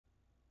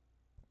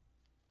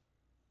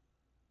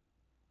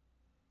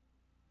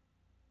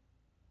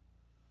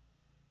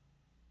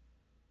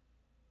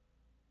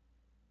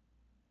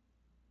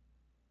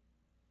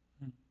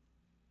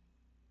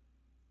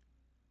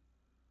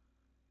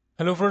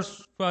Hello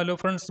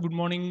friends good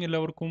morning.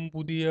 എല്ലാവർക്കും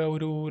പുതിയ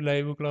ഒരു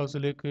ലൈവ്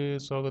ക്ലാസ്സിലേക്ക്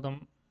സ്വാഗതം.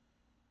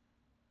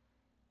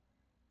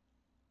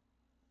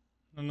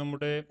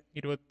 നമ്മുടെ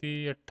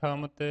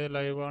 28ാമത്തെ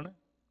ലൈവാണ്.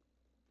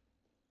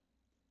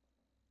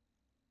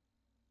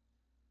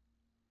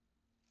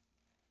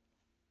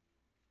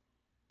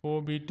 അപ്പോൾ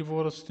ബീറ്റ്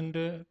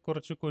ഫോറസ്റ്റിൻ്റെ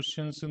കുറച്ച്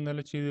ക്വസ്റ്റ്യൻസ്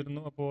ഇന്നലെ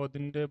ചെയ്തിരുന്നു. അപ്പോൾ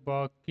അതിൻ്റെ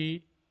ബാക്കി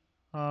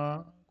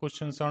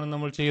ക്വസ്റ്റ്യൻസാണ്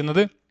നമ്മൾ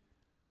ചെയ്യുന്നത്.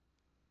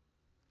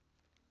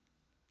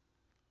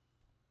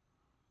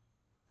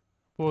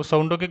 അപ്പോൾ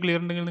സൗണ്ടൊക്കെ ക്ലിയർ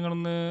ഉണ്ടെങ്കിൽ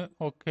നിങ്ങളൊന്ന്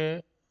ഓക്കെ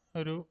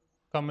ഒരു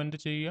കമൻറ്റ്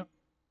ചെയ്യുക.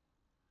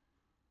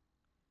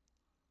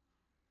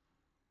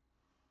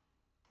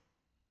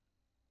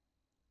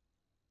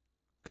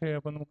 ഓക്കെ,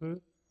 അപ്പോൾ നമുക്ക്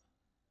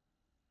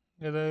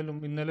ഏതായാലും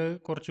ഇന്നലെ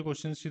കുറച്ച്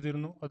ക്വസ്റ്റ്യൻസ്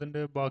ചെയ്തിരുന്നു.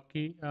 അതിൻ്റെ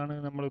ബാക്കി ആണ്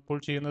നമ്മളിപ്പോൾ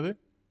ചെയ്യുന്നത്.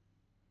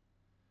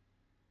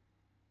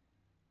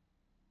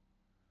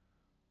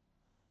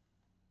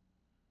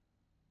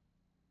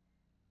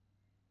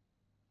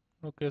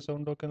 ഓക്കെ,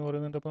 സൗണ്ട് ഓക്കെ എന്ന്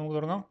പറയുന്നുണ്ട്. അപ്പോൾ നമുക്ക്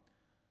തുടങ്ങാം.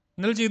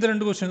 ഇന്നലെ ചെയ്ത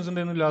 2 ക്വസ്റ്റ്യൻസ്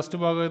ഉണ്ടായിരുന്നു. ലാസ്റ്റ്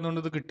ഭാഗമായതുകൊണ്ട്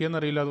ഇത്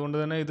കിട്ടിയെന്നറിയില്ല. അതുകൊണ്ട്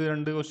തന്നെ ഇത്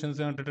 2 ക്വസ്റ്റ്യൻസ്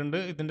കണ്ടിട്ടുണ്ട്.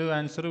 ഇതിൻ്റെ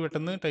ആൻസർ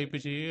പെട്ടെന്ന് ടൈപ്പ്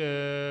ചെയ്യുക,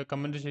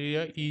 കമൻറ്റ് ചെയ്യുക.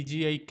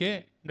 EGIK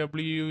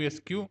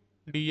WUSQ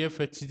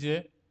DFHJ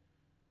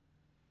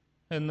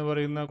എന്ന്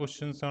പറയുന്ന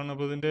ക്വസ്റ്റ്യൻസ് ആണ്.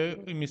 അപ്പോൾ ഇതിൻ്റെ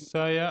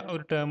മിസ്സായ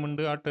ഒരു ടേം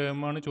ഉണ്ട്, ആ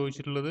ടേമാണ്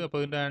ചോദിച്ചിട്ടുള്ളത്. അപ്പോൾ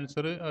അതിൻ്റെ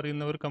ആൻസർ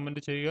അറിയുന്നവർ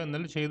കമൻറ്റ് ചെയ്യുക.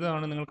 ഇന്നലെ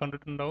ചെയ്തതാണ്, നിങ്ങൾ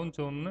കണ്ടിട്ടുണ്ടാവും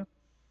തോന്നുന്നു.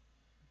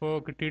 അപ്പോൾ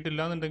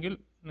കിട്ടിയിട്ടില്ല എന്നുണ്ടെങ്കിൽ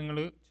നിങ്ങൾ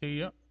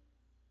ചെയ്യുക.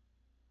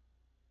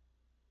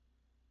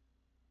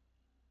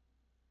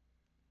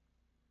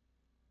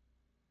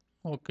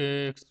 ഓക്കെ,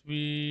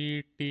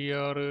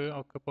 XVTR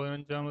ഓക്കെ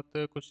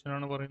 15ാമത്തെ ക്വസ്റ്റ്യൻ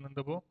ആണ് പറയുന്നുണ്ട്.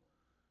 അപ്പോൾ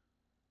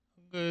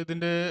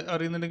ഇതിൻ്റെ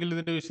അറിയുന്നുണ്ടെങ്കിൽ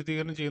ഇതിൻ്റെ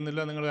വിശദീകരണം ചെയ്യുന്നില്ല,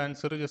 നിങ്ങൾ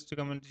ആൻസർ ജസ്റ്റ്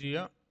കമൻറ്റ്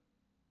ചെയ്യുക.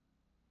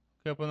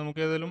 ഓക്കെ, അപ്പോൾ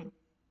നമുക്ക് ഏതായാലും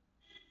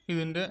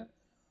ഇതിൻ്റെ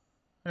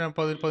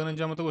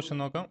 15ാമത്തെ ക്വസ്റ്റ്യൻ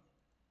നോക്കാം.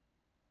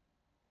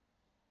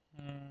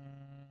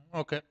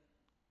 Okay,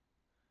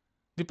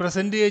 the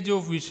present age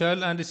of Vishal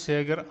and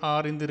Shekhar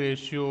are in the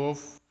ratio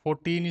of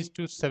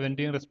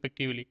 14:17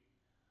 respectively.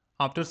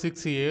 After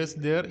 6 years,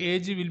 their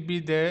age will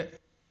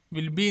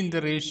be in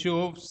the ratio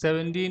of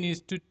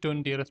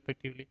 17:20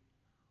 respectively.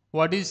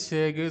 What is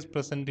Shekhar's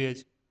present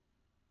age?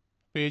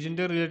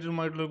 പേജിൻ്റെ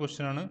റിലേറ്റഡുമായിട്ടുള്ള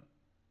question ആണ്.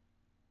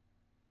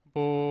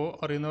 അപ്പോൾ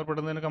അറിയുന്നവർ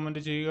പെട്ടെന്ന് തന്നെ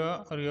കമൻറ്റ് ചെയ്യുക,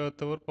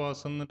 അറിയാത്തവർ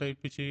pass എന്ന്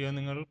type ചെയ്യുക.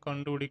 നിങ്ങൾ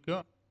കണ്ടുപിടിക്കുക.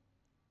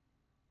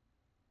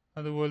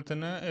 അതുപോലെ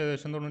തന്നെ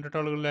ഏകദേശം 98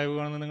 ആളുകൾ ലൈവ്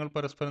കാണുന്ന നിങ്ങൾ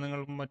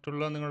പരസ്പരം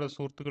മറ്റുള്ള നിങ്ങളുടെ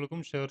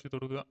സുഹൃത്തുക്കൾക്കും ഷെയർ ചെയ്ത്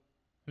കൊടുക്കുക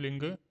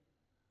ലിങ്ക്.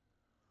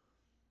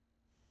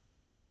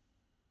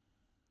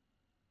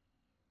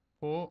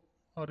 അപ്പോൾ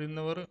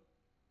അറിയുന്നവർ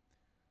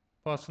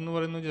പാസ് എന്ന്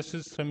പറയുന്നത് ജസ്റ്റ്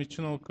ശ്രമിച്ചു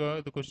നോക്കുക,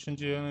 ഇത് ക്വസ്റ്റ്യൻ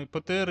ചെയ്യാൻ.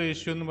 ഇപ്പോഴത്തെ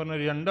റേഷ്യോ എന്ന്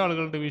പറഞ്ഞാൽ 2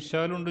 ആളുകളുണ്ട്,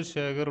 വിശാലുണ്ട്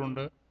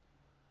ശേഖറുണ്ട്.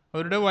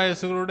 അവരുടെ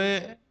വയസ്സുകളുടെ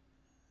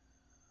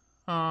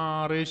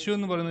റേഷ്യോ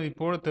എന്ന് പറയുന്നത്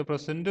ഇപ്പോഴത്തെ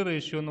പ്രസൻറ്റ്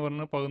റേഷ്യോ എന്ന്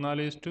പറഞ്ഞാൽ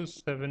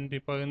 14:70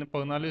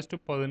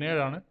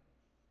 14:17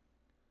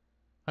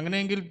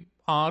 അങ്ങനെയെങ്കിൽ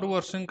 6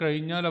 വർഷം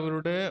കഴിഞ്ഞാൽ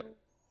അവരുടെ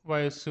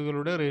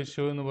വയസ്സുകളുടെ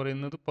റേഷ്യോ എന്ന്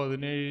പറയുന്നത്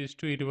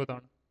 17:20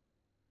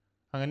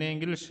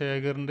 അങ്ങനെയെങ്കിൽ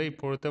ശേഖറിൻ്റെ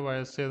ഇപ്പോഴത്തെ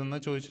വയസ്സ്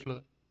ഏതെന്നാണ്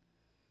ചോദിച്ചിട്ടുള്ളത്.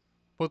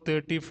 ഇപ്പോൾ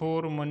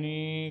 34 മണി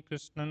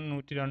കൃഷ്ണൻ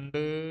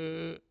 102,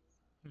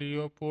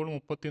 ലിയോ പോൾ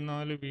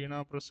 34, വീണ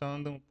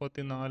പ്രശാന്ത്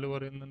 34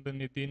 പറയുന്നുണ്ട്,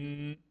 നിതിൻ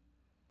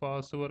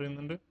പാസ്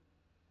പറയുന്നുണ്ട്.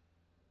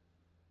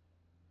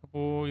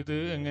 അപ്പോൾ ഇത്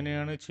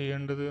എങ്ങനെയാണ്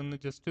ചെയ്യേണ്ടത് എന്ന്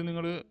ജസ്റ്റ്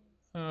നിങ്ങൾ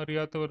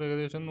അറിയാത്തവർ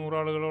ഏകദേശം 100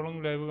 ആളുകളോളം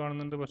ലൈവ്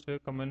കാണുന്നുണ്ട്, പക്ഷേ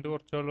കമൻറ്റ്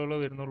കുറച്ച് ആളുകളെ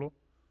വരുന്നുള്ളൂ.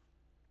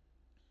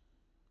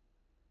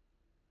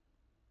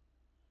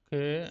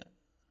 ഓക്കെ,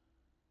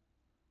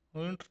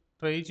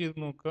 ട്രൈ ചെയ്ത്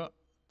നോക്കുക.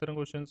 ഇത്തരം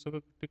ക്വസ്റ്റ്യൻസ് ഒക്കെ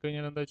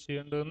കിട്ടിക്കഴിഞ്ഞാൽ എന്താ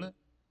ചെയ്യേണ്ടതെന്ന്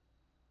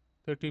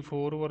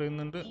 34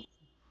 പറയുന്നുണ്ട്.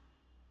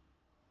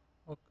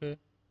 ഓക്കെ,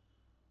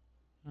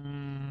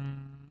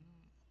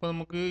 അപ്പോൾ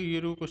നമുക്ക് ഈ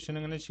ഒരു ക്വസ്റ്റ്യൻ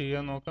എങ്ങനെ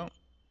ചെയ്യാൻ നോക്കാം.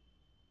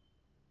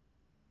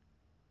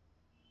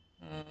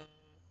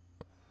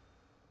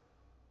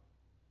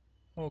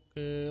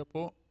 ഓക്കെ,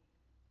 അപ്പോൾ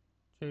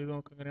ചെയ്ത്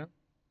നോക്കാം എങ്ങനെയാണ്.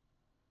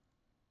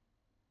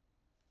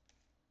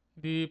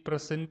 The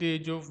present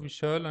age of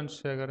Vishal and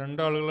Shekhar,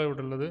 2 ആളുകളാണ്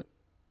ഇവിടെ ഉള്ളത്.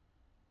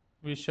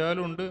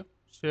 വിശാലുണ്ട്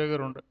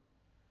ശേഖറുണ്ട്.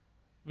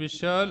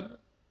 വിശാൽ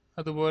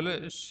അതുപോലെ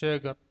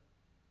ശേഖർ.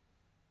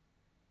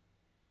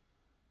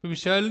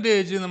 വിശാലിൻ്റെ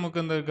ഏജ് നമുക്ക്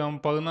എന്തെടുക്കാം,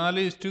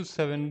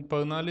 14:17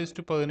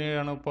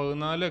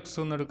 14x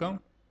എന്ന് എടുക്കാം,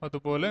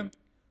 അതുപോലെ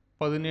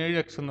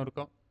 17x എന്ന്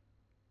എടുക്കാം.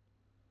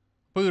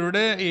 അപ്പോൾ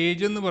ഇവരുടെ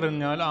ഏജ് എന്ന്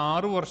പറഞ്ഞാൽ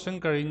 6 വർഷം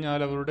കഴിഞ്ഞാൽ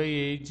അവരുടെ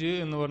ഏജ്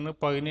എന്ന് പറഞ്ഞ്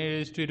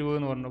 17:20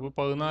 എന്ന് പറഞ്ഞു. അപ്പോൾ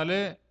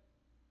 14.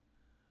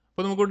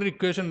 അപ്പോൾ നമുക്കൊരു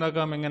ഇക്വേഷൻ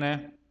ഉണ്ടാക്കാം. എങ്ങനെ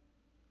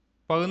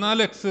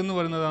 14x എന്ന്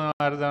പറയുന്നത്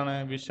ആരതാണ്,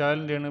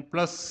 വിശാലിൻ്റെയാണ്.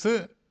 പ്ലസ്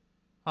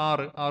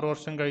 6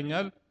 വർഷം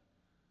കഴിഞ്ഞാൽ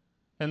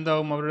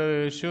എന്താവും അവരുടെ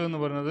റേഷ്യോ എന്ന്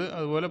പറയുന്നത്.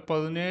 അതുപോലെ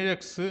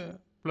 17x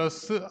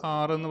പ്ലസ്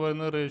 6 എന്ന്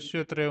പറയുന്നത് റേഷ്യോ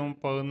എത്രയാവും,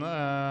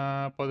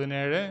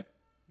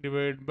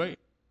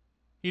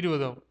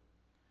 17/20 ആവും.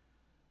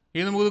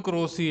 ഇത് നമുക്ക്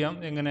ക്രോസ് ചെയ്യാം.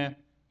 എങ്ങനെ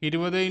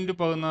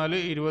 20x14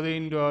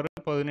 20x6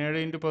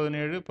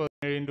 17x17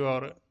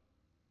 17x6.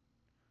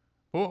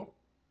 അപ്പോൾ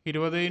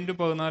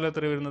 20x14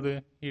 എത്ര വരുന്നത്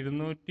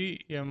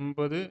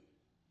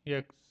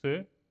 280x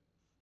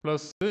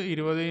പ്ലസ്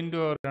 20x6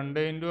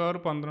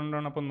 2x6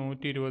 12 അപ്പോൾ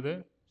 120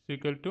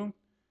 equal to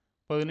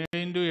 17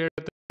 into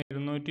 7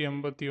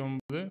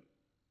 289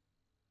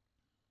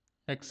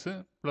 X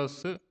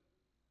plus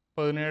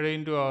 17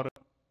 into 6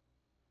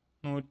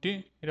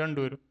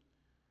 102 വരും.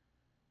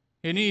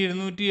 ഇനി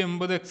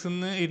 280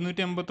 എക്സിന്ന്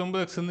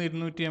 289 എക്സിന്ന്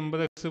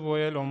 280 എക്സ്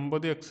പോയാൽ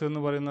 9 എക്സ്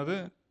എന്ന് പറയുന്നത്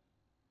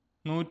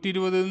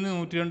 120 നിന്ന്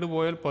 102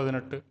 പോയാൽ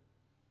 18.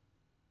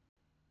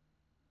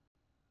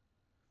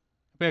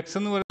 അപ്പോൾ എക്സ്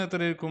എന്ന് പറയുന്നത്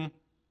എത്രയായിരിക്കും?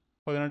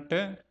 18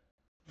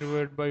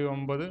 ഡിവൈഡ് ബൈ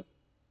 9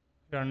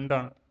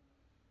 2ആണ്.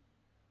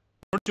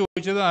 നമ്മൾ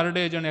ചോദിച്ചത് ആരുടെ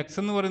ഏജാണ്? എക്സ്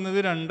എന്ന് പറയുന്നത്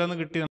 2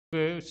 കിട്ടി.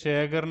 നമുക്ക്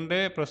ശേഖറിൻ്റെ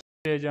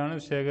പ്രസന്റ് ഏജാണ്.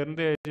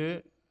 ശേഖറിൻ്റെ ഏജ്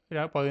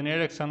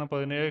 17 എക്സ് ആണ്.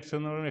 17 എക്സ്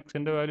എന്ന് പറയുന്നത്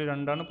എക്സിൻ്റെ വാല്യൂ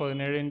 2ആണ്.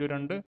 17 ഇൻറ്റു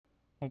 2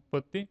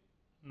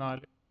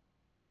 34.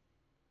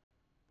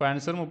 അപ്പോൾ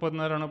ആൻസർ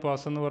 34ആണ്.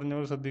 പാസ് എന്ന്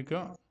പറഞ്ഞവർ ശ്രദ്ധിക്കുക,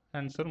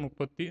 answer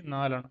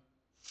 34ആണ്.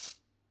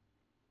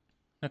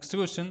 Next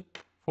question,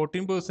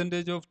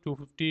 14% of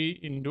 250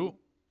 into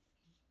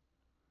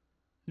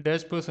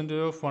dash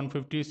percentage of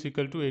 150 is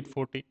equal to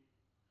 840.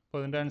 അപ്പോൾ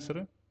അതിൻ്റെ answer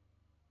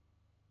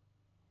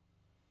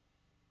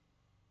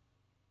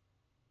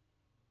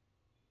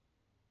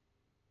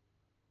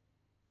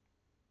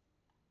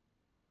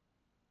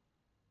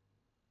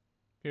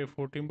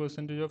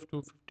 14% of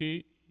 250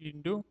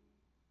 into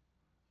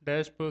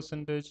dash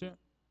percentage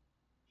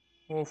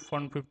of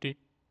 150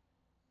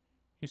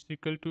 is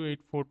equal to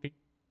 840.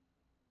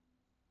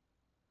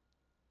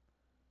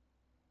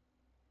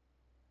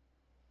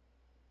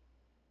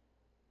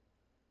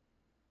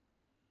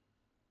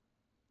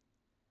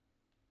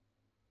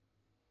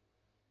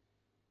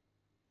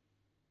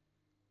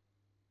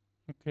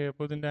 Okay,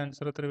 അപ്പോൾ ഇതിൻ്റെ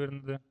ആൻസർ എത്ര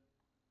വരുന്നത്?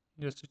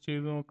 ജസ്റ്റ്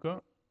ചെയ്ത് നോക്കുക.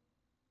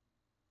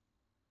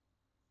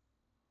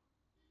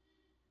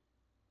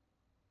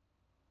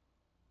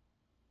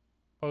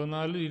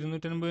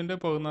 250-ൻ്റെ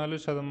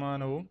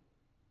 14%,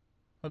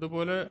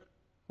 അതുപോലെ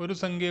ഒരു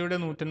സംഖ്യയുടെ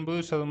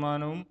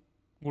 150%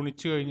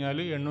 ഗുണിച്ചു കഴിഞ്ഞാൽ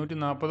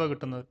 840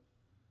 കിട്ടുന്നത്.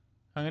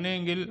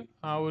 അങ്ങനെയെങ്കിൽ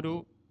ആ ഒരു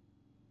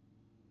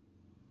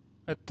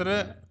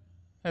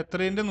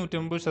എത്രേൻ്റെ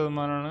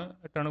 150%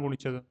 ആയിട്ടാണ്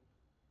ഗുണിച്ചത്?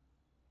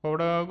 അപ്പോൾ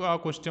അവിടെ ആ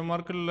ക്വസ്റ്റ്യൻ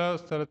മാർക്കുള്ള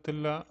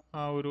സ്ഥലത്തുള്ള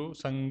ആ ഒരു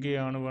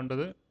സംഖ്യയാണ്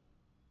വേണ്ടത്.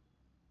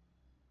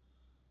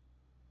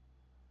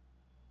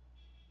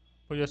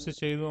 അപ്പോൾ ജസ്റ്റ്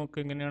ചെയ്ത്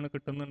നോക്കുക എങ്ങനെയാണ്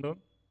കിട്ടുന്നുണ്ടോ.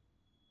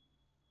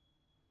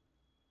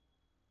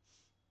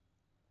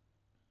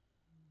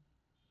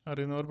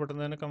 അറിയുന്നവർ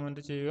പെട്ടെന്ന് തന്നെ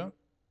കമൻറ്റ് ചെയ്യുക.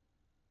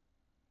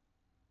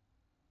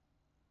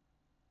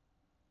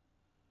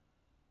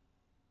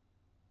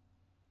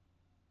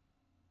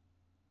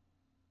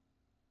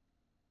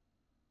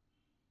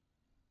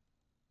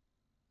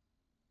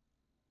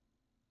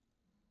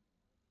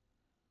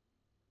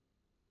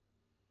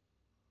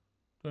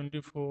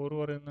 (24)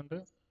 പറയുന്നുണ്ട്.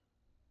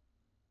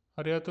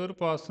 അറിയാത്തവർ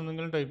പാസ്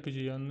എന്തെങ്കിലും ടൈപ്പ്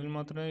ചെയ്യുക, എന്നാൽ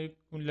മാത്രമേ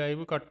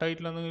ലൈവ്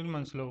കട്ടായിട്ടില്ലെന്നെങ്കിലും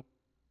മനസ്സിലാവും.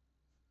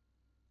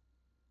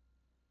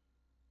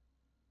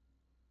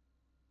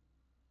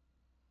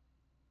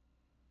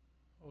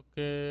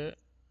 ഓക്കെ,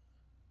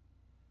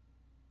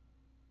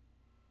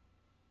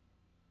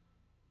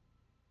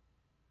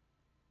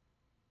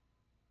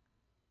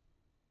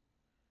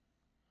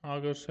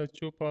 ആകർഷ്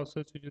Achu pass,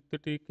 Sujith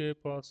T K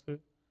pass.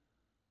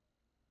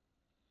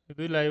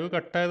 ഇത് ലൈവ്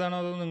കട്ടായതാണോ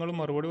അതോ നിങ്ങൾ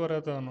മറുപടി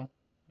പറയാത്തതാണോ?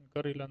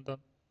 എനിക്കറിയില്ല എന്താ.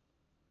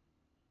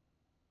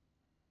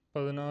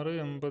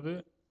 1680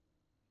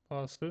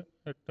 പാസ്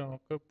 8.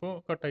 ഒക്കെ ഇപ്പോൾ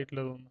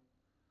കട്ടായിട്ടില്ല തോന്നുന്നു.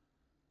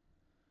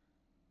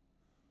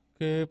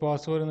 ഓക്കെ,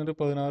 പാസ് പറയുന്നുണ്ട്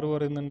 16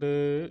 പറയുന്നുണ്ട്.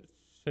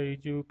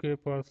 Shaiju K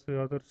pass,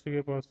 Adarsh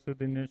K pass,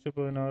 Dinesh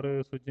 16,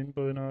 Sujin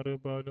 16,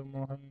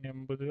 ബാലുമോഹൻ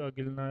 80,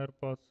 Akhil Nair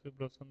pass,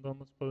 Blessan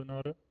Thomas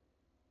 16,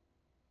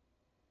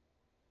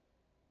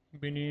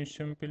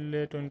 Bineesh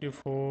Pillai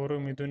 24,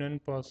 മിഥുനൻ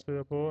pass.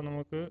 അപ്പോൾ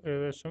നമുക്ക്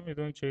ഏകദേശം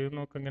ഇതൊന്ന് ചെയ്ത്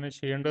നോക്കാം, എങ്ങനെ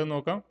ചെയ്യേണ്ടതെന്ന്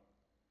നോക്കാം.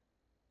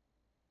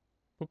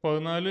 ഇപ്പോൾ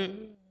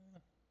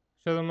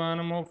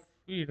 14% ഓഫ്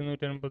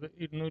 280,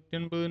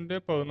 280ൻ്റെ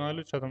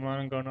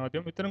 14% കാണും.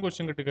 ആദ്യം ഇത്തരം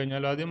ക്വസ്റ്റ്യൻ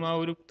കിട്ടിക്കഴിഞ്ഞാൽ ആദ്യം ആ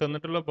ഒരു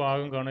തന്നിട്ടുള്ള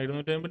ഭാഗം കാണാം.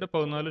 280ൻ്റെ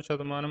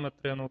 14%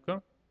 എത്രയാണെന്ന് നോക്കാം.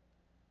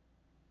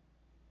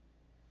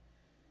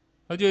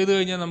 അത് ചെയ്ത്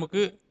കഴിഞ്ഞാൽ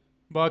നമുക്ക്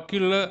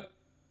ബാക്കിയുള്ള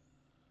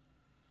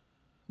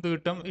ഇത്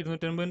കിട്ടാം.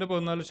 280ൻ്റെ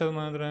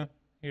 14% എത്ര?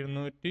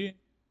 250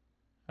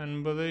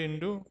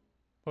 ഇൻറ്റു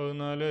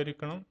 14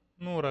 ആയിരിക്കണം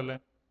 100 അല്ലേ.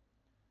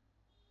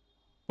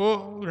 അപ്പോൾ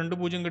 2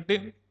 0 കിട്ടി.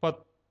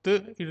 10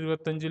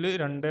 25-ൽ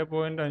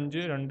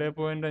 2.5,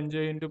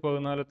 2.5 ഇൻറ്റു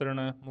 14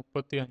 എത്രയാണ്?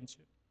 35.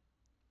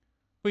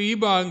 അപ്പോൾ ഈ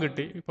ഭാഗം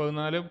കിട്ടി.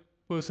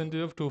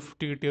 14% ഓഫ്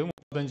 250 കിട്ടിയത്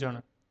 35ആണ്.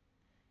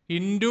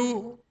 Into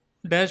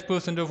dash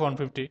percent of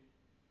 150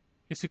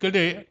 is equal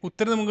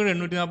ഉത്തരം നമുക്ക്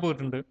 840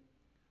 കിട്ടുന്നുണ്ട്.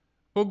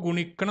 അപ്പോൾ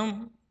ഗുണിക്കണം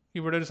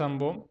ഇവിടെ ഒരു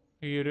സംഭവം,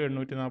 ഈ ഒരു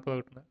 840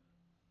 കിട്ടുന്നത്.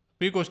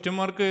 അപ്പോൾ ഈ ക്വസ്റ്റ്യൻ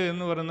മാർക്ക്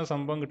എന്ന് പറയുന്ന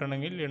സംഭവം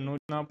കിട്ടണമെങ്കിൽ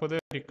 840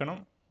 ഹരിക്കണം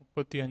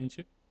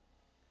 35.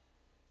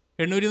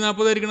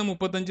 840 ഹരിക്കണം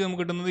 35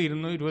 നമുക്ക് കിട്ടുന്നത്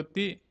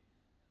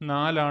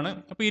 224ആണ്.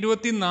 അപ്പോൾ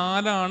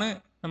 24ആണ്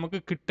നമുക്ക്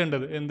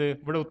കിട്ടേണ്ടത്. എന്ത്?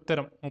 ഇവിടെ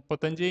ഉത്തരം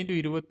 35 ഇൻറ്റു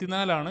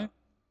 24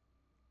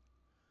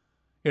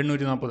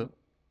 840.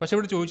 പക്ഷെ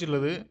ഇവിടെ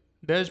ചോദിച്ചിട്ടുള്ളത്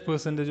ഡാഷ്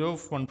പെർസെൻറ്റേജ്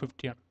ഓഫ്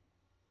 150 ആണ്.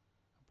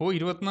 അപ്പോൾ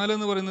 24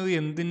 എന്ന് പറയുന്നത്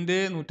എന്തിൻ്റെ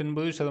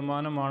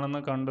 150%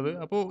 ആണെന്ന് കണ്ടത്.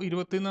 അപ്പോൾ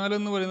 24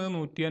 എന്ന് പറയുന്നത്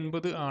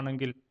 150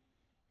 ആണെങ്കിൽ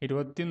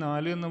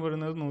 24 എന്ന്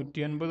പറയുന്നത്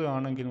 150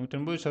 ആണെങ്കിൽ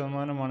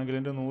 150% ആണെങ്കിൽ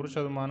അതിൻ്റെ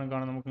 100%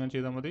 കാണാൻ നമുക്ക് ഇങ്ങനെ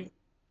ചെയ്താൽ മതി.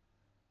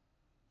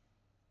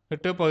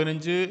 8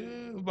 15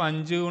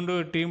 5 കൊണ്ട്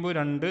 8 ചെയ്യുമ്പോൾ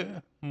 2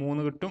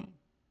 3 കിട്ടും.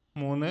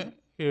 3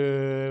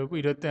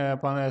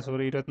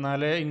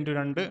 24 ഇൻറ്റു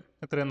 2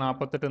 എത്രയാണ്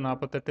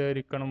 48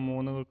 ഇരിക്കണം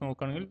 3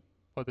 നോക്കുകയാണെങ്കിൽ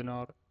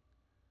 16.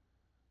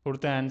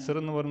 ഇവിടുത്തെ ആൻസർ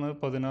എന്ന് പറയുന്നത്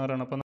 16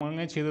 ആണ്. അപ്പോൾ നമ്മൾ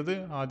അങ്ങനെ ചെയ്തത്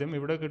ആദ്യം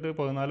ഇവിടെ കിട്ടി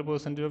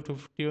 14% ഓഫ്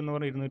 50 എന്ന്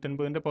പറഞ്ഞാൽ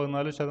 250-ൻ്റെ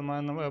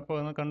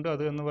 14% കണ്ടു.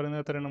 അത് എന്ന്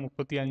പറയുന്നത് എത്രയാണ്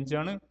 35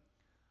 ആണ്.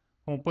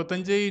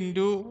 35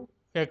 ഇൻറ്റു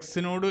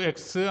എക്സിനോട്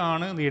എക്സ്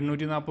ആണ്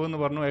 840 എന്ന്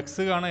പറഞ്ഞു.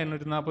 എക്സ് കാണാൻ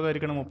 840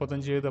 ആയിരിക്കണം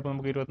 35 ചെയ്ത്. അപ്പോൾ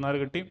നമുക്ക്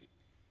 24 കിട്ടി.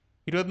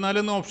 24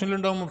 എന്ന്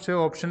ഓപ്ഷനിലുണ്ടാവും, പക്ഷേ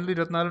ഓപ്ഷനിൽ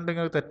 24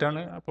 ഉണ്ടെങ്കിൽ അത്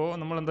തെറ്റാണ്. അപ്പോൾ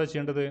നമ്മൾ എന്താ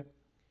ചെയ്യേണ്ടത്?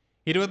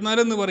 24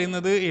 എന്ന്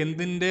പറയുന്നത്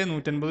എന്തിൻ്റെ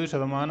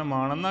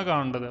 150%ആണെന്നാണ്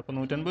കാണേണ്ടത്. അപ്പോൾ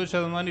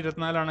 150%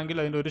 24 ആണെങ്കിൽ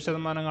അതിൻ്റെ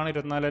 1% കാണാൻ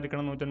 24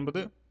 ആയിരിക്കണം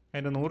 150.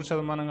 അതിൻ്റെ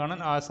 100% കാണാൻ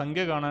ആ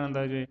സംഖ്യ കാണാൻ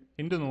എന്താ ചെയ്യുക?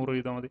 ഇൻറ്റു 100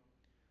 ചെയ്താൽ മതി.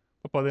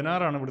 അപ്പോൾ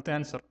 16 ആണ് ഇവിടുത്തെ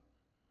ആൻസർ.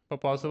 അപ്പോൾ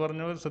പാസ്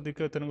പറഞ്ഞവർ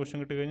ശ്രദ്ധിക്കുക, ഇത്തരം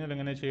ക്വസ്റ്റ്യൻ കിട്ടി കഴിഞ്ഞാൽ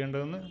എങ്ങനെ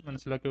ചെയ്യേണ്ടതെന്ന്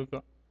മനസ്സിലാക്കി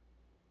വെക്കുക.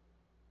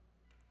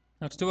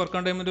 നെക്സ്റ്റ് വർക്ക്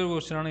ഓൺ ടൈമിൻ്റെ ഒരു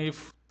ക്വസ്റ്റ്യൻ ആണ്.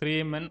 If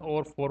 3 men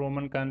or 4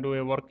 women can do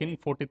a work in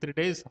 43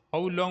 days,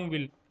 how long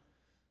will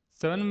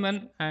 7 men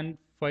and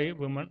 5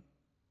 women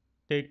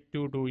take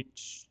to do it?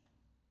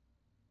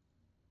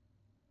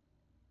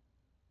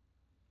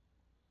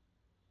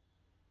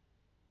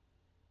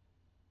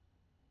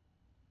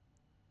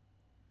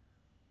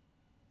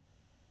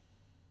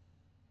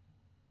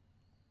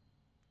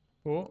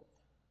 അപ്പോൾ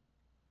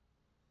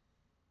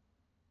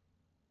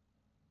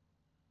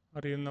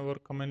അറിയുന്നവർ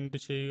കമൻറ്റ്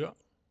ചെയ്യുക.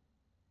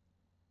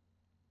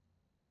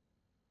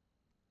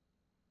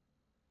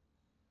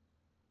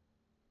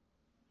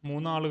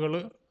 മൂന്നാളുകൾ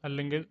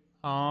അല്ലെങ്കിൽ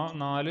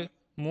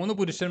 3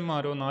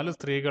 പുരുഷന്മാരോ 4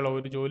 സ്ത്രീകളോ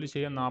ഒരു ജോലി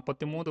ചെയ്യാൻ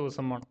 43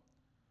 ദിവസം വേണം.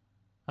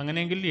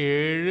 അങ്ങനെയെങ്കിൽ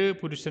 7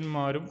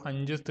 പുരുഷന്മാരും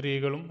 5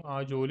 സ്ത്രീകളും ആ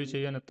ജോലി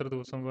ചെയ്യാൻ എത്ര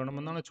ദിവസം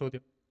വേണമെന്നാണ്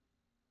ചോദ്യം.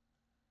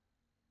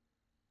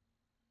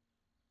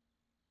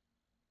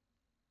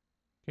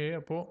 ഓക്കെ,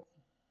 അപ്പോൾ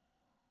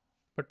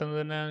പെട്ടെന്ന്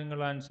തന്നെ നിങ്ങൾ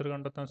ആൻസർ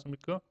കണ്ടെത്താൻ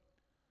ശ്രമിക്കുക.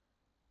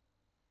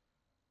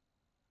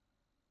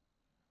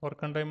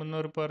 വർക്ക് ഓൺ ടൈം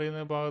എന്നവർ പറയുന്ന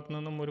ഭാഗത്തു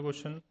നിന്നും ഒരു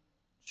ക്വസ്റ്റ്യൻ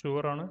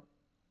ഷുവറാണ്.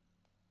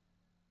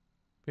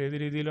 ഏത്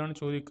രീതിയിലാണ്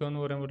ചോദിക്കുക എന്ന്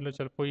പറയാൻ പറ്റില്ല.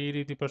 ചിലപ്പോൾ ഈ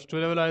രീതി +2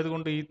 ലെവൽ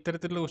ആയതുകൊണ്ട്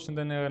ഇത്തരത്തിലുള്ള ക്വസ്റ്റ്യൻ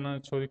തന്നെയാണ്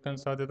ചോദിക്കാൻ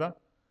സാധ്യത.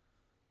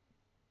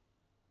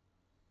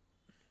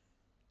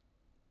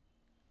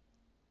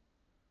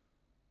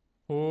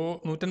 അപ്പോൾ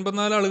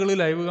 154 ആളുകൾ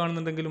ലൈവ്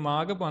കാണുന്നുണ്ടെങ്കിലും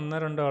ആകെ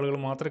 12 ആളുകൾ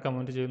മാത്രമേ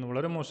കമൻറ്റ് ചെയ്യുന്നു.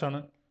 വളരെ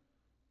മോശമാണ്.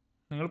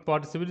 നിങ്ങൾ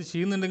പാർട്ടിസിപ്പേറ്റ്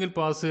ചെയ്യുന്നുണ്ടെങ്കിൽ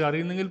പാസ്,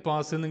 അറിയുന്നെങ്കിൽ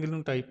പാസ്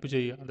എന്നെങ്കിലും ടൈപ്പ്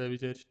ചെയ്യുക, അതേ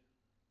വിചാരിച്ച്.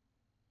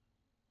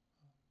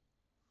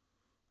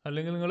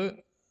 അല്ലെങ്കിൽ നിങ്ങൾ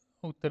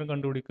ഉത്തരം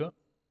കണ്ടുപിടിക്കുക.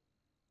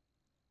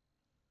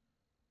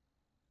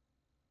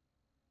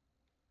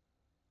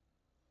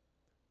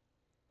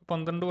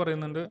 പന്ത്രണ്ട്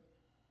പറയുന്നുണ്ട്.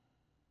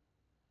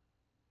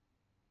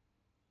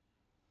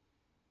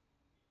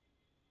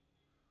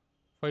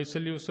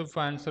 Faisal Yusuf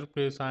answer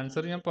please.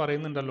 Answer ഞാൻ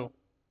പറയുന്നുണ്ടല്ലോ.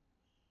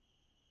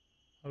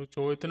 അത്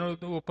ചോദ്യത്തിന്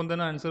ഒപ്പം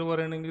തന്നെ ആൻസർ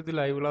പറയണമെങ്കിൽ ഇത്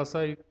ലൈവ് ക്ലാസ്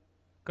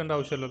ആയിക്കേണ്ട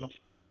ആവശ്യമില്ലല്ലോ.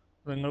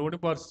 നിങ്ങൾ കൂടി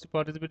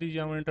പാർട്ടിസിപ്പേറ്റ്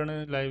ചെയ്യാൻ വേണ്ടിയിട്ടാണ്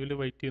ലൈവിൽ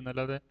വെയിറ്റ് ചെയ്യുന്നത്.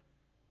 അല്ലാതെ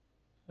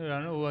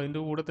അതിൻ്റെ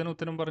കൂടെ തന്നെ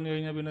ഉത്തരം പറഞ്ഞു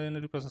കഴിഞ്ഞാൽ പിന്നെ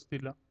അതിനൊരു പ്രസക്തി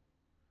ഇല്ല.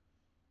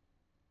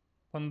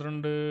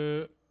 12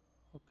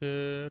 ഓക്കെ.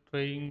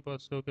 Trying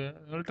pass. ഓക്കെ,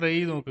 നിങ്ങൾ ട്രൈ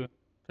ചെയ്ത് നോക്ക്.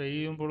 ട്രൈ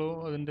ചെയ്യുമ്പോഴോ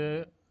അതിൻ്റെ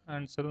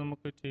ആൻസർ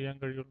നമുക്ക് ചെയ്യാൻ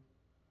കഴിയുള്ളൂ.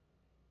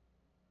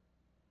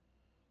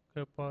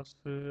 Okay,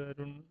 pass.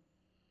 അരുൺ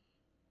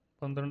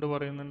 12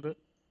 പറയുന്നുണ്ട്.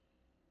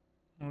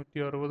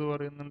 160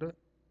 പറയുന്നുണ്ട്.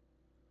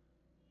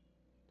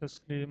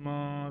 തസ്ലീം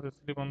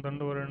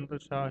 12 പറയുന്നുണ്ട്.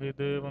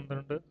 ഷാഹിദ്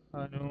 12.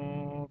 അനു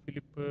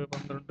ഫിലിപ്പ്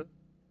 12.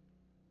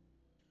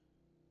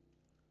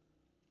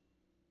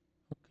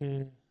 ഓക്കെ,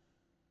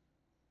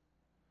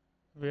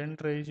 വേഗം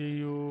ട്രൈ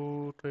ചെയ്യൂ.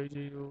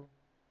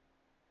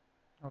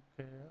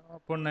 ഓക്കെ,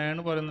 അപ്പോൾ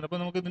 9 പറയുന്നുണ്ട്. അപ്പോൾ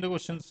നമുക്ക് ഇതിൻ്റെ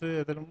ക്വസ്റ്റ്യൻസ്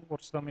ഏതായാലും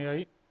കുറച്ച്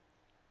സമയമായി.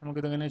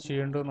 നമുക്കിതെങ്ങനെ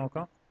ചെയ്യേണ്ടത്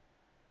നോക്കാം.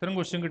 ഇത്തരം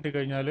ക്വസ്റ്റ്യൻ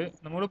കിട്ടിക്കഴിഞ്ഞാൽ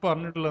നമ്മൾ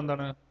പറഞ്ഞിട്ടുള്ളത്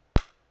എന്താണ്?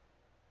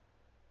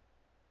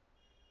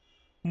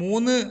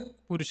 3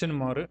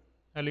 പുരുഷന്മാർ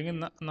അല്ലെങ്കിൽ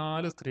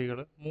 4 സ്ത്രീകൾ,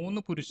 3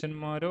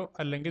 പുരുഷന്മാരോ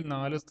അല്ലെങ്കിൽ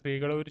 4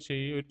 സ്ത്രീകളോ ഒരു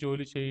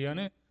ജോലി ചെയ്യാൻ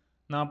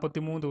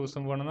 43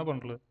 ദിവസം വേണമെന്നാണ്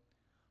പറഞ്ഞിട്ടുള്ളത്.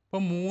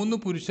 അപ്പോൾ 3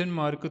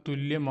 പുരുഷന്മാർക്ക്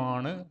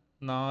തുല്യമാണ്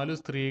 4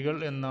 സ്ത്രീകൾ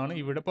എന്നാണ്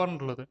ഇവിടെ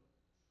പറഞ്ഞിട്ടുള്ളത്.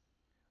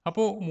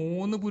 അപ്പോൾ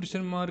 3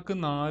 പുരുഷന്മാർക്ക്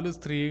 4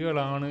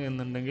 സ്ത്രീകളാണ്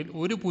എന്നുണ്ടെങ്കിൽ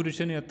ഒരു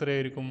പുരുഷന്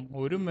എത്രയായിരിക്കും?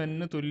 ഒരു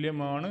മെന്ന്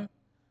തുല്യമാണ്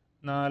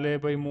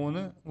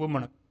 4/3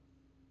 വുമൺ.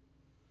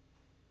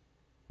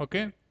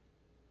 ഓക്കെ,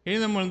 ഇനി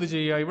നമ്മൾ എന്ത്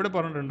ചെയ്യുക? ഇവിടെ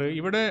പറഞ്ഞിട്ടുണ്ട്,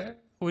 ഇവിടെ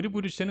ഒരു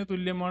പുരുഷന്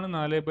തുല്യമാണ്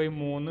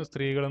 4/3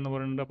 സ്ത്രീകൾ എന്ന്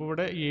പറഞ്ഞിട്ടുണ്ട്. അപ്പോൾ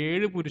ഇവിടെ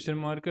 7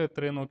 പുരുഷന്മാർക്ക്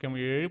എത്രയെന്ന് നോക്കിയാൽ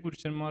മതി. 7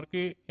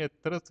 പുരുഷന്മാർക്ക്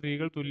എത്ര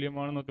സ്ത്രീകൾ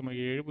തുല്യമാണെന്ന് നോക്കിയാൽ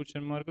മതി. 7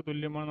 പുരുഷന്മാർക്ക്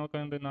തുല്യമാണ്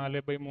നോക്കാൻ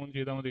 4/3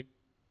 ചെയ്താൽ മതി.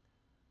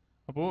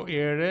 അപ്പോൾ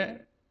 7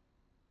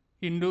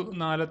 ഇൻറ്റു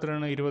 4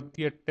 എത്രയാണ്?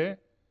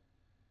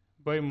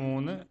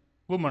 28/3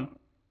 വുമൺ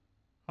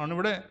ആണ്.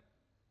 ഇവിടെ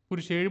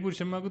 7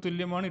 പുരുഷന്മാർക്ക്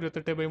തുല്യമാണ്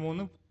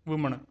 28/3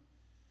 വുമൺ.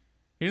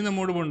 ഇനി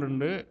നമ്മോട്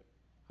കൊണ്ടുണ്ട്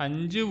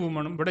 5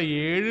 വുമണും. ഇവിടെ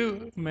 7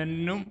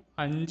 മെന്നും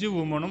 5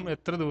 വുമണും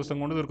എത്ര ദിവസം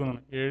കൊണ്ട്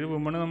തീർക്കുന്നതാണ്? 7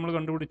 വുമണ് നമ്മൾ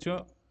കണ്ടുപിടിച്ചു.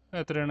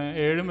 എത്രയാണ്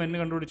 7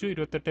 കണ്ടുപിടിച്ചു,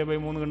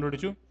 28/3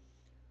 കണ്ടുപിടിച്ചു.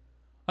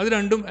 അത്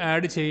രണ്ടും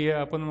ആഡ് ചെയ്യുക.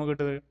 അപ്പോൾ നമുക്ക്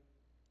കിട്ടുന്നത്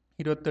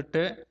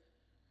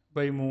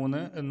 28/3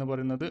 എന്ന്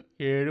പറയുന്നത്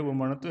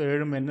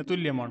 7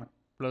 തുല്യമാണ്.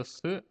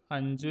 പ്ലസ്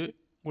 5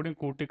 കൂടി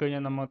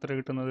കൂട്ടിക്കഴിഞ്ഞാൽ നമ്മൾ എത്ര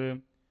കിട്ടുന്നത്?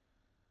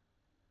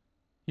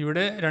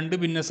 ഇവിടെ രണ്ട്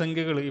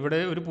ഭിന്നസംഖ്യകൾ, ഇവിടെ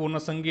ഒരു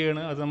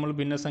പൂർണ്ണസംഖ്യയാണ്, അത് നമ്മൾ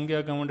ഭിന്നസംഖ്യ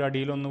ആക്കാൻ വേണ്ടി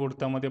അടിയിൽ 1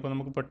 കൊടുത്താൽ മതി. അപ്പോൾ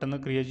നമുക്ക് പെട്ടെന്ന്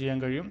ക്രിയേറ്റ് ചെയ്യാൻ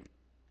കഴിയും.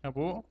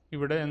 അപ്പോൾ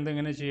ഇവിടെ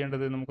എന്തെങ്ങനെ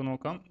ചെയ്യേണ്ടത് നമുക്ക്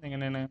നോക്കാം.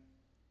 എങ്ങനെയാണ്?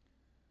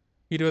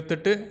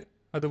 28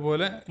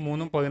 അതുപോലെ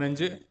 3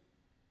 15,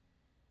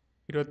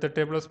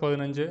 28 +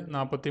 15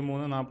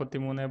 43,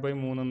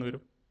 43/3 എന്ന്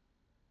വരും.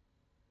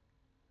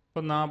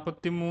 അപ്പോൾ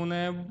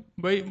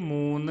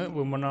 43/3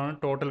 വിമണാണ്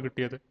ടോട്ടൽ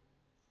കിട്ടിയത്.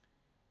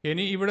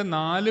 ഇനി ഇവിടെ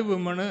 4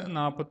 വിമണ്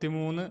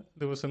 43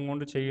 ദിവസം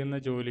കൊണ്ട് ചെയ്യുന്ന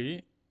ജോലി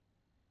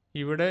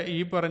ഇവിടെ ഈ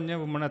പറഞ്ഞ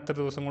വിമൺ എത്ര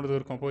ദിവസം കൊണ്ട്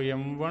തീർക്കും? അപ്പോൾ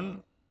M1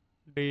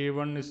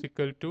 D1 =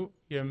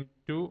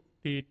 M2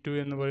 D2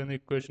 എന്ന് പറയുന്ന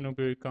ഇക്വേഷൻ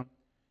ഉപയോഗിക്കാം.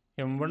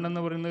 M1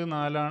 എന്ന് പറയുന്നത്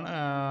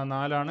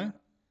 4ആണ്.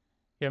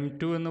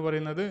 M2 എന്ന്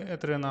പറയുന്നത്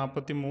എത്രയാണ്?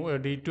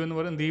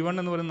 43. D1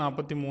 എന്ന് പറയുന്നത്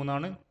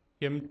 43ആണ്.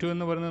 M2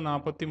 എന്ന് പറയുന്നത്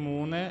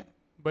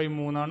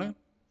 43/3 ആണ്.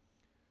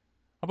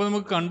 അപ്പോൾ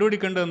നമുക്ക്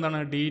കണ്ടുപിടിക്കേണ്ടത് എന്താണ്?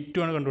 D2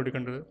 ആണ്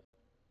കണ്ടുപിടിക്കേണ്ടത്.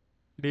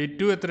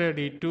 D2 എത്രയാണ്?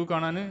 D2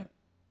 കാണാൻ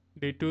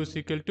D2 =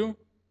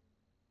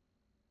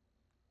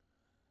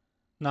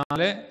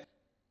 4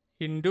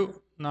 ×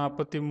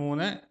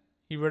 43.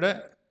 ഇവിടെ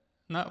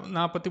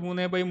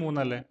 43/3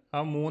 അല്ലേ? ആ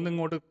 3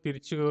 ഇങ്ങോട്ട്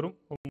തിരിച്ചു കയറും.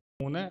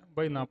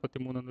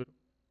 3/43 എന്ന് വരും.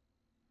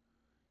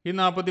 ഈ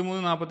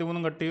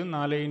 43 കട്ട് ചെയ്യും.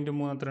 4 ×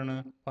 3 എത്രയാണ്?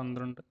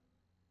 12.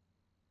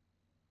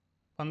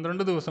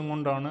 12 ദിവസം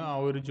കൊണ്ടാണ് ആ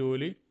ഒരു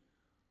ജോലി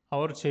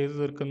അവർ ചെയ്തു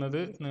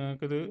തീർക്കുന്നത്.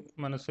 നിങ്ങൾക്കിത്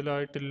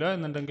മനസ്സിലായിട്ടില്ല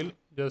എന്നുണ്ടെങ്കിൽ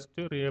ജസ്റ്റ്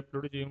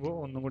റീഅപ്ലോഡ് ചെയ്യുമ്പോൾ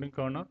ഒന്നും കൂടി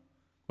കാണാം.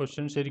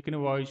 ക്വസ്റ്റ്യൻ ശരിക്കും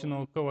വായിച്ചു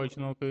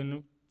നോക്കിയതിന്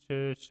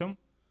ശേഷം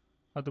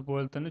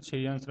അതുപോലെ തന്നെ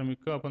ചെയ്യാൻ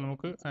ശ്രമിക്കുക. അപ്പോൾ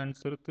നമുക്ക്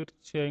ആൻസർ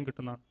തീർച്ചയായും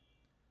കിട്ടുന്നതാണ്.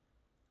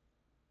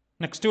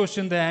 Next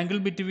question: the angle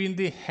between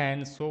the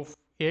hands of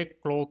A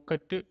clock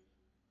at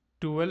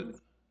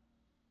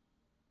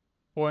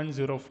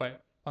 12.05.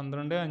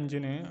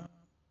 12:05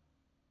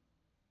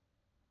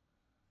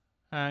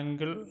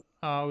 angle,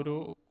 ആ ഒരു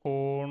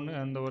കോൺ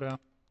എന്താ പറയുക,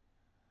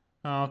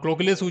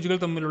 ക്ലോക്കിലെ സൂചികൾ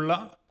തമ്മിലുള്ള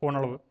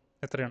കോണളവ്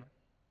എത്രയാണ്?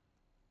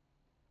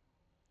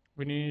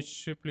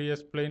 വിനീഷ് പ്ലീസ്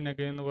എക്സ്പ്ലെയിൻ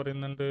അഗൈൻ എന്ന്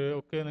പറയുന്നുണ്ട്.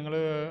 ഓക്കെ, നിങ്ങൾ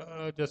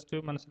ജസ്റ്റ്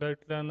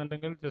മനസ്സിലായിട്ടില്ല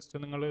എന്നുണ്ടെങ്കിൽ ജസ്റ്റ്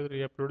നിങ്ങൾ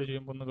റീഅപ്ലോഡ്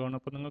ചെയ്യുമ്പോൾ ഒന്ന് കാണും.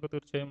 അപ്പോൾ നിങ്ങൾക്ക്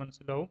തീർച്ചയായും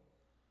മനസ്സിലാവും.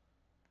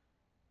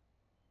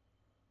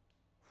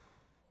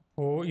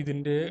 അപ്പോൾ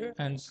ഇതിൻ്റെ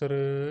ആൻസർ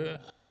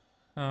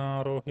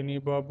റോഹിണി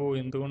ബാബു.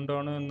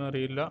 എന്തുകൊണ്ടാണ്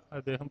എന്നറിയില്ല,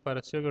 അദ്ദേഹം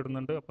പരസ്യം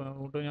ഇടുന്നുണ്ട്. അപ്പോൾ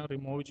അതുകൊണ്ട് ഞാൻ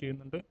റിമൂവ്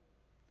ചെയ്യുന്നുണ്ട്.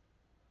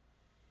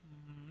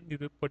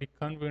 ഇത്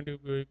പഠിക്കാൻ വേണ്ടി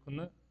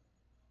ഉപയോഗിക്കുന്ന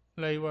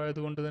ലൈവ്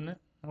ആയതുകൊണ്ട് തന്നെ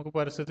നമുക്ക്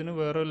പരസ്യത്തിന്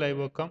വേറെ ലൈവ്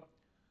വെക്കാം.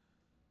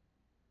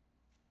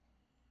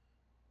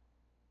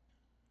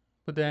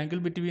 ഇപ്പോൾ the angle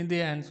between the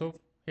hands of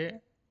A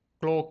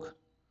clock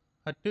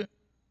at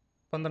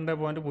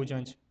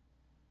 12.05.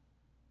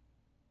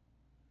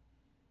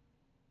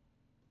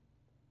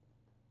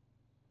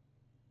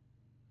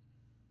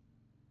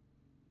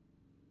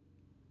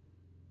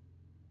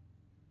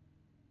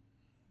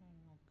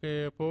 Okay,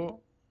 അപ്പോൾ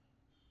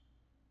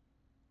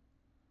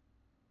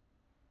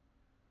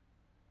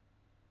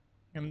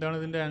എന്താണ്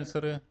ഇതിൻ്റെ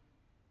ആൻസർ?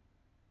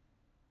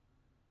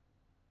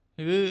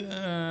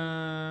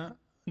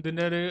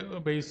 ഇതിൻ്റെ ഒരു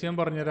ബേസ് ഞാൻ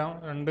പറഞ്ഞുതരാം.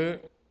 രണ്ട്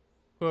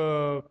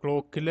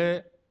ക്ലോക്കിലെ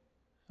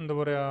എന്താ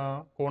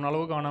പറയുക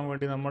കോണളവ് കാണാൻ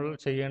വേണ്ടി നമ്മൾ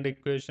ചെയ്യേണ്ട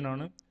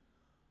ഇക്വേഷനാണ്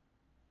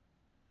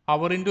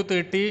അവർ ഇൻറ്റു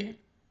 30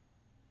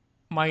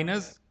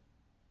 മൈനസ്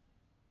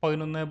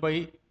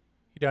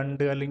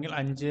 11/2 അല്ലെങ്കിൽ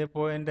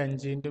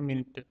 5.5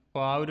 മിനിറ്റ്.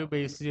 അപ്പോൾ ആ ഒരു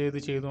ബേസ്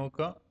ചെയ്ത്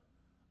നോക്കുക.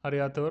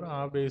 അറിയാത്തവർ ആ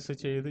ബേസ്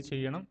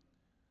ചെയ്യണം.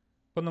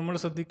 അപ്പോൾ നമ്മൾ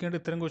ശ്രദ്ധിക്കേണ്ട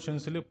ഇത്തരം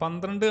ക്വസ്റ്റ്യൻസിൽ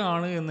 12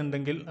 ആണ്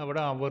എന്നുണ്ടെങ്കിൽ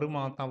അവിടെ അവർ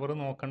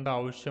നോക്കേണ്ട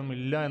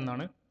ആവശ്യമില്ല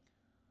എന്നാണ്.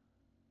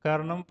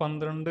 കാരണം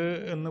 12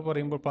 എന്ന്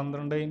പറയുമ്പോൾ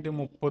 12 ×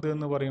 30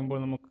 എന്ന് പറയുമ്പോൾ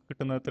നമുക്ക്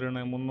കിട്ടുന്നത് എത്രയാണ്?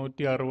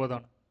 360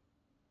 ആണ്.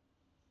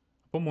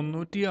 അപ്പോൾ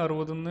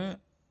 360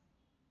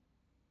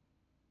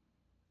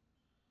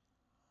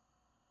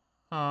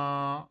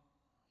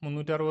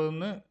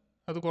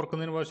 അത്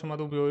കുറക്കുന്നതിന് പകരം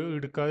അത്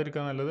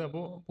എടുക്കാതിരിക്കാൻ നല്ലത്.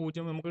 അപ്പോൾ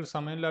 0, നമുക്ക്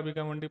സമയം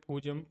ലാഭിക്കാൻ വേണ്ടി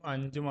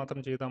 0.5 മാത്രം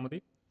ചെയ്താൽ മതി.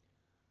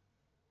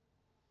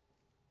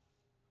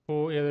 അപ്പോൾ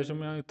ഏകദേശം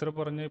ഞാൻ ഇത്ര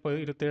പറഞ്ഞ്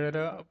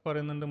 27.5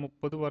 പറയുന്നുണ്ട്,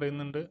 30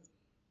 പറയുന്നുണ്ട്.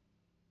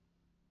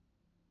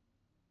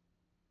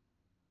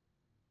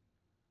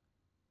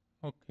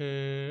 ഓക്കെ,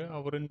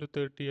 അവർ ഇൻറ്റു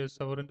 30. യെസ്,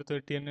 അവർ ഇൻറ്റു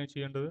 30 തന്നെ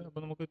ചെയ്യേണ്ടത്.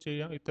 അപ്പോൾ നമുക്ക്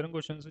ചെയ്യാം. ഇത്തരം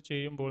ക്വസ്റ്റ്യൻസ്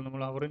ചെയ്യുമ്പോൾ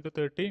നമ്മൾ അവർ ഇൻറ്റു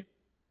 30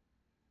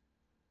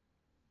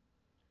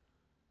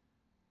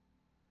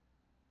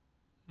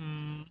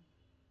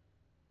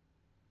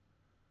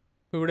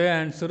 ഇവിടെ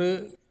ആൻസർ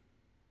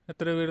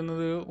എത്ര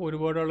വരുന്നത്?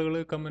 ഒരുപാട് ആളുകൾ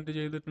കമൻറ്റ്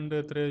ചെയ്തിട്ടുണ്ട്.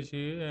 എത്ര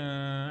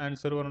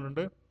ആൻസർ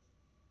പറഞ്ഞിട്ടുണ്ട്.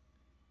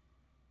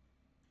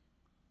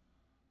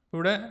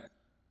 ഇവിടെ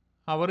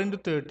അവർ ഇൻറ്റു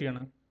 30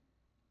 ആണ്,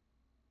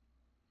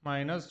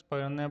 മൈനസ്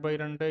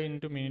 11/2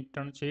 ഇൻറ്റു മിനിറ്റ്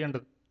ആണ്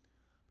ചെയ്യേണ്ടത്.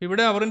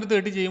 ഇവിടെ അവർ ഇൻറ്റു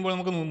 30 ചെയ്യുമ്പോൾ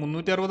നമുക്ക്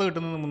 360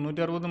 കിട്ടുന്നത്.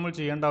 360 നമ്മൾ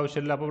ചെയ്യേണ്ട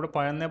ആവശ്യമില്ല. അപ്പോൾ ഇവിടെ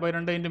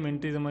 11/2 ഇൻറ്റു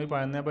മിനിറ്റ് ചെയ്താൽ മതി.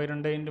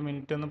 11/2 ഇൻറ്റു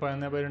മിനിറ്റ് എന്ന്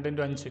 11/2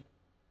 ഇൻറ്റു 5.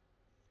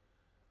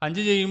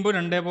 5 ചെയ്യുമ്പോൾ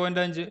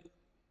 2.5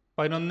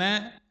 11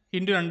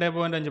 ഇൻറ്റു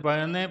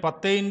 2.5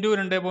 10 ഇൻറ്റു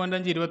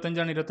 2.5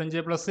 25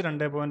 25 പ്ലസ്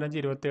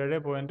 2.5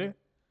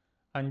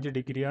 27.5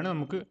 ഡിഗ്രിയാണ്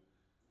നമുക്ക്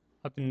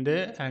അതിൻ്റെ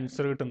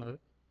ആൻസർ കിട്ടുന്നത്.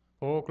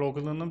 അപ്പോൾ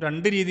ക്ലോക്കിൽ നിന്നും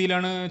 2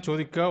 രീതിയിലാണ്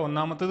ചോദിക്കുക.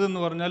 ഒന്നാമത്തേത് എന്ന്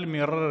പറഞ്ഞാൽ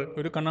മിറർ,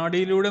 ഒരു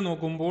കണ്ണാടിയിലൂടെ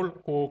നോക്കുമ്പോൾ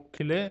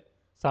ക്ലോക്കിലെ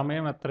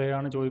സമയം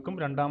എത്രയാണ് ചോദിക്കും.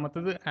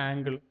 രണ്ടാമത്തേത്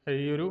ആംഗിൾ,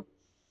 ഈ ഒരു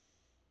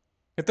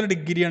എത്ര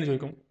ഡിഗ്രിയാണ്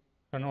ചോദിക്കും.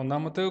 കാരണം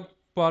ഒന്നാമത്തെ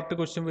പാർട്ട്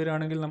ക്വസ്റ്റ്യൻ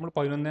വരികയാണെങ്കിൽ നമ്മൾ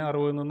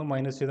 11:60 നിന്നും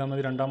മൈനസ് ചെയ്താൽ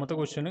മതി. രണ്ടാമത്തെ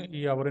ക്വസ്റ്റ്യന് ഈ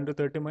അവർ ഇൻറ്റു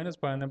 30 മൈനസ്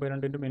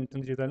 11/2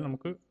 മിനിറ്റ് ചെയ്താൽ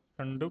നമുക്ക്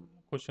രണ്ട്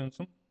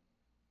ക്വസ്റ്റ്യൻസും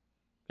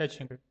ക്യാച്ച്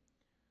ചെയ്യാൻ കഴിയും.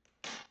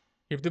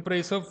 If the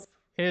price of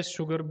A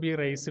sugar B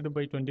raised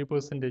by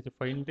 20%,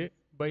 find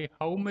by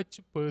how much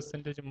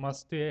percentage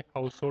must a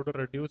household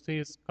reduce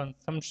its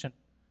consumption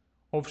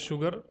of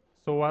sugar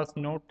so as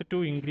not to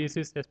increase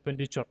its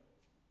expenditure.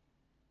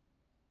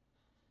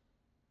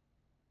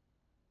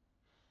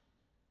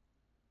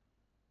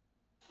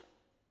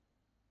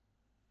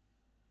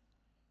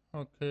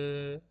 Okay,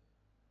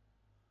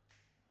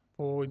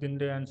 അപ്പോൾ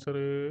ഇതിൻ്റെ answer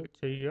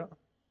ചെയ്യുക.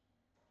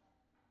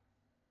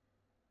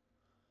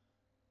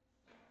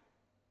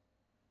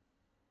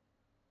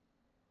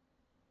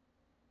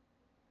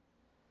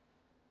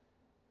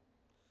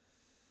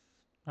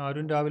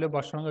 ആരും രാവിലെ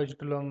ഭക്ഷണം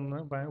കഴിച്ചിട്ടില്ല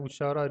എന്ന്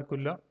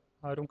ഉഷാറായിരിക്കില്ല,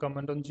 ആരും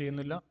comment ഒന്നും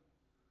ചെയ്യുന്നില്ല.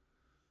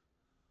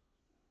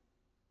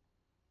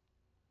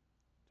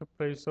 The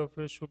price of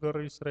a sugar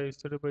is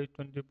raised by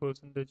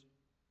 20%.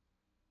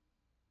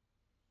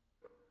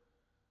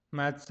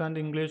 Maths and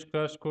English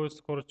crash course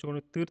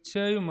കുറച്ചുകൂടി,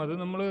 തീർച്ചയായും അത്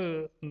നമ്മൾ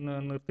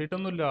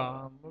നിർത്തിയിട്ടൊന്നുമില്ല.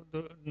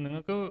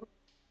 നിങ്ങൾക്ക്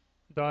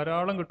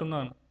ധാരാളം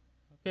കിട്ടുന്നതാണ്.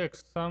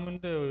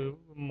 എക്സാമിൻ്റെ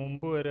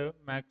മുമ്പ് വരെ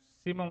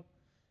മാക്സിമം.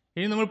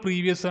 ഇനി നമ്മൾ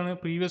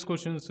പ്രീവിയസ്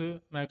ക്വസ്റ്റ്യൻസ്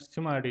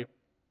മാക്സിമം ആഡ് ചെയ്യും.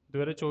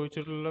 ഇതുവരെ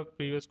ചോദിച്ചിട്ടുള്ള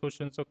പ്രീവിയസ്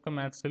ക്വസ്റ്റ്യൻസ് ഒക്കെ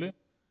മാത്സിൽ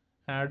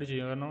ആഡ്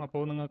ചെയ്യും. കാരണം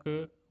അപ്പോൾ നിങ്ങൾക്ക്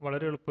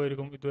വളരെ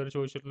എളുപ്പമായിരിക്കും. ഇതുവരെ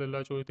ചോദിച്ചിട്ടുള്ള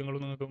എല്ലാ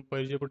ചോദ്യങ്ങളും നിങ്ങൾക്ക്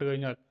പരിചയപ്പെട്ട്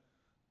കഴിഞ്ഞാൽ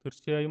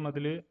തീർച്ചയായും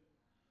അതിൽ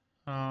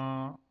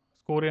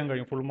സ്കോർ ചെയ്യാൻ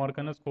കഴിയും. ഫുൾ മാർക്ക്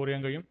തന്നെ സ്കോർ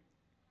ചെയ്യാൻ കഴിയും.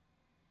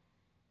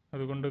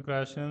 അതുകൊണ്ട്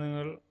ക്രാഷിനെ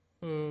നിങ്ങൾ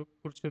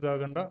കുറിച്ച്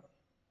ഇതാകണ്ട.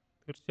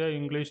 തീർച്ചയായും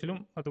ഇംഗ്ലീഷിലും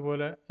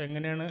അതുപോലെ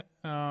എങ്ങനെയാണ്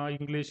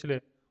ഇംഗ്ലീഷിൽ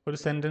ഒരു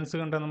സെൻറ്റൻസ്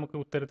കണ്ടാൽ നമുക്ക്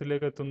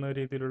ഉത്തരത്തിലേക്ക് എത്തുന്ന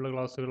രീതിയിലുള്ള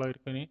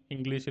ക്ലാസ്സുകളായിരിക്കും ഇനി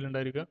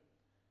ഇംഗ്ലീഷിലുണ്ടായിരിക്കുക.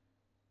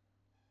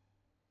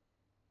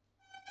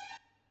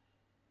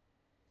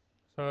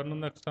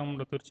 സാറിനൊന്ന് എക്സാം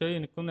ഉണ്ട്, തീർച്ചയായും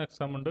എനിക്കൊന്ന്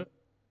എക്സാം ഉണ്ട്.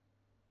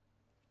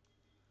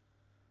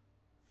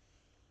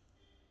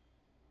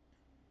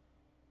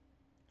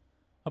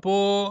 അപ്പോൾ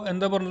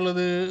എന്താ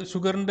പറഞ്ഞുള്ളത്,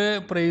 ഷുഗറിൻ്റെ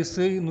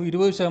പ്രൈസ്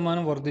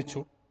 20%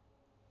 വർദ്ധിച്ചു.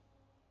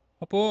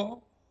 അപ്പോൾ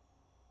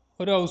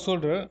ഒരു ഹൗസ്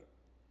ഹോൾഡർ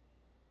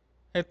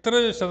എത്ര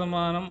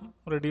ശതമാനം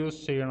റെഡ്യൂസ്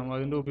ചെയ്യണം,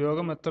 അതിൻ്റെ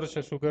ഉപയോഗം എത്ര,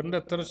 ഷുഗറിൻ്റെ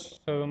എത്ര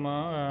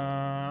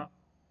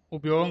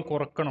ഉപയോഗം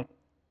കുറക്കണം,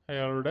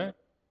 അയാളുടെ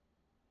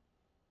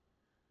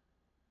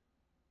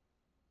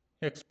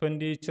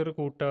എക്സ്പെൻഡിച്ചർ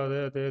കൂട്ടാതെ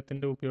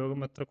അദ്ദേഹത്തിൻ്റെ ഉപയോഗം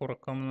എത്ര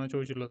കുറക്കാമെന്നാണ്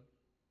ചോദിച്ചിട്ടുള്ളത്.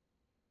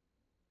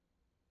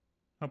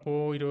 അപ്പോൾ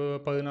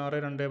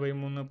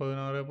 16/2/3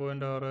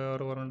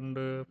 16.66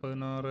 പറഞ്ഞിട്ടുണ്ട്,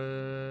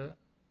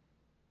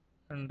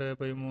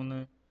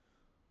 16/2/3.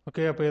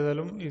 ഓക്കെ, അപ്പോൾ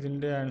ഏതായാലും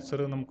ഇതിൻ്റെ ആൻസർ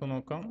നമുക്ക്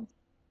നോക്കാം.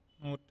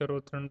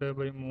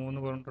 162/3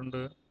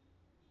 പറഞ്ഞിട്ടുണ്ട്.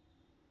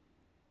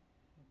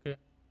 Okay,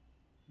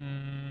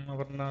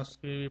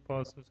 അവർണാസ്കി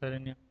pass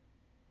Saranya.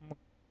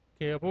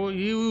 ഓക്കെ, അപ്പോൾ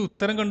ഈ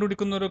ഉത്തരം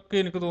കണ്ടുപിടിക്കുന്നവരൊക്കെ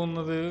എനിക്ക്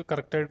തോന്നുന്നത്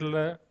കറക്റ്റായിട്ടുള്ള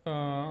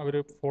അവർ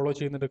ഫോളോ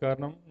ചെയ്യുന്നുണ്ട്.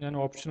 കാരണം ഞാൻ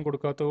ഓപ്ഷൻ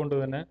കൊടുക്കാത്തത് കൊണ്ട്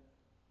തന്നെ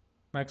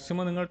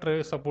മാക്സിമം നിങ്ങൾ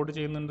സപ്പോർട്ട്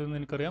ചെയ്യുന്നുണ്ടെന്ന്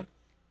എനിക്കറിയാം.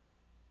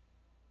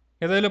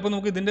 ഏതായാലും അപ്പോൾ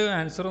നമുക്ക് ഇതിൻ്റെ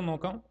ആൻസർ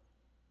നോക്കാം.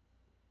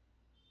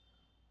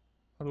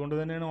 അതുകൊണ്ട്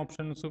തന്നെയാണ്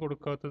ഓപ്ഷൻസ്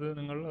കൊടുക്കാത്തത്,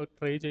 നിങ്ങൾ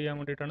ട്രൈ ചെയ്യാൻ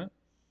വേണ്ടിയിട്ടാണ്.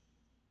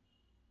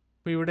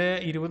 ഇപ്പോൾ ഇവിടെ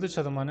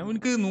 20%,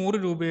 എനിക്ക് 100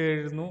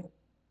 രൂപയായിരുന്നു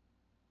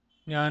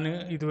ഞാൻ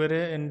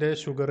ഇതുവരെ എൻ്റെ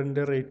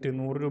ഷുഗറിൻ്റെ റേറ്റ്.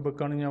 100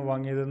 രൂപക്കാണ് ഞാൻ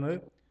വാങ്ങിയതെന്ന്.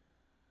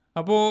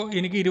 അപ്പോൾ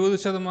എനിക്ക്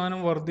 20%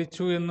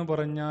 വർദ്ധിച്ചു എന്ന്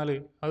പറഞ്ഞാൽ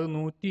അത്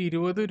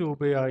 120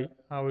 രൂപയായി.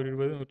 ആ ഒരു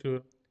 100.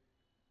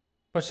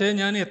 പക്ഷേ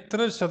ഞാൻ എത്ര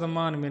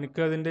ശതമാനം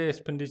എനിക്ക് അതിൻ്റെ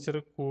എക്സ്പെൻഡിച്ചർ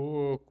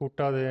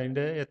കൂട്ടാതെ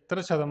അതിൻ്റെ എത്ര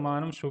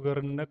ശതമാനം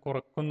ഷുഗറിനെ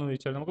കുറക്കുമെന്ന്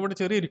ചോദിച്ചാൽ നമുക്കിവിടെ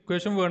ചെറിയൊരു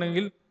ഇക്വേഷൻ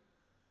വേണമെങ്കിൽ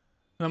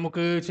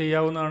നമുക്ക്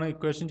ചെയ്യാവുന്നതാണ്.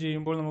 ഇക്വേഷൻ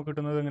ചെയ്യുമ്പോൾ നമുക്ക്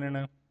കിട്ടുന്നത്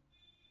എങ്ങനെയാണ്,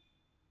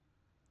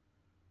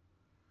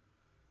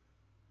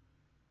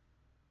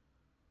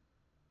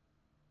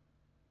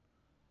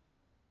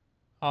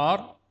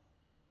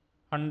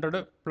 R100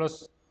 പ്ലസ്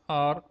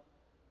R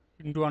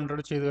ഇൻറ്റു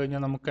 100 ചെയ്ത്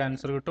കഴിഞ്ഞാൽ നമുക്ക്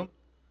ആൻസർ കിട്ടും.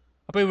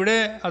 അപ്പോൾ ഇവിടെ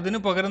അതിന്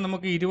പകരം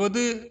നമുക്ക്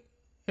 20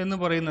 എന്ന്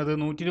പറയുന്നത്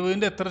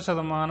 120ൻ്റെ എത്ര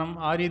ശതമാനം,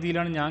 ആ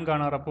രീതിയിലാണ് ഞാൻ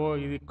കാണാറ്. അപ്പോൾ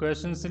ഈ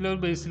ഇക്വേഷൻസിലെ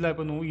ബേസിലാണ്.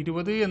 ഇപ്പോൾ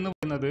 20 എന്ന്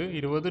പറയുന്നത്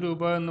 20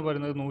 രൂപ എന്ന്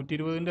പറയുന്നത്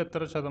 120ൻ്റെ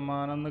എത്ര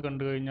ശതമാനം എന്ന്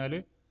കണ്ടു കഴിഞ്ഞാൽ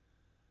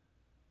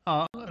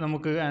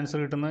നമുക്ക് ആൻസർ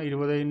കിട്ടുന്നത്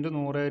 20 ×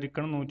 100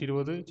 ആയിരിക്കണം.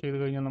 120 ചെയ്ത്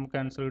കഴിഞ്ഞാൽ നമുക്ക്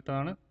ആൻസർ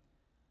കിട്ടുന്നതാണ്.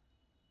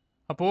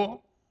 അപ്പോൾ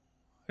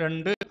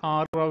 6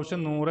 പ്രാവശ്യം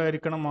 100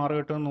 ആയിരിക്കണം 6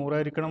 കിട്ടുന്നത്. 100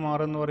 ആയിരിക്കണം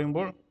 6 എന്ന്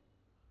പറയുമ്പോൾ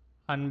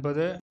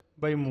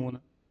 50/3.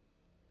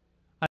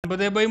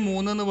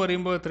 50/3 എന്ന്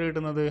പറയുമ്പോൾ എത്ര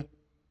കിട്ടുന്നത്,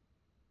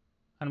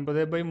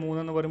 50/3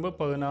 എന്ന് പറയുമ്പോൾ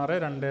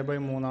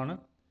 16/2/3 ആണ്.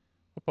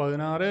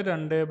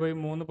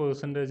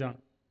 16/2/3%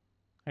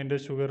 അതിൻ്റെ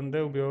ഷുഗറിൻ്റെ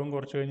ഉപയോഗം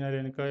കുറച്ച് കഴിഞ്ഞാൽ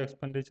എനിക്ക്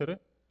എക്സ്പെൻഡിച്ചർ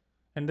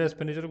എൻ്റെ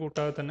എക്സ്പെൻഡിച്ചർ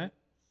കൂട്ടാതെ തന്നെ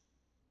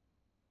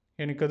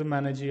എനിക്കത്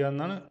മാനേജ്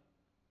ചെയ്യാമെന്നാണ്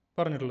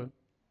പറഞ്ഞിട്ടുള്ളത്.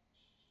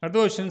 അടുത്ത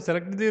question,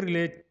 select the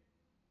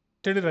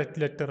related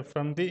letter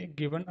from the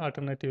given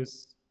alternatives.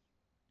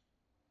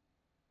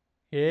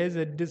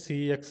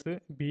 AZCX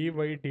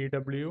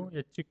BYDW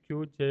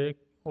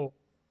HQJO.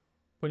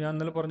 ഇപ്പോൾ ഞാൻ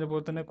ഇന്നലെ പറഞ്ഞ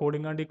പോലെ തന്നെ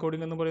കോഡിംഗ് ആൻഡ്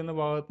ഡീകോഡിംഗ് എന്ന് പറയുന്ന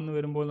ഭാഗത്ത് നിന്ന്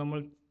വരുമ്പോൾ നമ്മൾ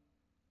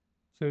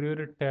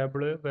ചെറിയൊരു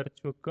ടേബിള്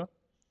വരച്ച് വെക്കുക.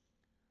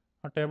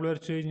 ആ ടേബിൾ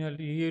വരച്ച് കഴിഞ്ഞാൽ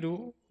ഈ ഒരു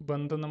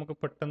ബന്ധം നമുക്ക്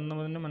പെട്ടെന്ന്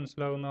തന്നെ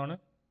മനസ്സിലാവുന്നതാണ്.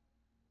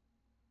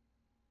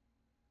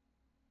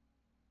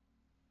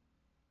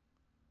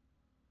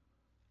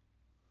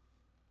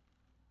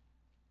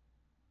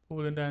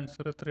 അപ്പോൾ ഇതിൻ്റെ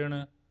ആൻസർ എത്രയാണ്?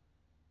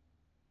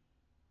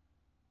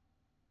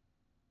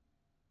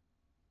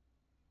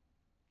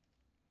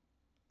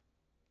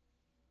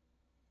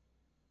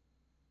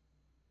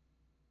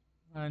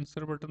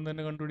 ആൻസർ പെട്ടെന്ന്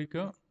തന്നെ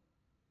കണ്ടുപിടിക്കുക.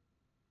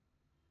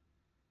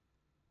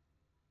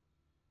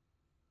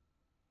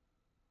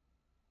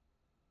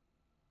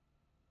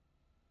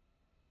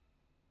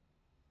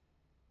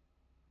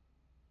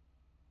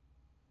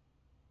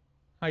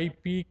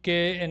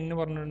 IPKN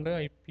പറഞ്ഞിട്ടുണ്ട്,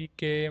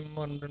 IPKM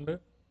പറഞ്ഞിട്ടുണ്ട്,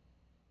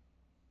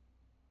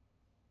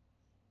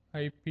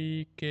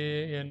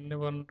 IPKN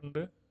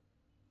പറഞ്ഞിട്ടുണ്ട്,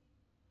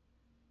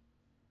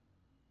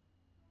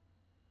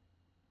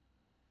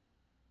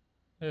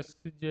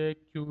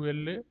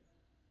 SJQL,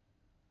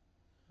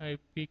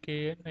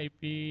 IPKN,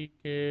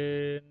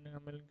 IPKN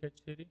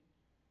കച്ചേരി.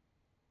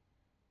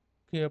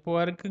 ഓക്കെ, അപ്പോൾ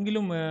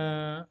ആർക്കെങ്കിലും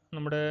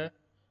നമ്മുടെ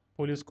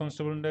പോലീസ്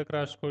കോൺസ്റ്റബിളിൻ്റെ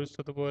ക്രാഷ് കോഴ്സ്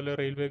അതുപോലെ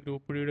റെയിൽവേ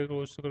ഗ്രൂപ്പ് ഡിയുടെ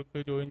കോഴ്സുകൾക്ക്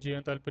ജോയിൻ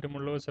ചെയ്യാൻ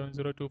താല്പര്യമുള്ളവർ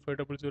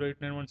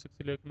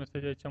 7025008916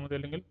 മെസ്സേജ് അയച്ചാൽ മതി.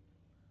 അല്ലെങ്കിൽ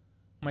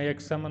മൈ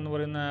എക്സാം എന്ന്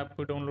പറയുന്ന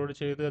ആപ്പ് ഡൗൺലോഡ്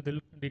ചെയ്ത് അതിൽ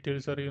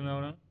ഡീറ്റെയിൽസ്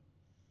അറിയുന്നതാണ്.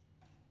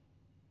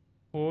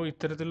 അപ്പോൾ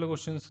ഇത്തരത്തിലുള്ള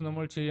ക്വസ്റ്റ്യൻസ്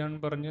നമ്മൾ ചെയ്യാൻ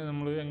പറഞ്ഞ്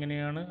നമ്മൾ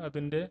എങ്ങനെയാണ്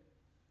അതിൻ്റെ,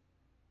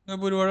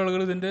 അപ്പോൾ ഒരുപാട്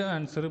ആളുകൾ ഇതിൻ്റെ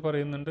ആൻസർ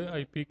പറയുന്നുണ്ട്.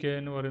 IPK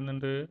എന്ന്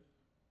പറയുന്നുണ്ട്.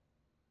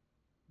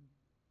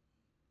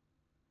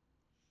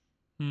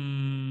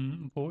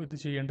 അപ്പോൾ ഇത്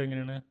ചെയ്യേണ്ടത്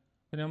എങ്ങനെയാണ്?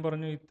 ഞാൻ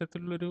പറഞ്ഞു,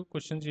 ഇത്തരത്തിലുള്ളൊരു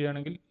ക്വസ്റ്റ്യൻ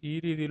ചെയ്യുകയാണെങ്കിൽ ഈ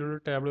രീതിയിലുള്ള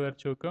ടേബിൾ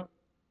വരച്ച് വെക്കുക.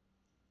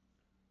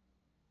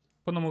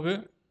 അപ്പോൾ നമുക്ക്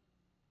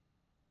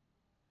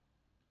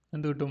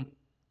എന്ത് കിട്ടും?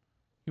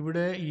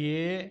 ഇവിടെ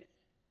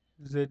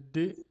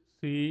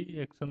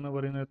AZCX എന്ന്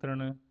പറയുന്നത്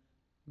എത്രയാണ്?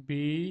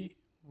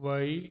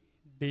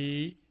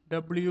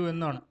 BYDW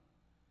എന്നാണ്.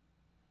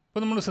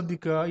 അപ്പോൾ നമ്മൾ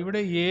ശ്രദ്ധിക്കുക,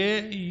 ഇവിടെ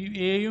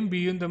എയും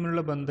ബിയും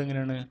തമ്മിലുള്ള ബന്ധം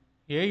എങ്ങനെയാണ്?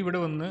 ഇവിടെ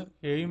വന്ന്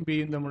എയും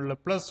ബിയും തമ്മിലുള്ള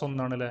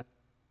 +1 അല്ലേ?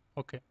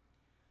 ഓക്കെ.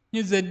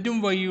 ഇനി സെഡും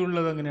വൈയും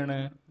ഉള്ളത് എങ്ങനെയാണ്?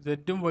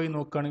 സെഡും വൈ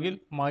നോക്കുകയാണെങ്കിൽ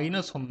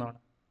 -1.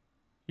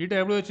 ഈ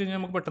ടേബിൾ വെച്ച് കഴിഞ്ഞാൽ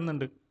നമുക്ക്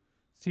പെട്ടെന്നുണ്ട്.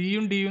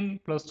 സിയും ഡിയും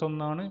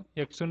 +1,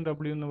 എക്സും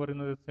ഡബ്ല്യു എന്ന്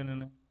പറയുന്നത്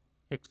തന്നെയാണ്.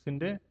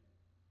 എക്സിൻ്റെ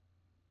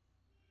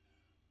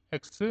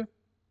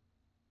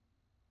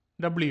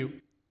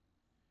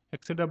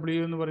XW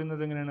എന്ന്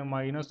പറയുന്നത് എങ്ങനെയാണ്?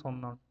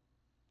 -1.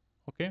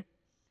 ഓക്കെ.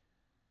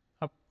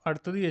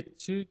 അടുത്തത്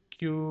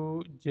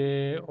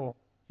HQJO.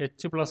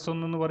 H+1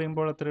 എന്ന്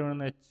പറയുമ്പോൾ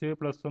എത്രയാണ്?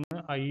 H+1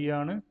 I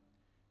ആണ്.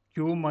 Q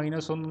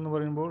 -1 എന്ന്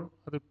പറയുമ്പോൾ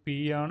അത് P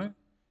ആണ്.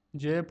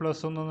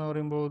 J+1 എന്ന്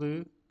പറയുമ്പോൾ അത്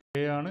K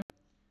ആണ്.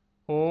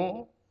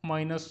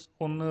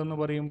 O-1 എന്ന്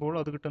പറയുമ്പോൾ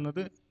അത്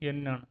കിട്ടുന്നത് N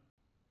ആണ്.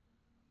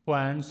 അപ്പോൾ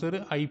ആൻസർ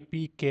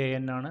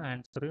IPKN ആണ്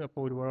ആൻസർ. അപ്പോൾ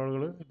ഒരുപാട്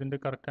ആളുകൾ ഇതിൻ്റെ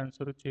കറക്റ്റ്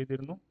ആൻസർ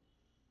ചെയ്തിരുന്നു.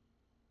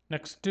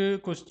 നെക്സ്റ്റ്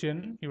ക്വസ്റ്റ്യൻ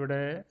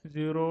ഇവിടെ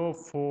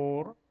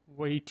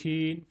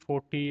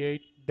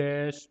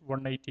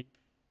 041848-180.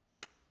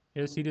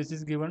 A series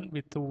is given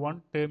with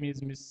one term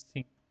is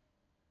missing.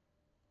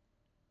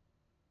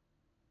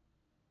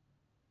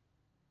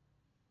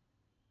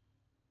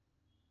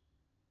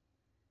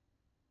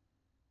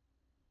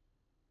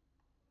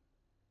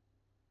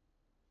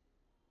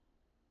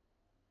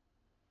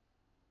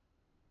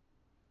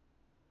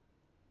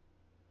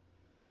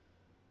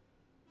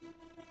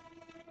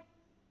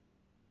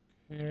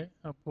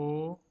 അപ്പോൾ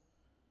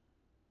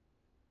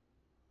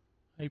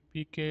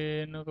IPK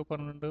എന്നൊക്കെ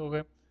പറഞ്ഞിട്ടുണ്ട്.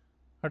 ഓക്കെ,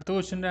 അടുത്ത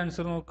ക്വസ്റ്റ്യൻ്റെ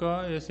ആൻസർ നോക്കുക.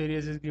 A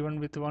series is given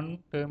with one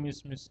term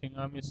is missing.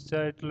 ആ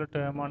മിസ്സായിട്ടുള്ള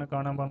ടേമാണ്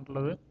കാണാൻ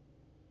പറഞ്ഞിട്ടുള്ളത്.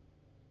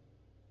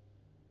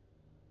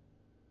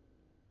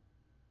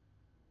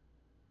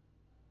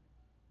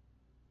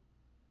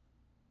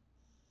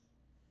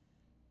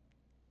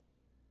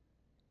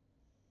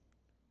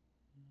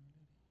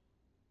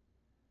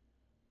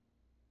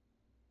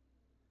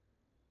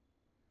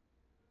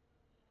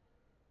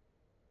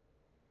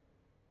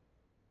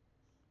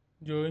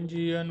 ജോയിൻ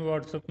ചെയ്യാൻ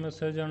വാട്സപ്പ്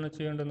മെസ്സേജാണ്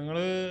ചെയ്യേണ്ടത്. നിങ്ങൾ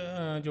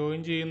ജോയിൻ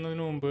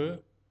ചെയ്യുന്നതിന് മുമ്പ്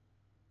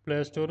പ്ലേ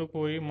സ്റ്റോറിൽ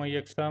പോയി മൈ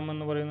എക്സാം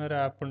എന്ന് പറയുന്ന ഒരു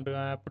ആപ്പ് ഉണ്ട്.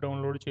 ആ ആപ്പ്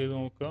ഡൗൺലോഡ് ചെയ്ത്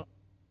നോക്കുക.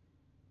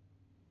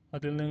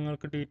 അതിൽ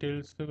നിങ്ങൾക്ക്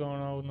ഡീറ്റെയിൽസ്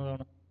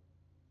കാണാവുന്നതാണ്.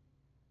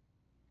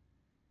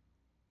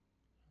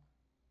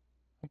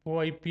 അപ്പോൾ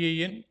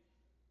IPIN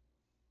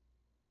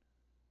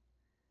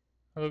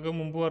അതൊക്കെ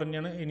മുമ്പ്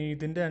പറഞ്ഞാണ്. ഇനി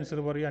ഇതിൻ്റെ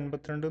ആൻസർ പറയും.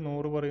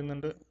 52-100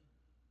 പറയുന്നുണ്ട്.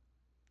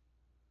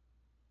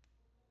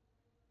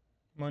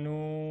 മനു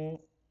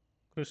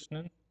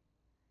കൃഷ്ണൻ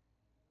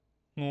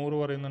 100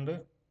 പറയുന്നുണ്ട്.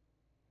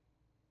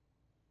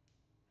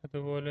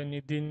 അതുപോലെ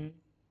നിതിൻ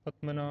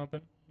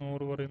പത്മനാഭൻ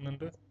 100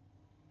 പറയുന്നുണ്ട്.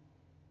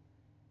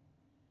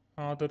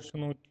 ആദർശ്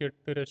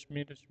 108,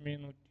 രശ്മി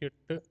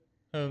 108,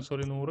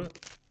 100.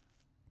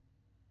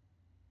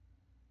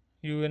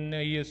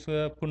 UNIS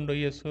ആപ്പ് ഉണ്ടോ?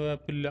 ESO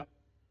ആപ്പ് ഇല്ല.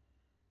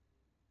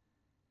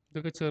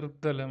 ഇതൊക്കെ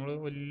ചെറുതല്ലേ, നമ്മൾ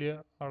വലിയ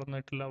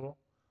അളന്നിട്ടില്ല. അപ്പോൾ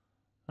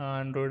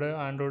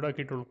ആൻഡ്രോയിഡ്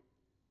ആക്കിയിട്ടുള്ളൂ.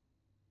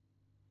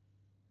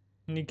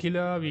 നിഖില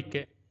VK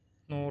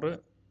 100,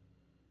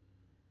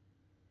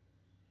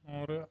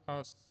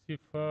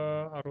 ആസിഫ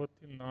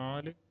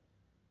 64,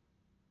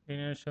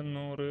 ദിനേശൻ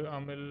 100,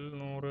 അമൽ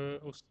 100,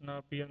 ഉസ്ന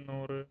PM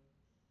 100.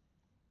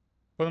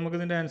 അപ്പോൾ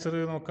നമുക്കിതിൻ്റെ ആൻസർ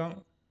നോക്കാം.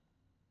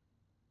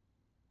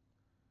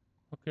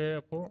 ഓക്കെ,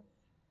 അപ്പോൾ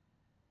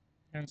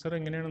ആൻസർ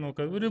എങ്ങനെയാണ്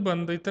നോക്കുക? ഒരു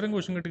ബന്ധം, ഇത്തരം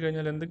ക്വസ്റ്റ്യൻ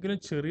കിട്ടിക്കഴിഞ്ഞാൽ എന്തെങ്കിലും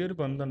ചെറിയൊരു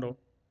ബന്ധം ഉണ്ടാവും.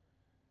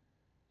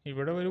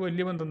 ഇവിടെ ഒരു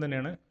വലിയ ബന്ധം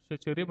തന്നെയാണ്, പക്ഷെ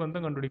ചെറിയ ബന്ധം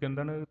കണ്ടുപിടിക്കുക.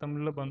 എന്താണ്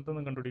തമ്മിലുള്ള ബന്ധം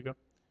എന്ന് കണ്ടുപിടിക്കുക.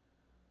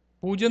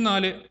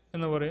 0,4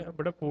 എന്ന് പറയാം.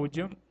 ഇവിടെ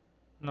 0,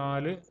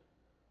 4,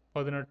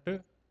 18,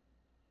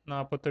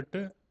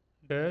 48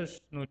 ഡാഷ്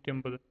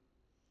 150.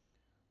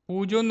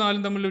 0-ഉം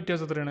 4-ഉം തമ്മിലുള്ള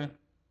വ്യത്യാസം എത്രയാണ്?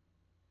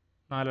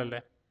 4 അല്ലേ?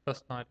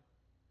 +4.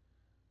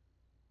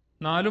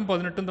 4-ഉം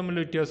 18-ഉം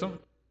തമ്മിലുള്ള വ്യത്യാസം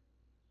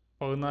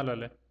 14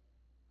 അല്ലേ?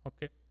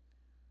 ഓക്കെ.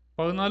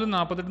 14-ഉം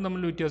 48-ഉം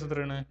തമ്മിലുള്ള വ്യത്യാസം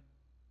എത്രയാണ്?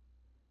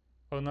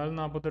 14-ഉം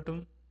 48-ഉം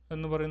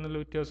എന്ന് പറയുന്ന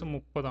വ്യത്യാസം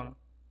 30 ആണ്.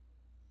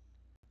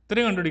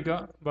 ഇത്രയും കണ്ടുപിടിക്കുക,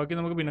 ബാക്കി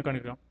നമുക്ക് പിന്നെ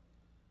കാണിക്കാം.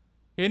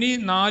 ഇനി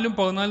 4-ഉം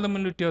 14-ഉം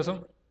തമ്മിലുള്ള വ്യത്യാസം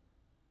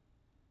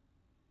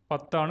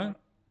 10 ആണ്.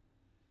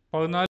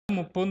 14-ഉം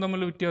 30-ഉം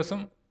തമ്മിലുള്ള വ്യത്യാസം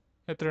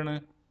എത്രയാണ്?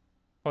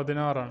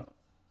 16 ആണ്.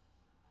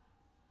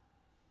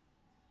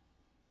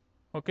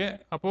 ഓക്കെ,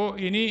 അപ്പോൾ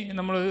ഇനി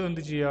നമ്മൾ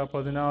എന്ത് ചെയ്യുക?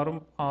 16-ഉം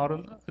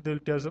 6-ഉം ഇത്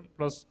വ്യത്യാസം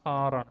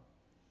 +6 ആണ്.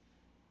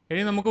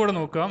 ഇനി നമുക്കിവിടെ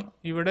നോക്കാം.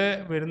 ഇവിടെ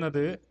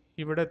വരുന്നത്,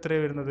 ഇവിടെ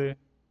എത്രയാണ് വരുന്നത്?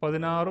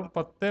 16-ഉം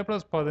 10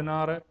 +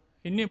 16,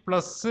 ഇനി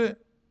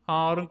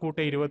 +6-ഉം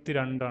കൂട്ടി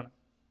 22 ആണ്.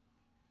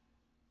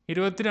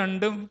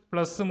 22-ഉം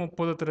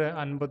 +30 എത്ര?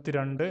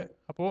 52.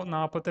 അപ്പോൾ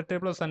 48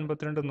 +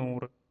 52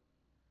 100.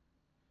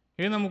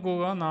 ഇനി നമുക്ക്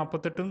പോകാം.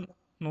 48-ഉം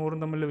 100-ഉം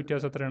തമ്മിലുള്ള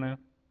വ്യത്യാസം എത്രയാണ്?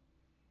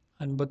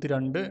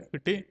 52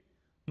 കിട്ടി.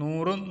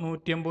 100-ഉം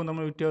 150-ഉം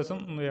തമ്മിലുള്ള വ്യത്യാസം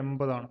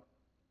 80 ആണ്.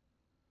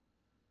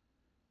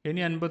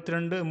 ഇനി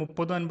 30-ഉം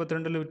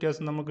 52-ലെ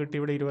വ്യത്യാസം നമുക്ക് കിട്ടി.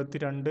 ഇവിടെ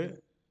 22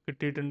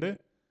 കിട്ടിയിട്ടുണ്ട്.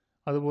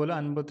 അതുപോലെ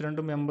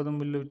 52-ഉം 80-ഉം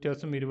തമ്മിലുള്ള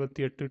വ്യത്യാസം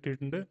 28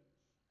 കിട്ടിയിട്ടുണ്ട്.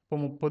 അപ്പോൾ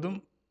 30-ഉം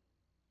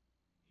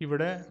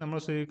ഇവിടെ നമ്മൾ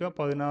ശ്രദ്ധിക്കുക,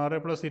 16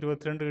 +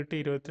 22 കിട്ടി.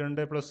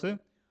 22 +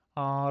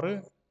 6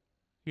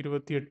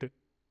 28.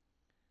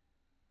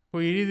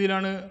 അപ്പോൾ ഈ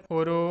രീതിയിലാണ്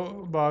ഓരോ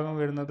ഭാഗം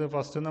വരുന്നത്.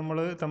 ഫസ്റ്റ് നമ്മൾ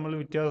തമ്മിൽ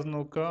വ്യത്യാസം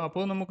നോക്കുക.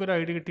 അപ്പോൾ നമുക്കൊരു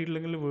ഐഡിയ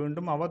കിട്ടിയിട്ടില്ലെങ്കിൽ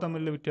വീണ്ടും അവ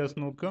തമ്മിലുള്ള വ്യത്യാസം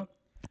നോക്കുക.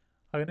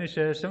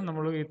 അതിനുശേഷം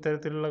നമ്മൾ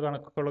ഇത്തരത്തിലുള്ള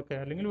കണക്കുകളൊക്കെ,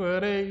 അല്ലെങ്കിൽ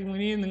വേറെ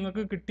ഇനി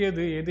നിങ്ങൾക്ക്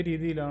കിട്ടിയത് ഏത്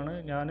രീതിയിലാണ്,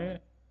 ഞാൻ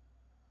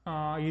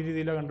ഈ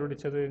രീതിയിലാണ്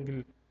കണ്ടുപിടിച്ചത് എങ്കിൽ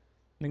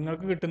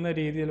നിങ്ങൾക്ക് കിട്ടുന്ന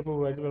രീതി ചിലപ്പോൾ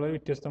വളരെ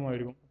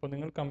വ്യത്യസ്തമായിരിക്കും. അപ്പോൾ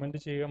നിങ്ങൾ കമൻറ്റ്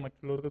ചെയ്യുക,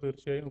 മറ്റുള്ളവർക്ക്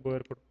തീർച്ചയായും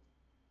ഉപകാരപ്പെടും.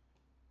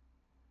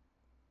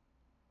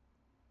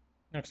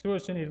 Next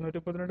question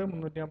 232,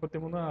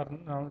 353,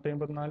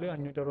 454, 564,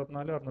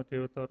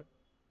 676.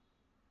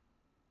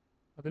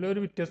 അതിലൊരു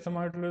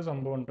വ്യത്യസ്തമായിട്ടുള്ളൊരു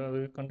സംഭവമുണ്ട്. അത്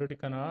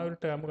കണ്ടുപിടിക്കാൻ, ആ ഒരു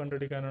ടേം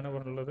കണ്ടുപിടിക്കാനാണ്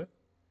പറഞ്ഞുള്ളത്.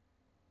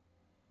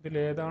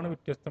 ഇതിലേതാണ്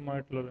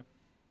വ്യത്യസ്തമായിട്ടുള്ളത്,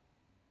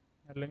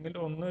 അല്ലെങ്കിൽ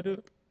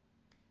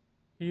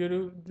ഈ ഒരു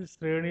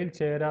ശ്രേണിയിൽ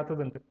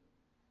ചേരാത്തതുണ്ട്,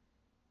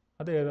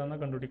 അത് ഏതാണെന്ന്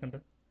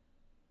കണ്ടുപിടിക്കേണ്ടത്.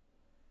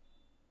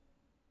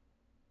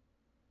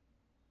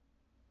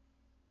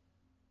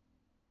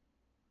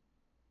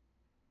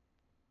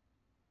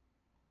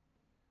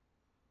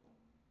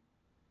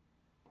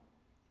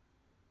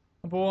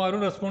 അപ്പോൾ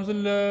ആരും റെസ്പോൺസ്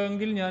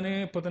ഇല്ലെങ്കിൽ ഞാൻ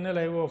ഇപ്പോൾ തന്നെ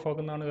ലൈവ് ഓഫ്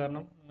ആക്കുന്നതാണ്.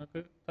 കാരണം നിങ്ങൾക്ക്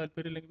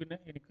താല്പര്യമില്ലെങ്കിൽ പിന്നെ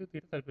എനിക്ക്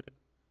തീരെ താല്പര്യമില്ല.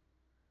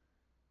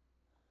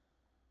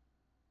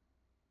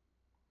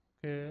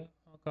 ഓക്കെ,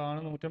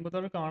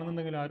 156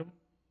 കാണുന്നുണ്ടെങ്കിൽ ആരും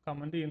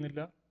കമൻറ്റ്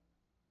ചെയ്യുന്നില്ല.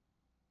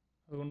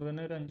 അതുകൊണ്ട്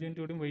തന്നെ ഒരു 5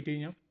 മിനിറ്റ് കൂടി വെയിറ്റ്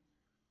ചെയ്യാം.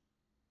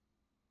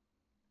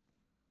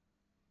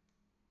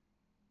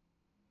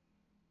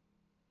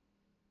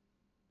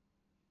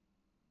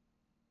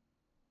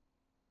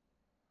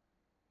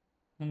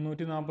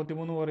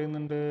 $343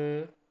 പറയുന്നുണ്ട്,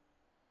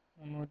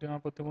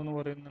 343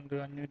 പറയുന്നുണ്ട്,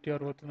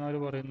 564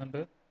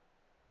 പറയുന്നുണ്ട്,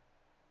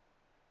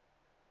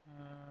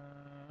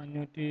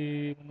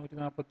 343,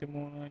 564,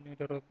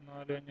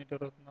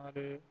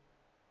 564.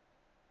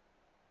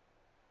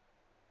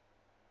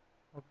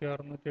 ഓക്കെ,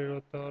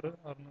 676,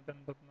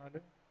 684.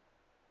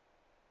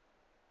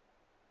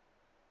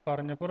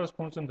 പറഞ്ഞപ്പോൾ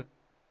റെസ്പോൺസ് ഉണ്ട്,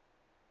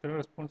 ഇത്ര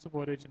റെസ്പോൺസ്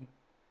പോലെ വെച്ചിട്ടുണ്ട്.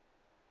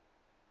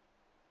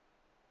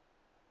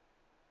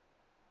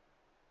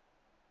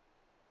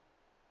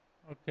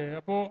 ഓക്കെ,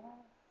 അപ്പോൾ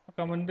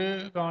കമൻറ്റ്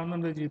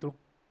കാണുന്നുണ്ട് ചെയ്തു.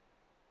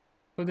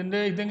 അപ്പോൾ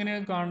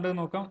ഇതെങ്ങനെയാണ് കാണേണ്ടത്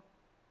നോക്കാം.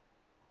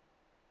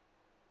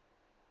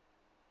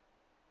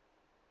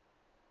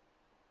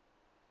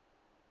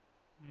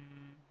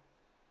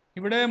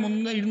 ഇവിടെ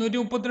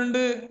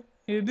 232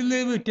 ഇതിൽ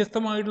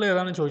വ്യത്യസ്തമായിട്ടുള്ള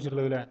ഏതാണ്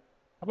ചോദിച്ചിട്ടുള്ളത് അല്ലേ?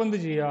 അപ്പോൾ എന്ത്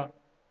ചെയ്യുക?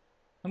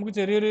 നമുക്ക്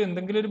ചെറിയൊരു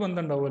എന്തെങ്കിലും ഒരു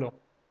ബന്ധം ഉണ്ടാവുമല്ലോ.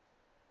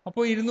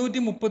 അപ്പോൾ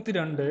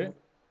 232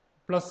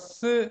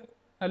 പ്ലസ്,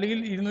 അല്ലെങ്കിൽ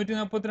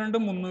 242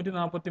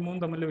 343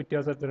 തമ്മിലുള്ള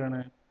വ്യത്യാസം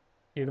എത്രയാണ്?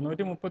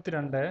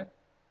 232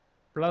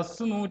 +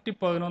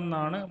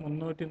 111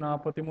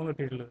 343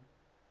 കിട്ടിയിട്ടുള്ളത്.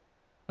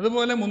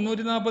 അതുപോലെ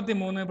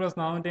 343 +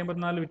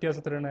 454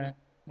 വ്യത്യാസം എത്രയാണ്?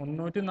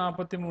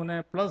 343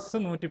 +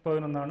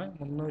 111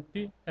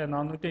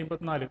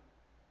 454.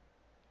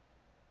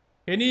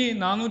 ഇനി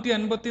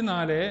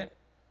 454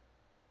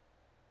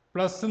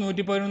 പ്ലസ്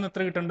 111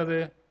 എത്ര കിട്ടേണ്ടത്?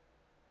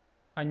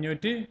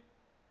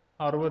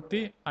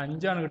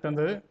 565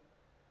 കിട്ടുന്നത്.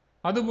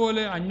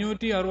 അതുപോലെ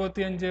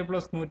 565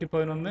 പ്ലസ്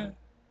 111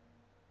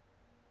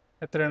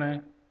 എത്രയാണ്?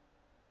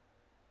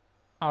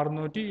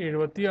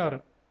 676.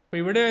 അപ്പോൾ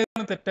ഇവിടെ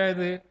ഏതാണ്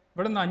തെറ്റായത്?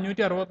 ഇവിടെ നിന്ന്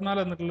 564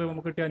 എന്നിട്ടുള്ളത്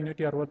നമുക്ക് കിട്ടിയ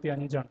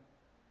 565.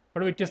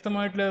 ഇവിടെ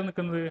വ്യത്യസ്തമായിട്ടുള്ള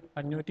നിൽക്കുന്നത്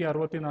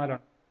 564.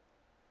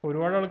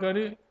 ഒരുപാട് ആൾക്കാർ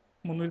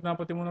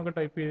 343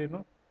 ടൈപ്പ്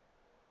ചെയ്തിരുന്നു.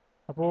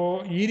 അപ്പോൾ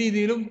ഈ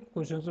രീതിയിലും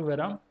ക്വസ്റ്റ്യൻസ്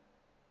വരാം.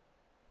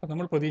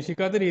 നമ്മൾ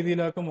പ്രതീക്ഷിക്കാത്ത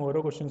രീതിയിലാക്കും ഓരോ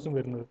ക്വസ്റ്റ്യൻസും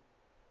വരുന്നത്.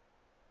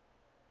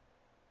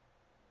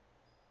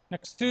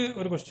 നെക്സ്റ്റ്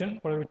ഒരു ക്വസ്റ്റ്യൻ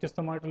വളരെ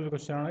വ്യത്യസ്തമായിട്ടുള്ളൊരു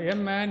ക്വസ്റ്റ്യൻ ആണ്. A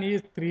man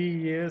is 3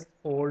 years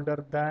older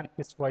than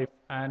his wife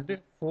and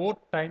 4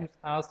 times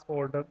as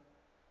older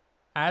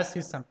as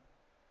his son.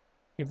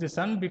 If the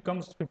son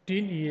becomes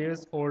 15 years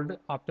old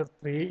after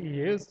 3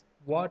 years,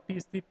 what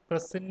is the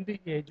present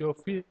age of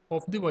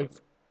the wife?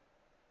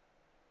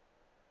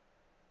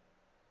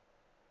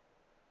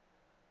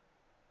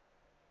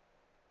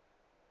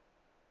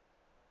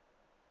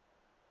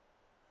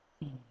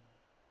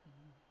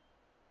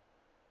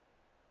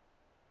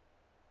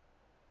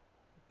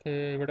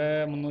 ഇവിടെ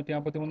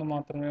 353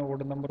 മാത്രമേ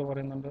odd number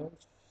പറയുന്നുണ്ട്.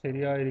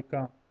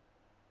 ശരിയായിരിക്കാം.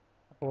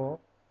 അപ്പോൾ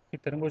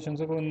ഇത്തരം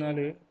questions ഒക്കെ വന്നാൽ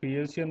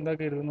PSC എന്താ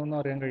കരുതുന്നൊന്നും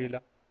അറിയാൻ കഴിയില്ല.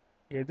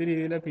 ഏത്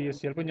രീതിയിലാണ് PSC?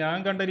 ചിലപ്പോൾ ഞാൻ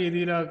കണ്ട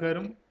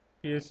രീതിയിലാൾക്കാരും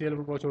PSC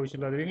ചിലപ്പോൾ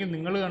ചോദിച്ചില്ല. അല്ലെങ്കിൽ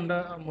നിങ്ങൾ കണ്ട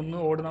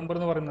ഓഡ് നമ്പർ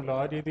എന്ന് പറയുന്നല്ലോ,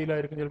 ആ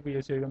രീതിയിലായിരിക്കും ചിലപ്പോൾ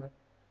PSC എഴുതുന്നത്.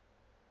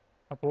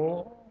 അപ്പോൾ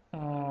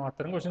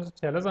അത്തരം ക്വസ്റ്റ്യൻസ്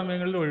ചില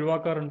സമയങ്ങളിൽ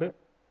ഒഴിവാക്കാറുണ്ട്.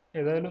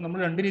 ഏതായാലും നമ്മൾ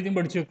രണ്ട് രീതിയും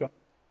പഠിച്ചു വെക്കാം.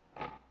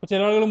 അപ്പോൾ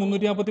ചില ആളുകൾ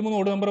 353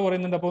 ഓഡ് നമ്പർ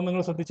പറയുന്നുണ്ട്. അപ്പോൾ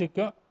നിങ്ങൾ ശ്രദ്ധിച്ച്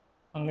വെക്കുക.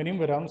 അങ്ങനെയും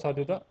വരാൻ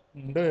സാധ്യത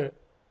ഉണ്ട്.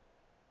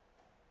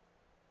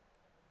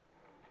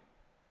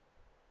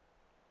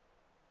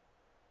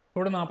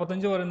 ഇവിടെ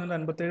 45 പറയുന്നുണ്ട്,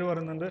 57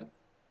 പറയുന്നുണ്ട്.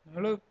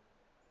 നിങ്ങൾ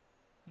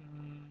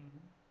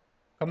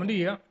കമൻറ്റ്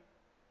ചെയ്യുക.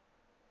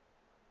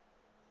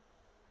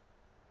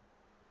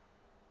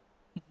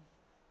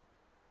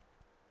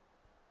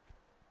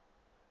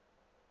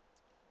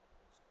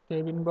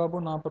 കെവിൻ ബാബു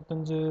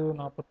 45,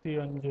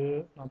 45,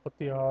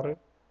 46.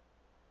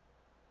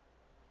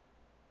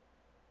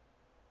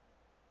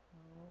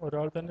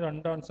 ഒരാൾ തന്നെ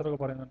 2 ആൻസറൊക്കെ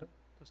പറയുന്നുണ്ട്.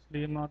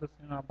 തസ്ലീമ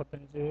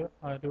 45,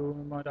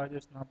 അരൂമ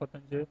രാജേഷ്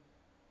 45.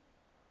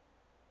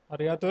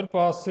 അറിയാത്തവർ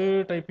പാസ്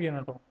ടൈപ്പ് ചെയ്യണം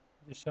കേട്ടോ.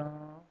 ജിഷ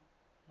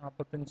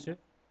 45,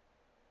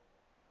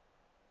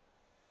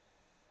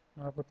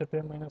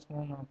 48 -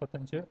 3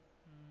 45,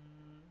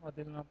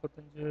 അതിൽ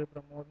 45,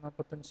 പ്രമോദ്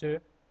 45.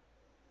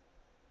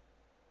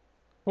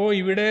 അപ്പോൾ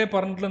ഇവിടെ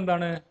പറഞ്ഞിട്ടുള്ള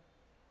എന്താണ്?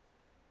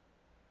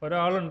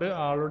 ഒരാളുണ്ട്,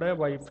 ആളുടെ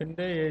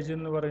വൈഫിൻ്റെ ഏജ്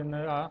എന്ന്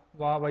പറയുന്നത്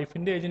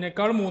വൈഫിൻ്റെ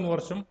ഏജിനേക്കാൾ 3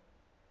 വർഷം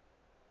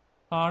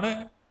ആണ്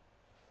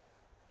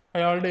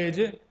അയാളുടെ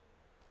ഏജ്.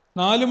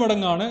 4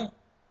 മടങ്ങാണ്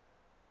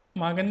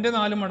മകൻ്റെ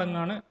 4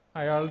 മടങ്ങാണ്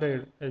അയാളുടെ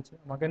ഏജ്.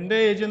 മകൻ്റെ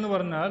ഏജ് എന്ന്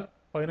പറഞ്ഞാൽ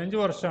 15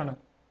 വർഷമാണ്.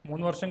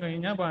 3 വർഷം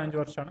കഴിഞ്ഞാൽ 15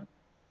 വർഷമാണ്.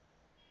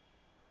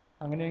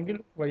 അങ്ങനെയെങ്കിൽ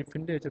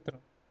വൈഫിൻ്റെ ഏജ് എത്ര?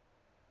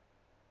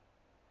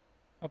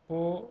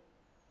 അപ്പോൾ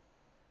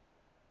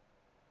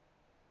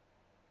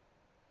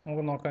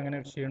നമുക്ക് നോക്കാം എങ്ങനെ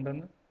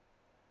ചെയ്യേണ്ടതെന്ന്.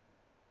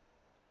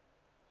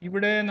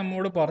 ഇവിടെ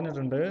നമ്മോട്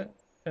പറഞ്ഞിട്ടുണ്ട്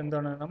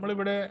എന്താണ്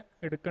നമ്മളിവിടെ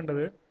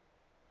എടുക്കേണ്ടത്?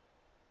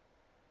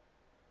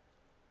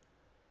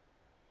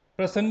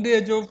 പ്രസൻറ്റ്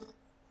ഏജ് ഓഫ്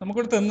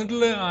നമുക്കിവിടെ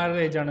തന്നിട്ടുള്ള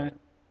ആരുടെ ഏജാണ്?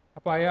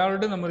 അപ്പോൾ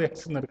അയാളുടെ നമ്മൾ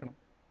എക്സ് എന്ന് എടുക്കണം.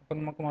 അപ്പം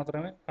നമുക്ക്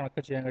മാത്രമേ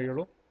കണക്ക് ചെയ്യാൻ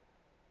കഴിയുള്ളൂ.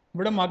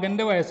 ഇവിടെ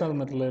മകൻ്റെ വയസ്സാണ്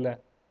തന്നിട്ടുള്ളത് അല്ലേ?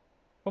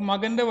 അപ്പം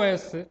മകൻ്റെ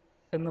വയസ്സ്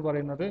എന്ന്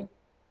പറയുന്നത്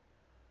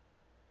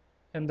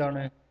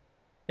എന്താണ്?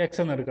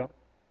 എക്സ് എന്ന് എടുക്കാം.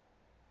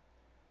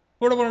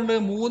 ഇവിടെ പറഞ്ഞിട്ട്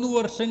 3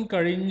 വർഷം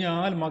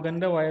കഴിഞ്ഞാൽ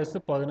മകൻ്റെ വയസ്സ്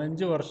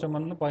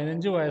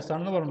 15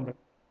 വയസ്സാണെന്ന് പറഞ്ഞിട്ടുണ്ട്.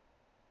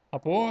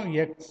 അപ്പോൾ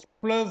എക്സ്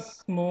പ്ലസ്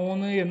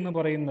 3 എന്ന്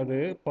പറയുന്നത്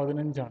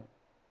 15ആണ്.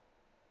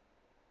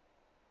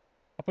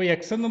 അപ്പോൾ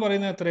എക്സ് എന്ന്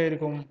പറയുന്നത്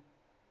എത്രയായിരിക്കും?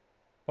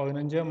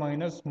 15 -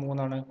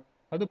 3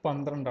 അത്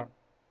 12ആണ്.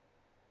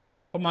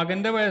 അപ്പോൾ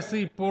മകൻ്റെ വയസ്സ്,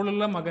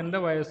 ഇപ്പോഴുള്ള മകൻ്റെ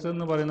വയസ്സ്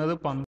എന്ന് പറയുന്നത്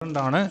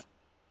 12ആണ്.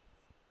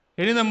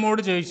 ഇനി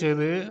നമ്മോട്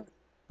ചോദിച്ചത്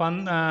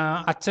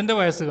അച്ഛൻ്റെ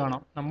വയസ്സ്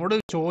കാണാം. നമ്മുടെ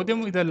ചോദ്യം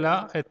ഇതല്ല,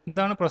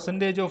 എന്താണ്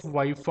പെർസെൻറ്റേജ് ഓഫ്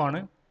വൈഫാണ്.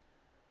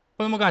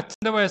 അപ്പോൾ നമുക്ക്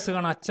അച്ഛൻ്റെ വയസ്സ്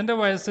കാണാം. അച്ഛൻ്റെ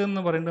വയസ്സ്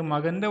എന്ന് പറയുന്നത്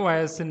മകൻ്റെ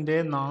വയസ്സിൻ്റെ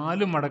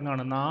 4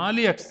 മടങ്ങാണ്.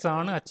 4x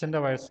ആണ് അച്ഛൻ്റെ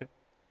വയസ്സ്.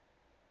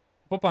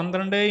 അപ്പോൾ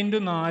 12 ×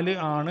 4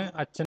 ആണ്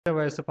അച്ഛൻ്റെ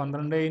വയസ്സ്.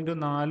 12 ×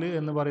 4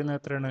 എന്ന് പറയുന്നത്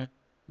എത്രയാണ്?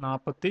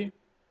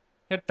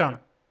 48ആണ്.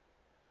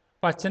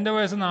 അപ്പോൾ അച്ഛൻ്റെ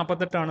വയസ്സ്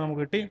 48ആണ്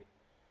നമുക്ക് കിട്ടി.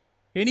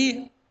 ഇനി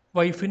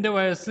വൈഫിൻ്റെ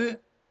വയസ്സ്,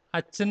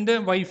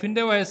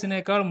 വൈഫിൻ്റെ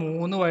വയസ്സിനേക്കാൾ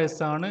 3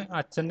 വയസ്സാണ്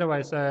അച്ഛൻ്റെ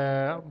വയസ്സ്,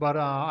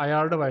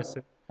 അയാളുടെ വയസ്സ്.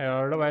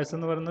 അയാളുടെ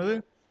വയസ്സെന്ന് പറയുന്നത്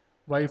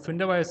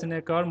വൈഫിൻ്റെ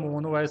വയസ്സിനേക്കാൾ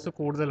 3 വയസ്സ്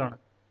കൂടുതലാണ്.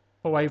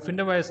 അപ്പോൾ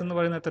വൈഫിൻ്റെ വയസ്സെന്ന്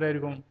പറയുന്നത്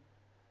എത്രയായിരിക്കും?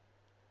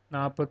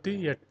 48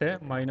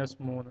 - 3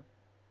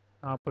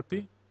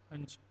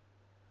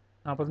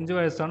 45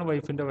 വയസ്സാണ്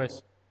വൈഫിൻ്റെ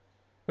വയസ്സ്.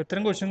 അപ്പോൾ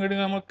ഇത്തരം ക്വസ്റ്റ്യൻ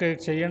കഴിഞ്ഞാൽ നമ്മൾ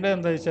ചെയ്യേണ്ടത്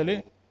എന്താ വെച്ചാൽ,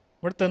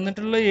 ഇവിടെ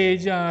തന്നിട്ടുള്ള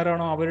ഏജ്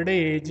ആരാണോ അവരുടെ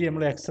ഏജ്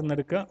നമ്മൾ എക്സ് എന്ന്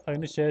എടുക്കുക.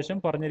 അതിന് ശേഷം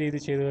പറഞ്ഞ രീതി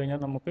ചെയ്ത് കഴിഞ്ഞാൽ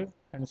നമുക്ക്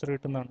ആൻസർ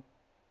കിട്ടുന്നതാണ്.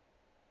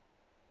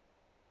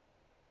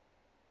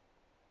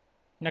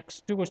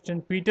 Next question.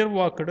 Peter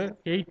walked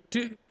 8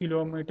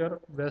 kilometers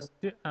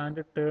west and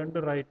turned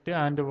right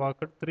and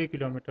walked 3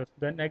 kilometers.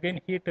 Then again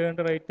he turned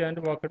right and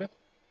walked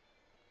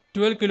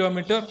 12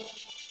 kilometers.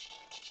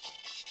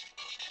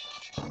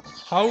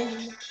 How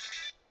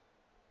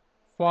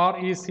far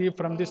is he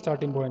from the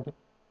starting point?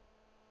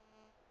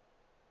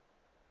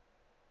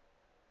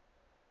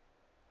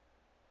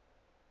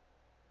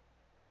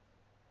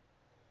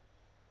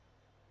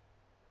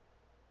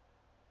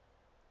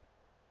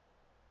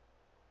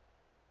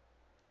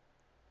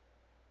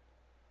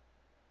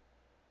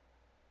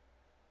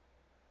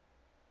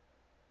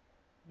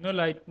 No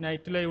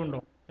night live undo.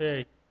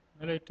 Hey,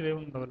 no night live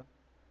undo.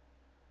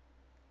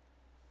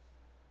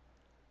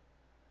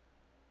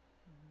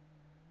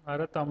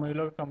 ആരാ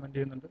തമിഴിലൊക്കെ comment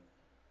ചെയ്യുന്നുണ്ട്.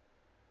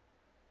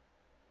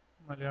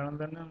 മലയാളം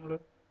തന്നെ നമ്മൾ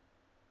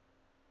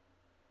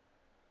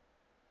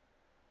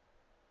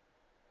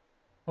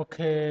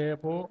okay.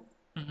 അപ്പോൾ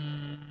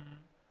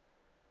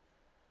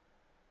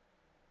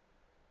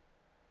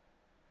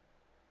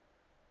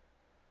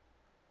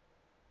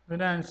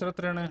ഇതിന്റെ answer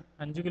എത്രയാണ്?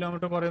 5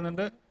 kilometre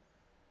പറയുന്നുണ്ട്,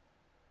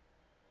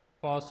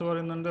 pass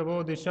പറയുന്നുണ്ട്. അപ്പോൾ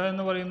ദിശ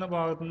എന്ന് പറയുന്ന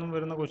ഭാഗത്തു നിന്നും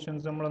വരുന്ന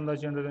ക്വസ്റ്റ്യൻസ് നമ്മൾ എന്താ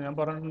ചെയ്യേണ്ടത്? ഞാൻ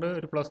പറഞ്ഞിട്ടുണ്ട്,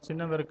 ഒരു പ്ലസ്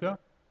ചിഹ്നം വരയ്ക്കുക,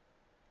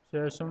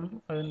 ശേഷം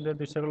അതിൻ്റെ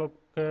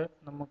ദിശകളൊക്കെ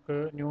നമുക്ക്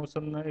ന്യൂസ്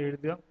എന്ന്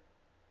എഴുതുക,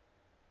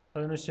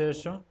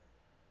 അതിനുശേഷം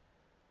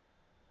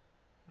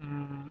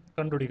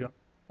കണ്ടുപിടിക്കുക.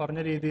 പറഞ്ഞ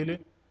രീതിയിൽ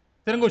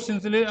ഇത്തരം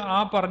ക്വസ്റ്റ്യൻസിൽ ആ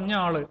പറഞ്ഞ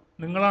ആള്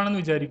നിങ്ങളാണെന്ന്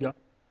വിചാരിക്കുക.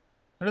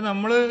 എന്നിട്ട്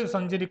നമ്മൾ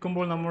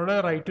സഞ്ചരിക്കുമ്പോൾ നമ്മുടെ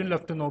റൈറ്റും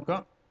ലെഫ്റ്റും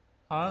നോക്കുക.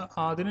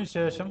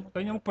 അതിനുശേഷം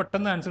കഴിഞ്ഞ് നമുക്ക്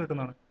പെട്ടെന്ന് ആൻസർ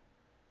കിട്ടുന്നതാണ്.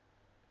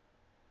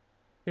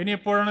 ഇനി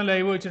എപ്പോഴാണ്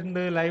ലൈവ്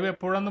വെച്ചിട്ടുണ്ട്? ലൈവ്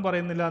എപ്പോഴാണെന്ന്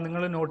പറയുന്നില്ല.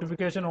 നിങ്ങൾ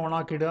നോട്ടിഫിക്കേഷൻ ഓൺ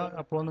ആക്കിയിടുക.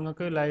 അപ്പോൾ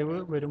നിങ്ങൾക്ക് ലൈവ്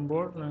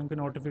വരുമ്പോൾ നിങ്ങൾക്ക്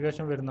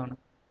നോട്ടിഫിക്കേഷൻ വരുന്നതാണ്.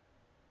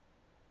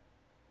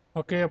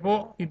 ഓക്കെ. അപ്പോൾ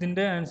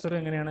ഇതിൻ്റെ ആൻസർ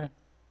എങ്ങനെയാണ്?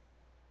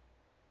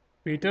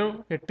 പീറ്റർ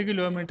 8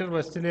 കിലോമീറ്റർ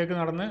വെസ്റ്റിലേക്ക്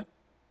നടന്ന്,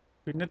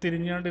 പിന്നെ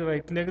തിരിഞ്ഞാണ്ട്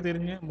റൈറ്റിലേക്ക്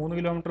തിരിഞ്ഞ് 3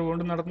 കിലോമീറ്റർ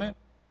വീണ്ടും നടന്ന്,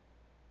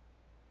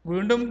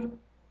 വീണ്ടും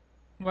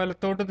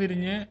വലത്തോട്ട്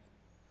തിരിഞ്ഞ്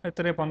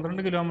എത്ര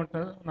 12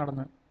 കിലോമീറ്റർ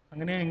നടന്ന്.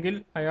 അങ്ങനെയെങ്കിൽ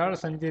അയാൾ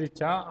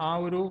സഞ്ചരിച്ച ആ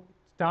ഒരു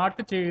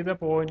സ്റ്റാർട്ട് ചെയ്ത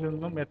പോയിന്റിൽ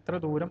നിന്നും എത്ര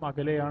ദൂരം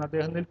അകലെയാണ്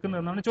അദ്ദേഹം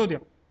നിൽക്കുന്നതെന്നാണ്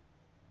ചോദ്യം.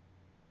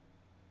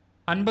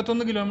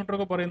 51 കിലോമീറ്റർ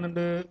ഒക്കെ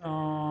പറയുന്നുണ്ട്,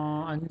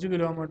 5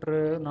 കിലോമീറ്റർ,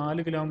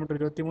 4 കിലോമീറ്റർ,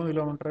 23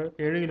 കിലോമീറ്റർ,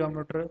 7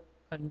 കിലോമീറ്റർ,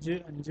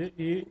 5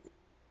 ഈ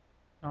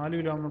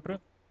 4 കിലോമീറ്റർ,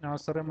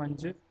 നാസറം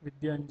 5,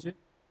 വിദ്യ 5,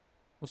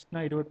 ഉസ്ന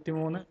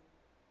 23.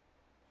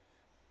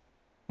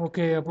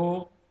 ഓക്കെ. അപ്പോൾ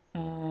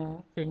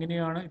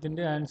എങ്ങനെയാണ്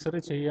ഇതിൻ്റെ ആൻസർ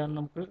ചെയ്യാൻ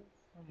നമുക്ക്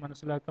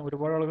മനസ്സിലാക്കാം.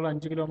 ഒരുപാട് ആളുകൾ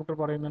 5 കിലോമീറ്റർ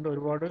പറയുന്നുണ്ട്,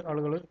 ഒരുപാട്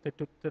ആളുകൾ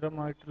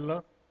തെറ്റുത്തരമായിട്ടുള്ള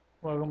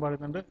ഭാഗം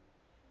പറയുന്നുണ്ട്.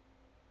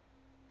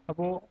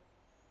 അപ്പോൾ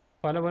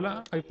പല പല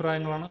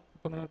അഭിപ്രായങ്ങളാണ്.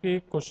 അപ്പോൾ നിങ്ങൾക്ക് ഈ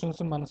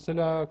ക്വസ്റ്റ്യൻസ്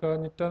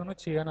മനസ്സിലാക്കാഞ്ഞിട്ടാണ്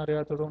ചെയ്യാൻ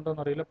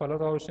അറിയാത്തതുകൊണ്ടാണെന്ന് അറിയില്ല. പല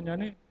പ്രാവശ്യം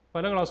ഞാൻ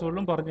പല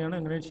ക്ലാസ്സുകളിലും പറഞ്ഞാണ്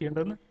എങ്ങനെ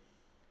ചെയ്യേണ്ടതെന്ന്.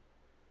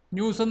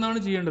 ന്യൂസ് എന്നാണ്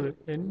ചെയ്യേണ്ടത്,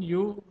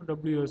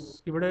 NUWS.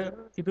 ഇവിടെ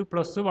ഇത്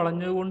പ്ലസ്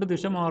വളഞ്ഞതുകൊണ്ട്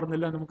ദിശ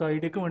മാറുന്നില്ല, നമുക്ക്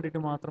ഐഡിയക്ക്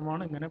വേണ്ടിയിട്ട്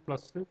മാത്രമാണ് ഇങ്ങനെ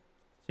പ്ലസ്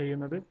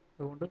ചെയ്യുന്നത്.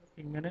 അതുകൊണ്ട്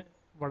ഇങ്ങനെ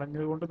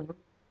വളഞ്ഞതുകൊണ്ട് നിങ്ങൾ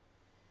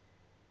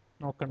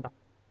നോക്കണ്ട.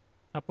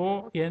 അപ്പോൾ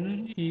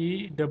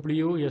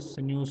NEWS,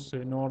 news,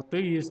 north,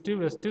 east,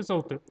 west,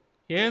 south.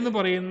 എന്ന്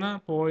പറയുന്ന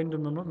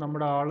പോയിന്റിൽ നിന്നും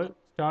നമ്മുടെ ആള്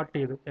സ്റ്റാർട്ട്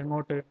ചെയ്ത്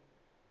എങ്ങോട്ട്?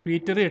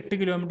 പീറ്റർ 8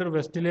 കിലോമീറ്റർ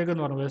വെസ്റ്റിലേക്ക്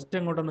എന്ന് പറഞ്ഞു. വെസ്റ്റ്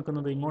എങ്ങോട്ടാണ്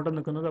നിൽക്കുന്നത്? ഇങ്ങോട്ടാണ്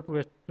നിൽക്കുന്നത്. അപ്പോൾ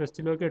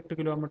വെസ്റ്റിലേക്ക് 8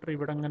 കിലോമീറ്റർ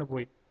ഇവിടെ അങ്ങനെ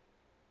പോയി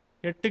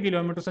 8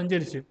 കിലോമീറ്റർ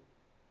സഞ്ചരിച്ച്.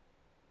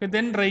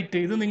 Then right.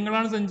 ഇത്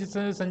നിങ്ങളാണ്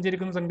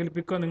സഞ്ചരിക്കുന്നത്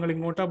സങ്കല്പിക്കുക. നിങ്ങൾ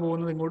ഇങ്ങോട്ടാണ്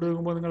പോകുന്നത്. ഇങ്ങോട്ട്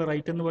പോകുമ്പോൾ നിങ്ങൾ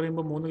റൈറ്റ് എന്ന്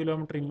പറയുമ്പോൾ 3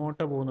 കിലോമീറ്റർ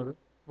ഇങ്ങോട്ടാണ് പോകുന്നത്.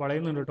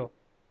 വളയുന്നുണ്ട് കേട്ടോ.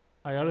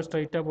 അയാൾ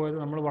സ്ട്രൈറ്റാണ് പോയത്,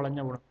 നമ്മൾ വളഞ്ഞ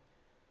പോകണം.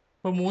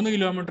 അപ്പോൾ 3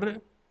 കിലോമീറ്റർ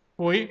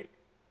പോയി.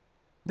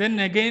 ദെൻ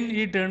അഗൈൻ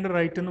ഈ ടേൺ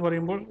റൈറ്റ് എന്ന്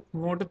പറയുമ്പോൾ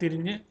ഇങ്ങോട്ട്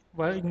തിരിഞ്ഞ്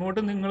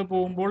ഇങ്ങോട്ട് നിങ്ങൾ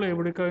പോകുമ്പോൾ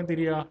എവിടേക്കാണ്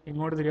തിരിയുക?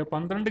 ഇങ്ങോട്ട് തിരിയുക.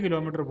 12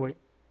 കിലോമീറ്റർ പോയി.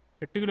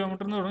 8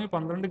 കിലോമീറ്റർ എന്ന് തുടങ്ങി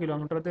 12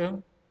 കിലോമീറ്റർ അദ്ദേഹം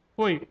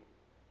പോയി.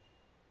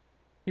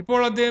 ഇപ്പോൾ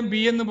അദ്ദേഹം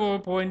ബി എന്ന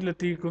പോയിന്റിൽ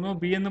എത്തിയിരിക്കുന്നു.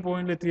 ബി എന്ന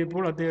പോയിന്റിൽ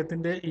എത്തിയപ്പോൾ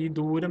അദ്ദേഹത്തിന്റെ ഈ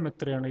ദൂരം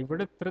എത്രയാണ്?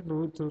 ഇവിടെ ഇത്ര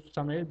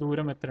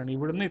ദൂരം എത്രയാണ്?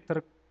 ഇവിടുന്ന് ഇത്ര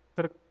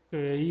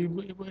ഈ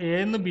എ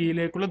എന്ന്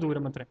ബിയിലേക്കുള്ള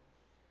ദൂരം എത്രയാണ്?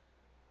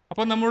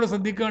 അപ്പോൾ നമ്മളോട്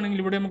ശ്രദ്ധിക്കുകയാണെങ്കിൽ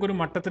ഇവിടെ നമുക്കൊരു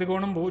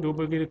മട്ടത്രികോണം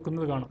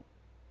രൂപീകരിക്കുന്നത് കാണാം.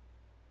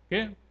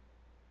 ഓക്കെ.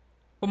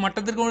 അപ്പോൾ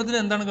മട്ടത്രികോണത്തിൽ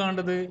എന്താണ്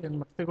കാണേണ്ടത്?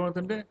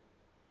 മട്ടത്രികോണത്തിന്റെ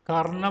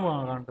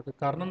കർണമാണ് കാണേണ്ടത്.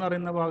 കർണം എന്ന്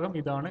പറയുന്ന ഭാഗം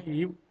ഇതാണ്. ഈ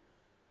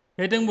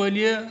ഏറ്റവും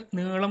വലിയ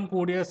നീളം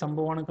കൂടിയ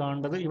സംഭവമാണ്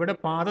കാണേണ്ടത്. ഇവിടെ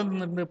പാദം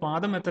നിന്നിട്ടുണ്ട്.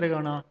 പാദം എത്ര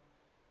കാണുക?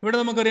 ഇവിടെ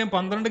നമുക്കറിയാം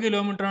 12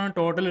 കിലോമീറ്റർ ആണ്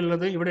ടോട്ടൽ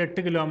ഉള്ളത്. ഇവിടെ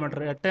 8 കിലോമീറ്റർ.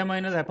 12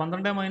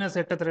 മൈനസ്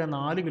 8 എത്രയാണ്?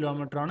 4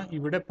 കിലോമീറ്റർ ആണ്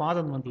ഇവിടെ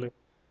പാദം തന്നിട്ടുള്ളത്.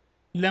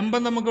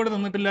 ലംബം നമുക്ക് ഇവിടെ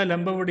തന്നിട്ടില്ല.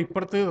 ലംബം ഇവിടെ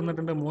ഇപ്പുറത്ത്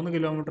തന്നിട്ടുണ്ട് 3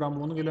 കിലോമീറ്റർ.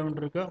 3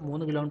 കിലോമീറ്റർക്ക്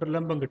 3 കിലോമീറ്റർ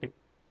ലംബം കിട്ടി.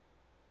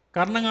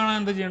 കർണം കാണാൻ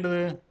എന്താ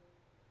ചെയ്യേണ്ടത്?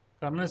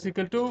 കർണം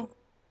ഇസിക്കൽ ടു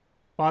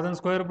പാദം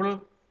സ്ക്വയർ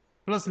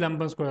പ്ലസ്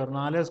ലംബം സ്ക്വയർ.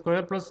 4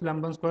 സ്ക്വയർ പ്ലസ്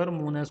ലംബം സ്ക്വയർ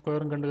 3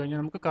 സ്ക്വയറും കണ്ടു കഴിഞ്ഞാൽ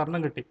നമുക്ക്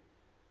കർണം കിട്ടി.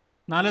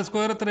 4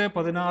 സ്ക്വയർ എത്രയാണ്?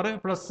 16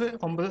 പ്ലസ്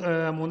 9,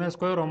 3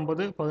 സ്ക്വയർ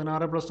 9,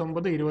 16 പ്ലസ്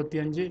 9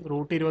 25.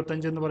 റൂട്ട്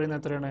 25 എന്ന് പറയുന്നത്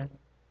എത്രയാണ്?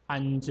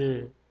 5.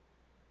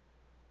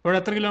 ഇവിടെ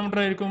എത്ര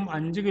കിലോമീറ്റർ ആയിരിക്കും?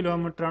 5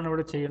 കിലോമീറ്റർ ആണ്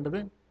ഇവിടെ ചെയ്യേണ്ടത്.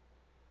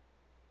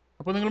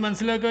 അപ്പോൾ നിങ്ങൾ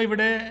മനസ്സിലാക്കുക,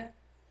 ഇവിടെ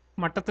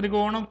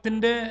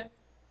മട്ടത്രികോണത്തിൻ്റെ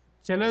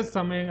ചില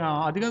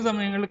അധികം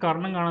സമയങ്ങളിൽ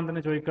കർണം കാണാൻ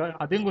തന്നെ ചോദിക്കുക,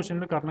 അധികം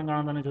ക്വസ്റ്റ്യനിൽ കർണം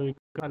കാണാൻ തന്നെ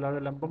ചോദിക്കുക, അല്ലാതെ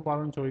ലംബം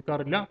പാദം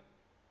ചോദിക്കാറില്ല.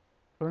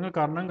 അപ്പോൾ നിങ്ങൾ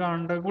കർണം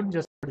കാണേണ്ട കൂടി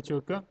ജസ്റ്റ് പഠിച്ചു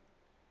വെക്കുക.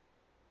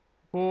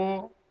 അപ്പോൾ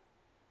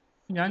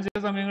ഞാൻ ചില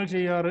സമയങ്ങൾ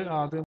ചെയ്യാറ്,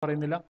 അത്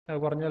പറയുന്നില്ല,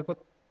 പറഞ്ഞ ചിലപ്പോൾ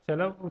ചില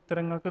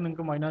ഉത്തരങ്ങൾക്ക്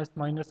നിങ്ങൾക്ക്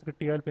മൈനസ്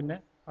കിട്ടിയാൽ പിന്നെ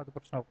അത്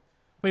പ്രശ്നമാകും.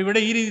 അപ്പോൾ ഇവിടെ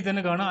ഈ രീതി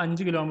തന്നെ കാണാം,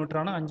 5 കിലോമീറ്റർ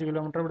ആണ്, 5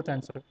 കിലോമീറ്റർ ഇവിടുത്തെ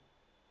ആൻസർ.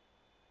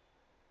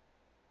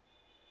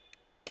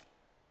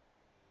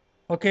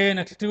 ഓക്കെ,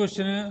 നെക്സ്റ്റ്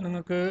ക്വസ്റ്റ്യന്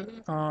നിങ്ങൾക്ക്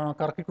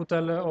കറക്കി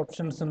കുത്താനുള്ള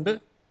ഓപ്ഷൻസ് ഉണ്ട്.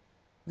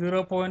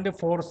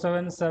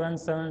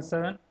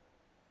 0.47777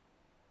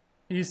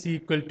 ഈസ്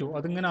ഈക്വൽ ടു,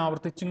 അതിങ്ങനെ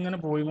ആവർത്തിച്ചിങ്ങനെ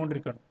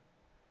പോയിക്കൊണ്ടിരിക്കണം.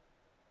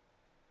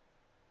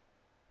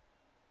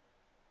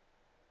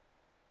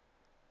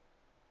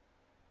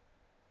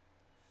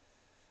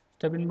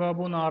 സ്റ്റെബിൻ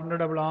ബാബു 4ന്റെ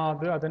ഡബിൾ,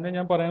 അത് അതന്നെ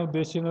ഞാൻ പറയാൻ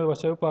ഉദ്ദേശിക്കുന്നത്.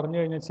 പക്ഷേ പറഞ്ഞു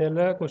കഴിഞ്ഞാൽ ചില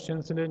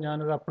ക്വസ്റ്റ്യൻസിൽ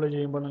ഞാനത് അപ്ലൈ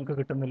ചെയ്യുമ്പോൾ നിങ്ങൾക്ക്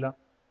കിട്ടുന്നില്ല.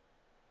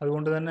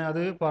 അതുകൊണ്ട് തന്നെ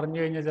അത് പറഞ്ഞു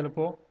കഴിഞ്ഞാൽ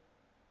ചിലപ്പോൾ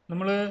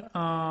നമ്മൾ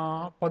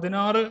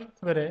 16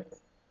 വരെ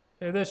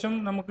ഏകദേശം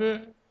നമുക്ക്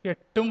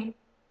 8ഉം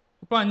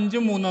ഇപ്പോൾ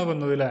 5ഉം 3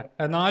 വന്നത് അല്ലേ,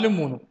 4ഉം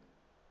 3ഉം.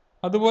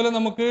 അതുപോലെ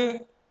നമുക്ക്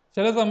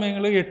ചില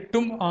സമയങ്ങളിൽ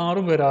 8ഉം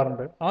 6ഉം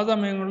വരാറുണ്ട്. ആ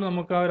സമയങ്ങളിൽ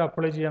നമുക്ക് അവർ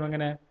അപ്ലൈ ചെയ്യാം.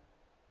 എങ്ങനെ?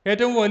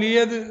 ഏറ്റവും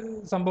വലിയത്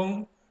സംഭവം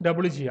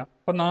ഡബിൾ ചെയ്യാം.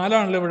 അപ്പം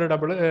 4ആണല്ലോ ഇവിടെ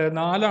ഡബിൾ,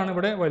 4ആണ്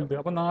ഇവിടെ വലുത്.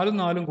 അപ്പം 4ഉം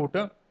 4ഉം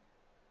കൂട്ടുക,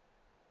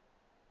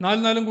 4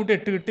 4ഉം കൂട്ടി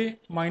 8 കിട്ടി,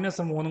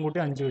 -3ഉം കൂട്ടി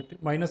 5 കിട്ടി,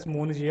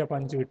 -3 ചെയ്യുക, അപ്പം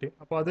 5 കിട്ടി.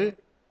 അപ്പോൾ അത്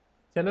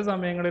ചില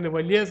സമയങ്ങളിൽ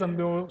വലിയ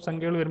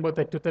സംഖ്യകൾ വരുമ്പോൾ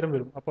തെറ്റുത്തരം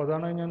വരും. അപ്പോൾ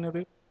അതാണ്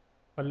ഞാനത്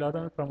വല്ലാതെ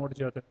പ്രൊമോട്ട്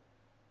ചെയ്യാത്തത്.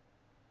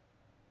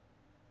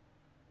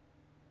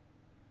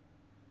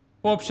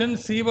 ഓപ്ഷൻ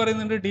സി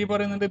പറയുന്നുണ്ട്, ഡി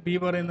പറയുന്നുണ്ട്, ബി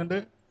പറയുന്നുണ്ട്,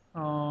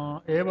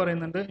 എ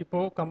പറയുന്നുണ്ട്.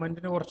 ഇപ്പോൾ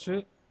കമൻറ്റിന് കുറച്ച്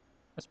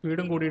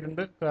സ്പീഡും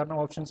കൂടിയിട്ടുണ്ട്, കാരണം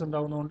ഓപ്ഷൻസ്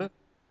ഉണ്ടാകുന്നതുകൊണ്ട്.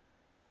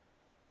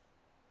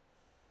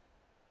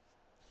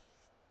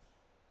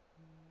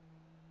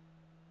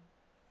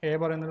 എ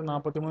പറയുന്നുണ്ട്,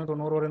 43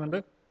 90 പറയുന്നുണ്ട്.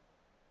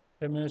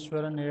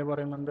 രമേശ്വരൻ എ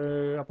പറയുന്നുണ്ട്.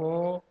 അപ്പോൾ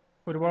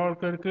ഒരുപാട്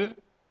ആൾക്കാർക്ക്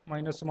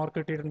മൈനസ് മാർക്ക്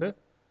കിട്ടിയിട്ടുണ്ട്.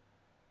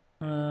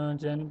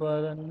 ജയൻ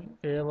ബാലൻ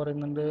എ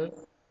പറയുന്നുണ്ട്,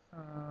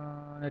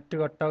 നെറ്റ്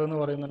കട്ടാകുമെന്ന്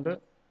പറയുന്നുണ്ട്.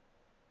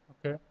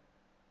 Okay,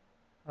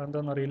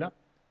 അതെന്താണെന്നറിയില്ല.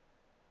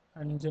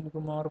 Anjan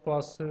Kumar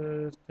pass,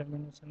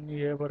 സ്റ്റെമിൻ Sunny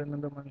A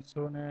പറയുന്നുണ്ട്,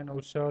 മൻസൂനെ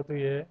നൗഷാദ്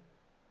എ.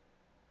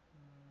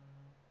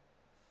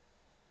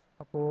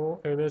 അപ്പോൾ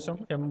ഏകദേശം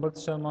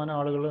 80%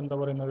 ആളുകൾ എന്താ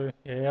പറയുന്നത്,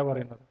 എ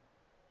പറയുന്നത്.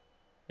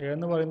 എ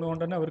എന്ന് പറയുന്നത്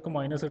കൊണ്ട് തന്നെ അവർക്ക്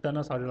മൈനസ്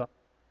കിട്ടാനാണ് സാധ്യത.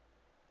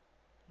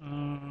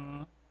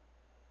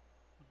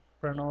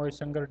 Prannoy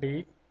Shankar D,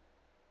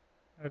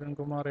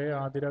 Arunkumar A,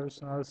 Athira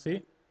Vishwanath C,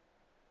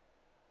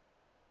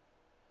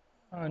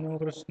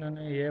 Anukrishnan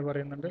A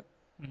പറയുന്നുണ്ട്.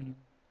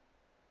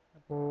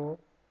 അപ്പോൾ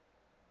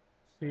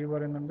സി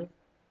പറയുന്നുണ്ട്.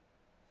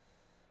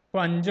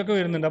 അപ്പോൾ 5ഒക്കെ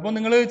വരുന്നുണ്ട്. അപ്പോൾ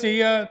നിങ്ങൾ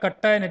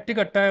ചെയ്യുക, നെറ്റ്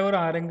കട്ടായവർ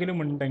ആരെങ്കിലും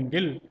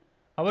ഉണ്ടെങ്കിൽ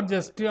അവർ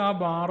ജസ്റ്റ് ആ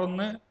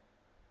ബാറൊന്ന്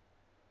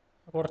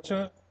കുറച്ച്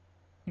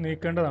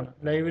നീക്കേണ്ടതാണ്,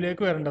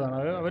 ലൈവിലേക്ക് വരേണ്ടതാണ്.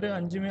 അത് അവർ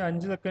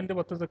 5 സെക്കൻഡ്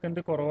 10 സെക്കൻഡ്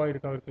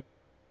കുറവായിരിക്കും അവർക്ക്.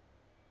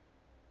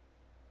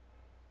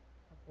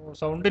 അപ്പോൾ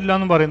സൗണ്ട്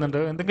ഇല്ലയെന്നും പറയുന്നുണ്ട്.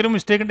 എന്തെങ്കിലും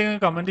മിസ്റ്റേക്ക് ഉണ്ടെങ്കിൽ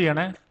കമൻറ്റ്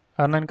ചെയ്യണേ,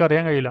 കാരണം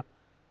എനിക്കറിയാൻ കഴിയില്ല.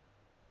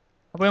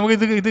 അപ്പോൾ നമുക്ക്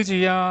ഇത്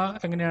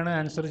എങ്ങനെയാണ്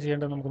ആൻസർ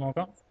ചെയ്യേണ്ടത് നമുക്ക്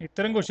നോക്കാം.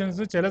 ഇത്തരം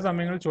ക്വസ്റ്റ്യൻസ് ചില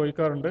സമയങ്ങളിൽ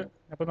ചോദിക്കാറുണ്ട്.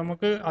 അപ്പോൾ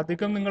നമുക്ക്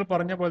അധികം നിങ്ങൾ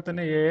പറഞ്ഞ പോലെ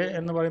തന്നെ എ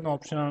എന്ന് പറയുന്ന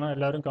ഓപ്ഷനാണ്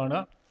എല്ലാവരും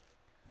കാണുക.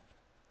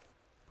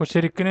 അപ്പോൾ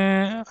ശരിക്കും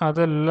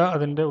അതല്ല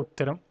അതിൻ്റെ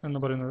ഉത്തരം എന്ന്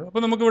പറയുന്നത്.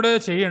 അപ്പോൾ നമുക്കിവിടെ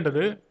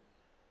ചെയ്യേണ്ടത്,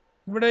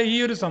 ഇവിടെ ഈ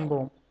ഒരു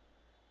സംഭവം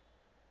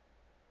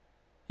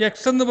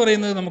എക്സ് എന്ന്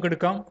പറയുന്നത്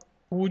നമുക്കെടുക്കാം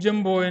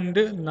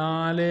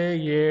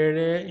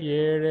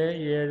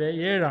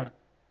 0.4777 ആണ്.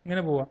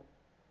 ഇങ്ങനെ പോവാം.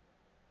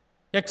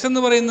 എക്സ് എന്ന്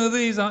പറയുന്നത്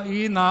ഈ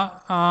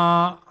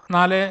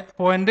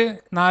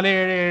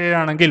 4.477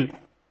 ആണെങ്കിൽ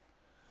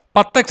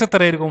 10x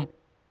എത്രയായിരിക്കും?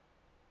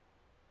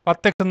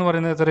 10x എന്ന്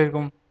പറയുന്നത്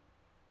എത്രയായിരിക്കും?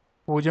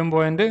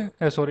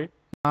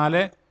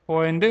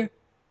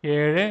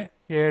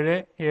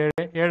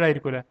 4.7777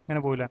 ആയിരിക്കും അല്ലേ,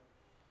 ഇങ്ങനെ പോകില്ല.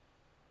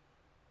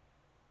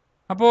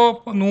 അപ്പോൾ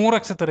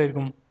 100x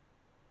എത്രയായിരിക്കും?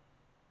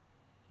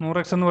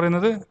 100x എന്ന്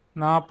പറയുന്നത്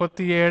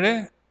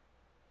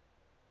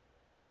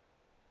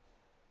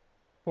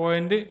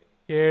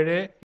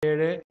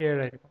 47.777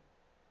 ആയിരിക്കും.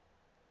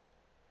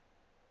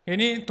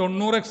 ഇനി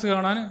 90x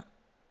കാണാൻ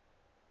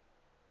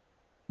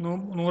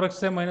 100x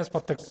 -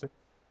 10x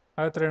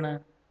അത് എത്രയാണ്?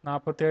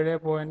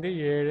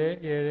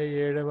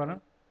 47.777 പറഞ്ഞ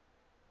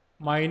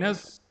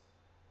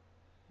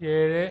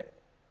 -7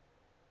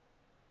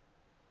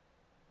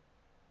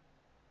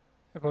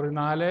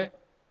 4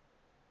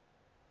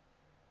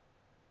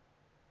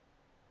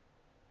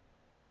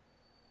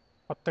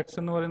 10x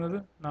എന്ന് പറയുന്നത്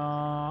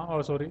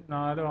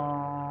 4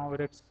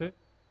 ഒരു x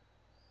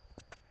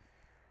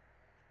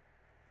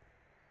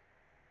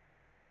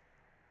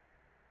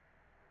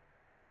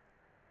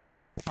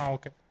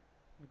ഓക്കെ,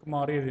 എനിക്ക്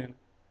മാറിയത്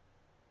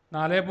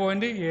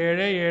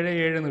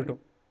 4.777 എന്ന് കിട്ടും.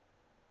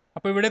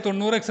 അപ്പോൾ ഇവിടെ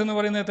 90x എന്ന്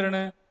പറയുന്നത്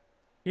എത്രയാണ്?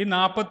 ഈ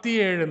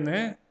 47-ന്ന്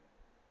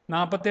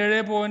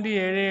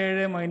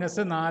 47.77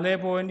 മൈനസ്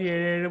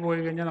 4.77 പോയി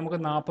കഴിഞ്ഞാൽ നമുക്ക്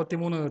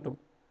 43 കിട്ടും.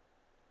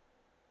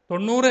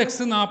 90x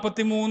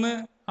 43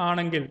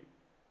 ആണെങ്കിൽ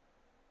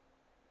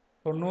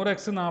 90x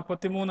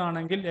 43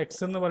 ആണെങ്കിൽ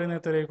എക്സ് എന്ന് പറയുന്നത്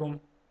എത്രയായിരിക്കും?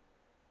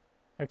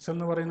 എക്സ്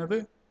എന്ന് പറയുന്നത്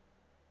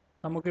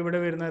നമുക്ക് ഇവിടെ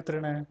വരുന്നത്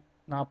എത്രയാണ്?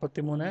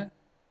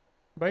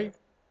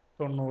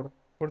 43/90.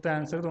 ഇപ്പോഴത്തെ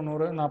ആൻസർ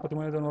 90,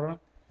 43/90.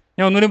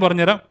 ഞാൻ ഒന്നുകൂടി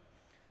പറഞ്ഞുതരാം.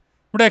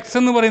 ഇവിടെ എക്സ്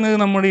എന്ന് പറയുന്നത്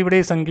നമ്മുടെ ഇവിടെ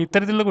ഈ സംഖ്യ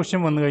ഇത്തരത്തിലുള്ള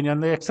ക്വസ്റ്റ്യൻ വന്നു കഴിഞ്ഞാൽ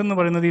എക്സ് എന്ന്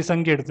പറയുന്നത് ഈ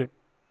സംഖ്യ എടുത്ത്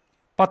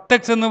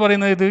 10x എന്ന്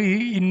പറയുന്നത് ഇത് ഈ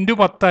ഇൻറ്റു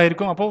 10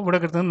 ആയിരിക്കും. അപ്പോൾ ഇവിടെ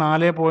കിട്ടുന്നത്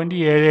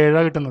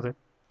 4.77 കിട്ടുന്നത്.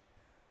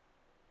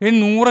 ഈ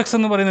 100x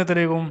എന്ന് പറയുന്നത്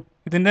എത്രയായിരിക്കും?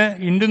 ഇതിൻ്റെ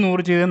ഇൻറ്റു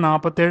 100 ചെയ്ത്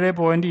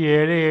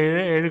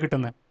 47.777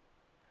 കിട്ടുന്നത്.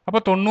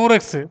 അപ്പോൾ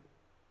 90x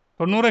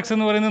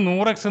എന്ന് പറയുന്നത്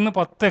 100x എന്ന്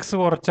 10x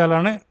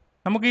കുറച്ചാലാണ്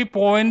നമുക്ക് ഈ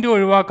പോയിന്റ്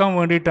ഒഴിവാക്കാൻ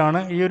വേണ്ടിയിട്ടാണ്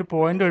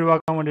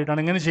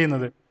ഇങ്ങനെ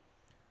ചെയ്യുന്നത്.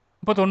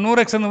 അപ്പോൾ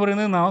 90x എന്ന്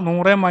പറയുന്നത്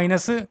 100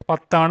 മൈനസ്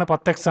 10 ആണ്,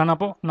 10x ആണ്.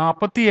 അപ്പോൾ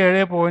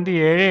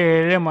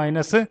 47.77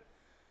 മൈനസ്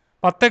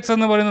 10x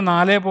എന്ന് പറയുന്നത്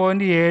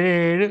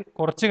 4.77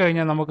 കുറച്ച്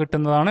കഴിഞ്ഞാൽ നമുക്ക്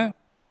കിട്ടുന്നതാണ്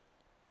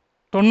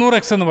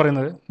 90x എന്ന്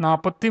പറയുന്നത്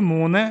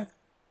 43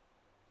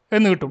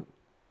 എന്ന് കിട്ടും.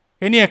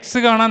 ഇനി എക്സ്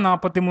കാണാൻ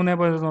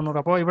 43/90.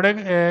 അപ്പോൾ ഇവിടെ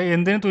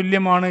എന്തിന്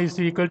തുല്യമാണ്? ഈസ്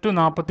ഈക്വൽ ടു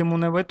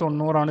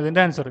 43/90 ആണ്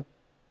ഇതിൻ്റെ ആൻസർ.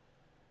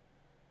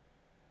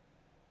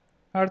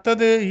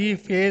 അടുത്തത്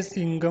if A's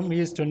income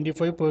is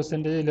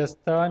 25% less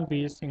than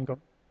B's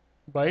income,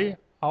 by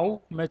how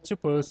much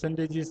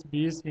percentage is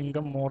B's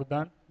income more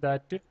than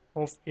that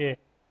of A?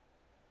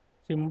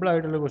 Simple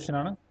ആയിട്ടുള്ള ക്വസ്റ്റ്യൻ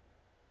ആണ്.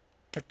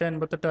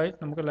 8:58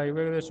 നമുക്ക് ലൈവ്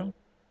ഏകദേശം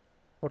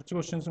കുറച്ച്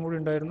ക്വസ്റ്റ്യൻസും കൂടി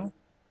ഉണ്ടായിരുന്നു.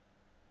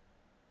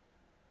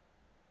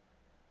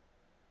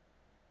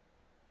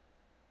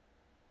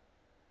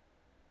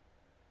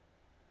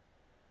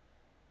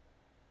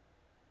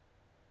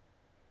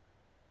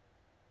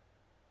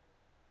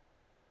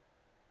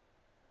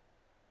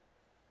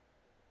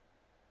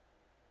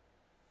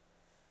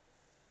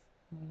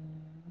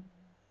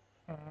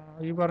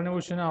 ഈ പറഞ്ഞ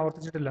ക്വസ്റ്റ്യൻ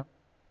ആവർത്തിച്ചിട്ടില്ല.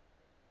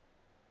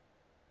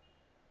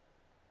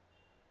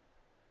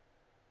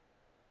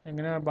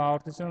 എങ്ങനെ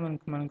ആവർത്തിച്ചെന്ന്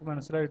നമുക്ക്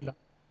മനസ്സിലായിട്ടില്ല.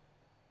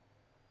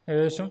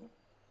 ഏകദേശം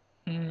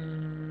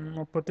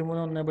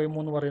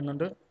 33/1/3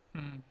 പറയുന്നുണ്ട്.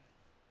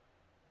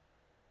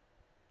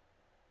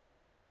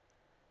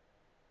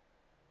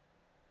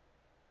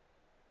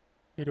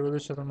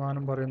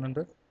 20%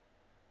 പറയുന്നുണ്ട്.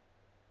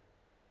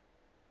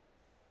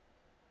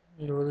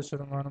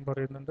 20%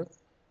 പറയുന്നുണ്ട്.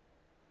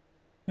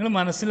 നിങ്ങൾ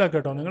മനസ്സിലാക്കുക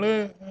കേട്ടോ. നിങ്ങൾ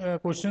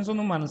ക്വസ്റ്റ്യൻസ്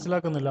ഒന്നും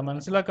മനസ്സിലാക്കുന്നില്ല.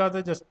 മനസ്സിലാക്കാതെ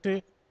ജസ്റ്റ്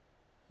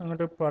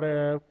അങ്ങോട്ട്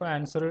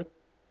ആൻസർ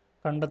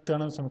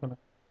കണ്ടെത്തുകയാണ്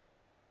ശ്രമിക്കുന്നത്.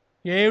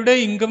 എയുടെ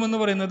ഇൻകം എന്ന്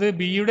പറയുന്നത്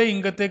ബിയുടെ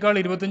ഇൻകത്തേക്കാൾ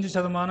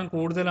 25%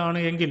 കൂടുതലാണ്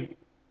എങ്കിൽ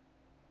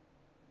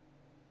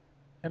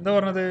എന്താ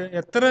പറഞ്ഞത്?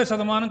 എത്ര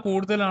ശതമാനം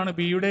കൂടുതലാണ്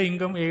ബിയുടെ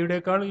ഇൻകം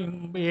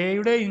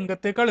എയുടെ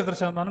ഇൻകത്തേക്കാൾ എത്ര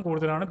ശതമാനം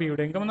കൂടുതലാണ്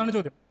ബിയുടെ ഇൻകം എന്നാണ്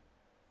ചോദ്യം.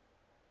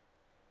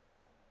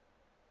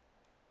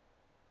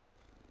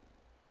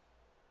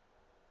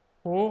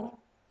 അപ്പോൾ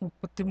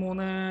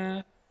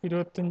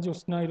 33/25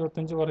 ഉസ്ന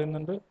 25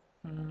 പറയുന്നുണ്ട്.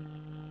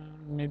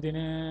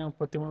 മിഥിന്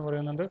 33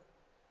 പറയുന്നുണ്ട്.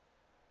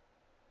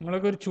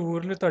 നിങ്ങളൊക്കെ ഒരു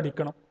ചൂരിൽ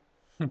തടിക്കണം.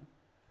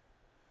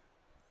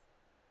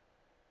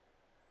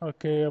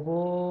 ഓക്കെ,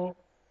 അപ്പോൾ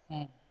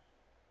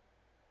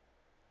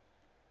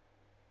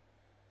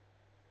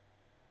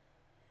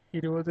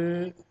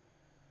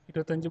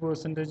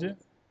 25%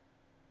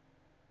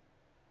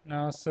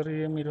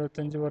 നാസറിയും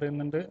 25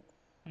 പറയുന്നുണ്ട്.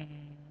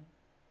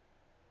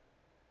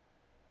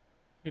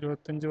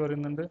 25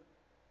 പറയുന്നുണ്ട്.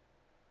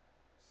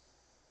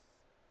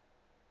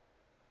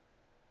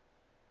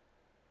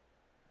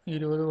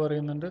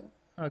 പറയുന്നുണ്ട്.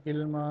 അഖിൽ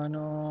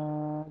മാനോ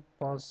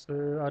പാസ്.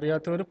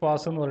 അറിയാത്തവർ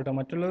പാസ് എന്ന് പറയട്ടെ.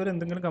 മറ്റുള്ളവർ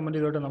എന്തെങ്കിലും കമൻറ്റ്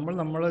ചെയ്തോട്ടെ.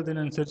 നമ്മൾ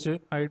ഇതിനനുസരിച്ച്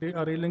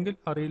അറിയില്ലെങ്കിൽ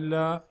അറിയില്ല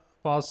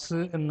പാസ്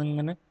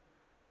എന്നിങ്ങനെ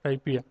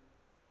ടൈപ്പ് ചെയ്യാം.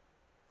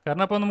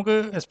 കാരണം അപ്പോൾ നമുക്ക്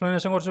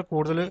എക്സ്പ്ലനേഷൻ കുറച്ച്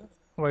കൂടുതൽ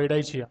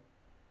വൈഡായി ചെയ്യാം.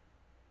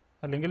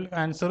 അല്ലെങ്കിൽ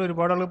ആൻസർ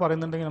ഒരുപാട് ആൾ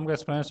പറയുന്നുണ്ടെങ്കിൽ നമുക്ക്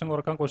എക്സ്പ്ലനേഷൻ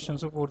കുറക്കാൻ,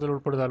 ക്വസ്റ്റ്യൻസ് കൂടുതൽ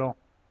ഉൾപ്പെടുത്താലോ.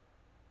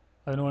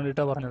 അതിന്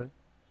വേണ്ടിയിട്ടാണ് പറഞ്ഞത്.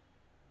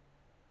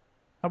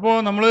 അപ്പോൾ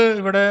നമ്മൾ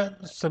ഇവിടെ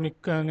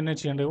എങ്ങനെ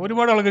ചെയ്യേണ്ടത്?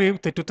 ഒരുപാട് ആളുകൾ ഈ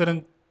തെറ്റുത്തരം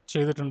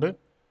ചെയ്തിട്ടുണ്ട്.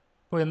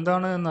 അപ്പോൾ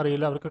എന്താണ്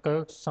എന്നറിയില്ല. അവർക്കൊക്കെ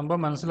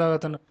സംഭവം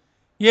മനസ്സിലാകാത്ത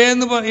എ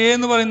എന്ന്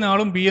പറയുന്ന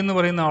ആളും ബി എന്ന്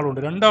പറയുന്ന ആളും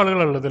ഉണ്ട്.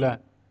 രണ്ടാളുകളുള്ളത് അല്ലേ?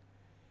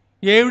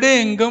 എയുടെ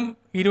ഇൻകം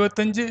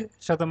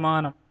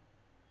 25%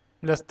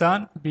 ലെസ് ദാൻ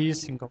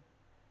ബീസ് ഇൻകം.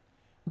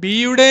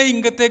 ബിയുടെ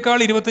ഇൻകത്തേക്കാൾ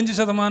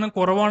 25%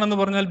 കുറവാണെന്ന്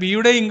പറഞ്ഞാൽ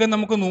ബിയുടെ ഇൻകം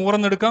നമുക്ക് 100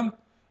 എന്ന് എടുക്കാം.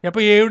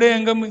 അപ്പോൾ എയുടെ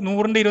ഇൻകം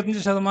 100ന്റെ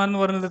 25% എന്ന്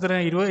പറയുന്നത്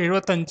എത്രയാണ്?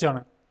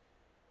 75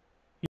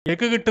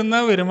 എക്ക് കിട്ടുന്ന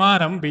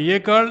വരുമാനം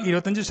ബിയേക്കാൾ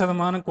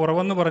 25%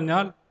 കുറവെന്ന്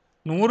പറഞ്ഞാൽ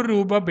 100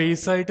 രൂപ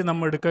ബേസായിട്ട്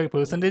നമ്മൾ എടുക്കുക.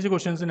 പെർസെൻറ്റേജ്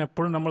ക്വസ്റ്റ്യൻസിന്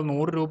എപ്പോഴും നമ്മൾ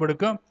 100 രൂപ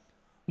എടുക്കുക.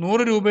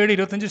 100 രൂപയുടെ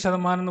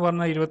 25% എന്ന്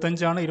പറഞ്ഞാൽ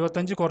 25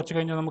 25 കുറച്ച്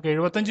കഴിഞ്ഞാൽ നമുക്ക്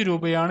 75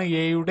 രൂപയാണ്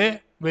എയുടെ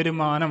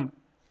വരുമാനം.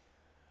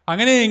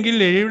 അങ്ങനെയെങ്കിൽ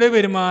എയുടെ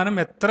വരുമാനം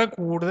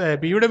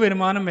ബിയുടെ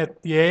വരുമാനം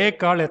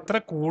എയേക്കാൾ എത്ര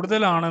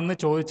കൂടുതലാണെന്ന്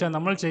ചോദിച്ചാൽ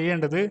നമ്മൾ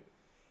ചെയ്യേണ്ടത്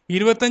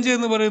 25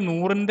 എന്ന് പറയുന്നത്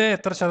 100ന്റെ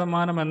എത്ര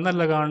ശതമാനം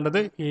എന്നല്ല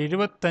കാണേണ്ടത്.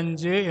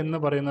 75 എന്ന്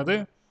പറയുന്നത്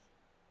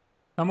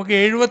നമുക്ക്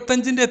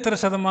 75ന്റെ എത്ര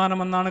ശതമാനം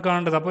എന്നാണ്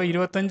കാണേണ്ടത്. അപ്പോൾ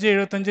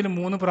 75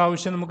 3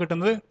 പ്രാവശ്യം നമുക്ക്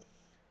കിട്ടുന്നത്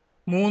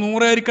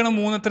 100 ആയിരിക്കണം.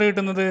 3 എത്ര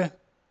കിട്ടുന്നത്?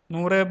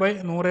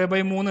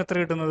 100/3 എത്ര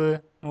കിട്ടുന്നത്?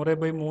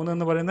 100/3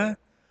 എന്ന് പറയുന്നത്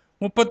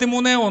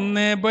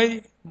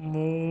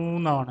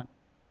 33/1/3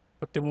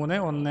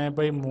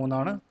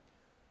 33/1/3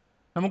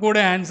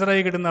 നമുക്കിവിടെ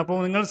ആൻസറായി കിട്ടുന്നത്. അപ്പോൾ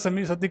നിങ്ങൾ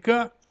ശ്രദ്ധിക്കുക,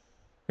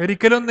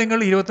 ഒരിക്കലും നിങ്ങൾ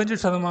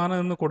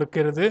 25% എന്ന്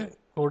കൊടുക്കരുത്.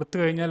 കൊടുത്തു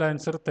കഴിഞ്ഞാൽ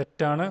ആൻസർ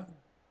തെറ്റാണ്.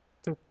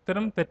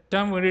 ഉത്തരം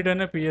തെറ്റാൻ വേണ്ടിയിട്ട്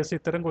തന്നെ PSC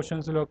ഇത്തരം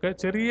ക്വസ്റ്റ്യൻസിലൊക്കെ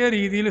ചെറിയ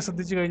രീതിയിൽ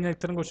ശ്രദ്ധിച്ചു കഴിഞ്ഞാൽ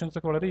ഇത്തരം ക്വസ്റ്റ്യൻസ്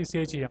ഒക്കെ വളരെ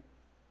ഈസിയായി ചെയ്യാം.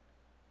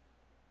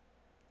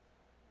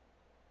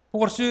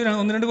 കുറച്ച്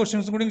ഒന്ന് രണ്ട്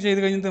ക്വസ്റ്റ്യൻസ് കൂടി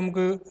ചെയ്ത് കഴിഞ്ഞിട്ട്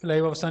നമുക്ക്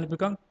ലൈവ്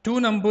അവസാനിപ്പിക്കാം. 2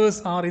 numbers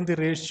are in the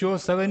ratio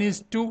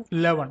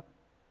 7:11.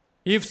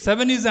 If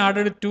 7 is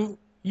added to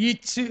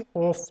each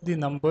of the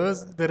numbers,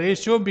 the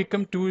ratio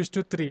becomes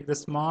 2:3. The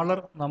smaller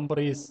number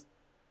is.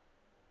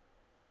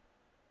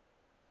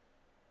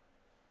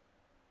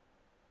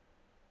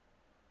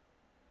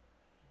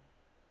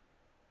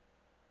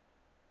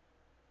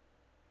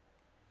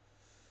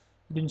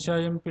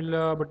 ബിൻഷായും പില്ല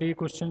but ഈ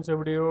ക്വസ്റ്റ്യൻസ്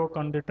എവിടെയോ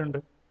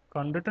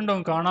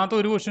കണ്ടിട്ടുണ്ടാവും. കാണാത്ത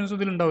ഒരു ക്വസ്റ്റ്യൻസും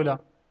ഇതിലുണ്ടാവില്ല.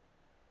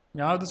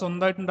 ഞാൻ ഇത്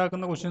സ്വന്തമായിട്ട്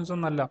ഉണ്ടാക്കുന്ന ക്വസ്റ്റ്യൻസ്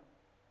ഒന്നല്ല.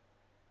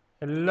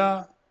 എല്ലാ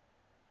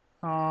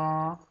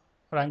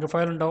റാങ്ക്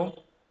ഫയൽ ഉണ്ടാവും,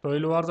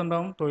 തൊഴിൽ വാർത്ത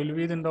ഉണ്ടാവും, തൊഴിൽ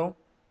വീതി ഉണ്ടാവും.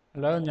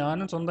 അല്ലാതെ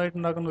ഞാനും സ്വന്തമായിട്ട്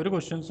ഉണ്ടാക്കുന്ന ഒരു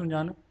ക്വസ്റ്റ്യൻസും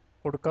ഞാൻ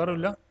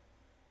കൊടുക്കാറുമില്ല,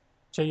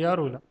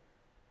 ചെയ്യാറുമില്ല.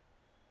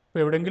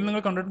 ഇപ്പോൾ എവിടെയെങ്കിലും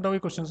നിങ്ങൾ കണ്ടിട്ടുണ്ടാവും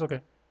ഈ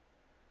ക്വസ്റ്റ്യൻസൊക്കെ.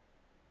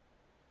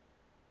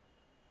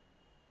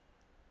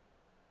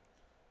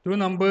 2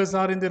 numbers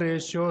are in the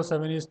ratio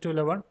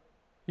 7:11.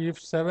 If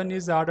 7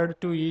 is added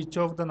to each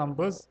of the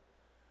numbers,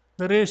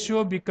 the ratio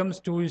becomes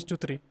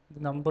 2:3.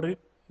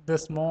 The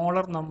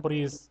smaller number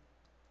is.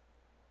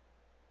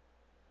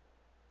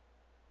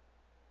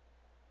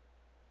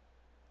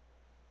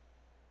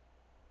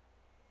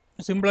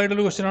 Simple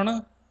ആയിട്ടുള്ള ക്വസ്റ്റ്യൻ ആണ്.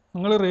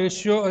 നിങ്ങൾ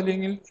റേഷ്യോ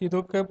അല്ലെങ്കിൽ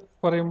ഇതൊക്കെ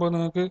പറയുമ്പോൾ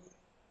നിങ്ങൾക്ക്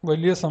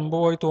വലിയ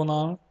സംഭവമായി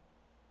തോന്നാം.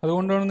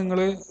 അതുകൊണ്ടാണ്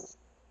നിങ്ങൾ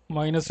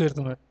മൈനസ്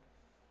വരുത്തുന്നത്.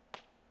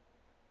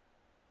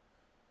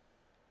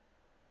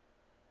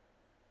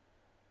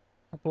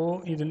 അപ്പോൾ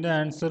ഇതിൻ്റെ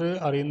ആൻസർ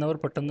അറിയുന്നവർ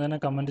പെട്ടെന്ന് തന്നെ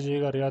കമൻറ്റ്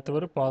ചെയ്യുക,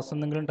 അറിയാത്തവർ പാസ്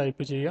എന്തെങ്കിലും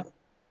ടൈപ്പ് ചെയ്യുക.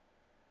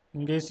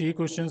 ഇൻ കേസ് ഈ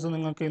ക്വസ്റ്റ്യൻസ്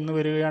നിങ്ങൾക്ക് ഇന്ന്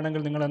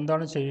വരികയാണെങ്കിൽ നിങ്ങൾ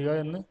എന്താണ് ചെയ്യുക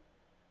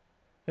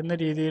എന്ന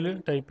രീതിയിൽ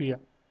ടൈപ്പ് ചെയ്യുക.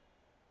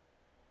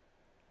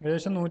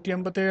 ഏകദേശം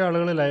 187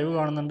 ആളുകൾ ലൈവ്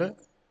കാണുന്നുണ്ട്.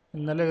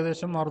 ഇന്നലെ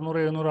ഏകദേശം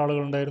 600-700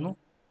 ആളുകളുണ്ടായിരുന്നു.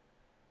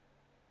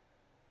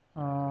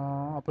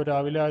 അപ്പോൾ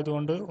രാവിലെ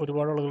ആയതുകൊണ്ട്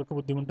ഒരുപാട് ആളുകൾക്ക്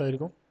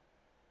ബുദ്ധിമുട്ടായിരിക്കും.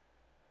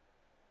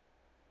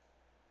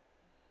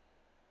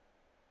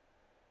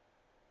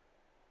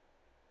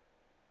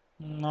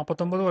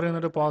 നാൽപ്പത്തൊമ്പത്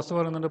പറയുന്നുണ്ട്, പാസ്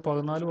പറയുന്നുണ്ട്,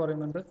 14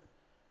 പറയുന്നുണ്ട്,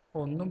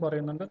 ഒന്നും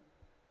പറയുന്നുണ്ട്,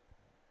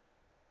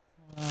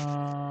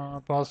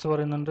 പാസ്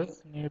പറയുന്നുണ്ട്.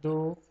 നീതു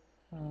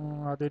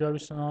ആതിര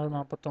വിശ്വനാഥ്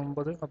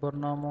 49,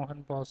 അപർണ മോഹൻ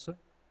പാസ്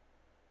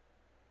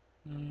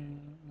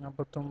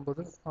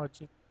 49,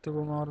 അജിത്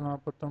കുമാർ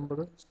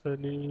 49,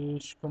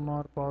 സലീഷ്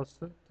കുമാർ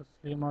പാസ്,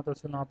 തസ്ലീമ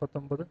തസ്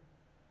 49,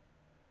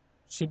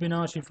 ഷിബിന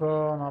ഷിഫ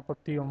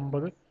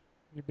 49,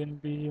 വിപിൻ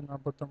ബി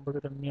 49,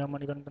 രമ്യ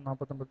മണികണ്ഠൻ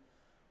 49.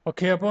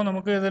 ഓക്കെ, അപ്പോൾ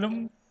നമുക്ക് ഏതായാലും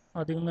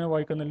അധികം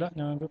വായിക്കുന്നില്ല.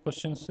 ഞങ്ങൾക്ക്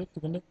ക്വസ്റ്റ്യൻസ്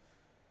ഇതിൻ്റെ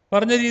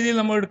പറഞ്ഞ രീതിയിൽ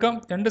നമ്മൾ എടുക്കാം.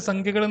 2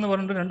 സംഖ്യകൾ എന്ന്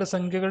പറഞ്ഞിട്ട് 2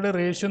 സംഖ്യകളുടെ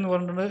റേഷ്യോ എന്ന്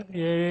പറഞ്ഞിട്ടുണ്ട്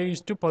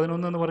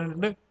 7:11 എന്ന്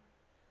പറഞ്ഞിട്ടുണ്ട്.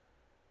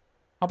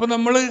 അപ്പോൾ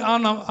നമ്മൾ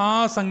ആ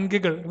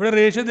സംഖ്യകൾ ഇവിടെ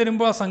റേഷ്യോ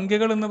തരുമ്പോൾ ആ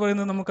സംഖ്യകൾ എന്ന്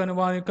പറയുന്നത് നമുക്ക്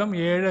അനുമാനിക്കാം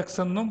 7x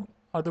എന്നും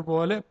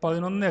അതുപോലെ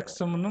 11x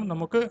എന്നും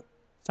നമുക്ക്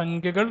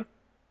സംഖ്യകൾ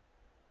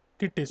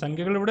കിട്ടി.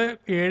 സംഖ്യകൾ ഇവിടെ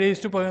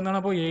 7:11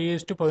 അപ്പോൾ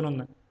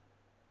 7:11.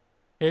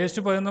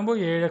 7:11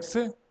 7x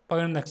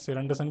 11x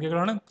 2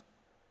 സംഖ്യകളാണ്.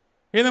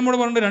 ഇത് നമ്മൾ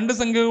പറഞ്ഞിട്ട് 2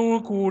 സംഖ്യകൾ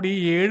കൂടി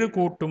 7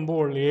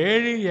 കൂട്ടുമ്പോൾ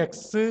 7x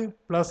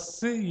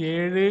 +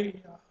 7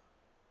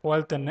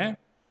 പോലെ തന്നെ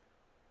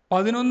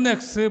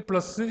 11x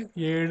 +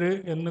 7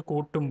 എന്ന്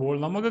കൂട്ടുമ്പോൾ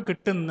നമുക്ക്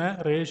കിട്ടുന്ന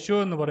റേഷ്യോ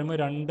എന്ന് പറയുമ്പോൾ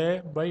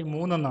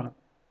 2/3 എന്നാണ്.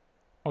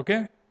 ഓക്കെ,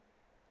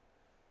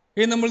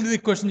 ഇനി നമ്മൾ ഇത്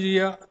ഇക്വേഷൻ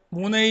ചെയ്യുക.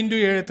 3 ×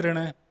 7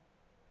 എത്രയാണ്?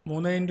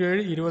 3 ×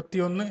 7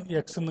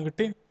 21x എന്ന്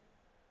കിട്ടി.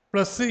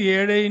 +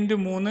 7 ×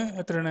 3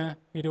 എത്രയാണ്?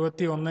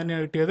 21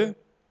 തന്നെയാണ് കിട്ടിയത്.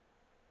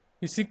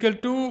 =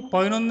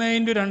 11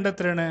 × 2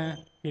 എത്രയാണ്?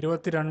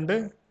 22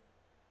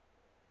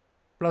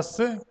 +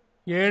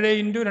 7 ×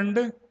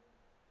 2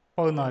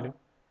 14.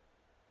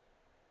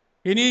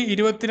 ഇനി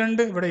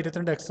 22 ഇവിടെ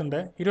 22x ഉണ്ട്.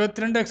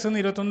 22x എന്ന്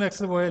 21x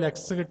പോയാൽ x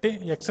കിട്ടി.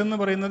 x എന്ന്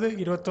പറയുന്നത്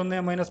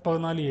 21 -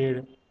 14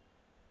 7.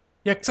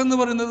 x എന്ന്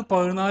പറയുന്നത്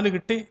 14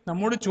 കിട്ടി.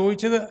 നമ്മോട്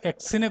ചോദിച്ചത്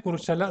എക്സിനെ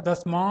കുറിച്ചല്ല, ദ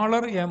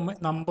സ്മാളർ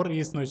നമ്പർ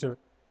ഈസ് എന്ന് വെച്ചത്.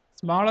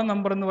 സ്മാളർ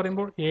നമ്പർ എന്ന്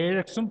പറയുമ്പോൾ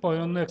 7x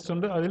 11x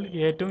ഉണ്ട്. അതിൽ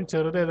ഏറ്റവും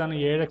ചെറുത് ഏതാണ്?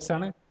 7x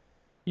ആണ്.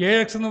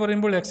 7x എന്ന്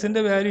പറയുമ്പോൾ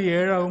എക്സിൻ്റെ വാല്യൂ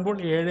 7 ആകുമ്പോൾ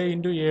 7 ×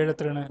 7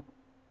 എത്രയാണ്?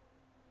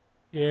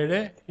 7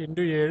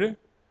 × 7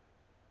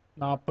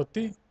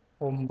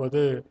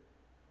 49.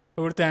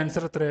 ഇവിടുത്തെ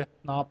ആൻസർ എത്ര?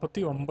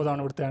 49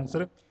 ഇവിടുത്തെ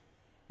ആൻസർ.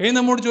 ഇനി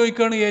നമ്മോട്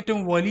ചോദിക്കുകയാണ്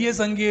ഏറ്റവും വലിയ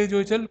സംഖ്യ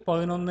ചോദിച്ചാൽ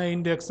 11 ×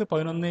 x.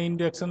 11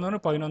 × x എന്ന്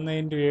പറഞ്ഞാൽ 11 ×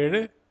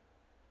 7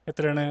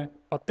 എത്രയാണ്?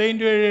 10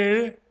 × 7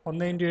 7, 1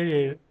 × 7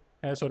 7,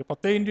 10 ×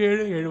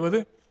 7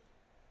 70.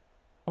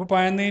 അപ്പോൾ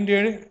 11 ×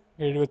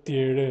 7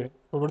 77.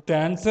 അപ്പോൾ ഇവിടുത്തെ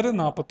ആൻസർ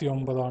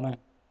 49.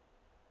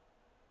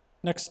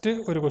 നെക്സ്റ്റ്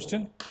ഒരു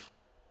question.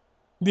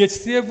 The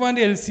HCF and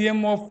LCM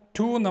of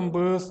 2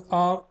 numbers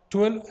R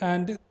 12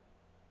 and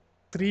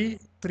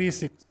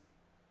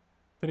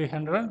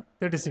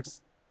 336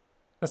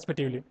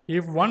 respectively.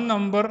 If one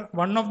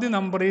of the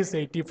number is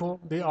 84,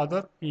 the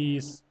other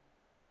is.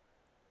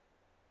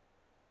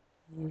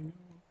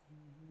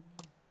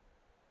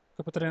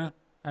 എത്രയാണ്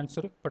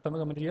ആൻസർ? പെട്ടെന്ന്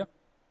കമൻറ്റ് ചെയ്യുക.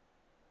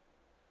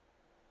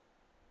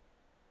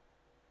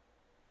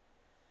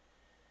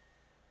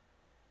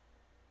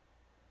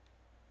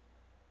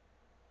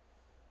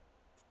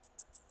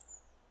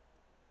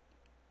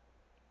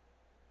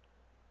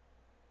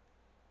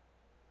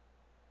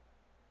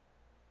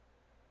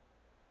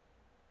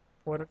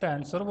 പോരട്ടെ,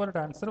 ആൻസർ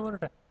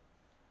പോരട്ടെ.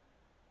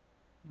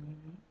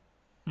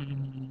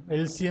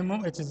 എൽ സി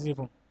എമ്മും എച്ച് സി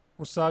എഫും,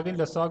 ഉസാഗയും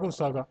ലസാഗും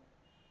ഉസാഗ,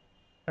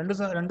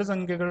 രണ്ട്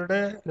സംഖ്യകളുടെ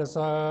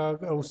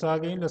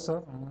ഉസാഗയും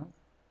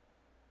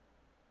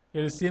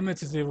L C M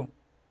H C എഫും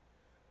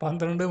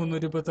 12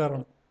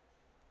 326.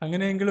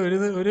 അങ്ങനെയെങ്കിൽ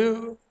ഒരു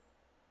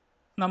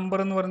നമ്പർ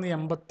എന്ന് പറയുന്നത്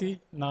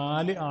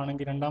 84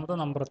 ആണെങ്കിൽ രണ്ടാമത്തെ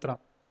നമ്പർ എത്ര?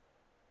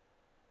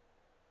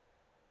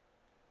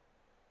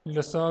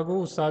 ലസാഗു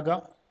ഉസാഗ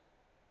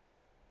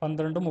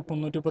 12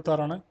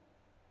 326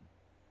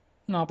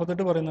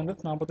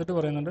 48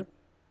 പറയുന്നുണ്ട്.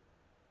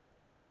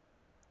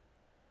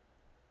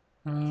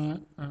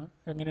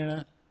 എങ്ങനെയാണ്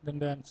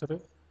ഇതിൻ്റെ answer?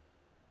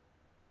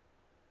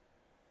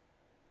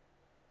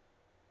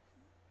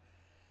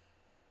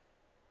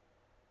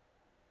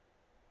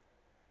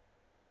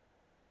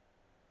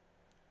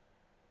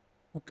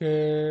 Okay,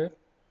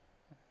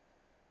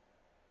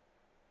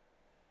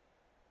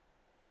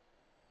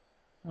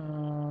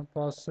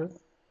 pass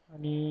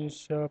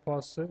Aneesha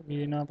pass,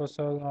 വീണ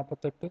പ്രസാദ്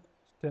 48,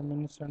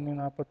 സ്റ്റെമിൻ സണ്ണി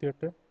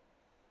 48,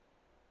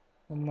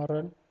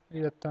 ഉമ്മറൽ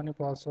എത്താനി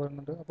പാസ്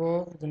വരുന്നുണ്ട്. അപ്പോൾ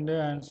ഇതിൻ്റെ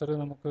ആൻസർ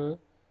നമുക്ക്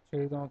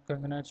ചെയ്ത് നോക്കാം,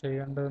 എങ്ങനെയാണ്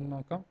ചെയ്യേണ്ടതെന്ന്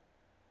നോക്കാം.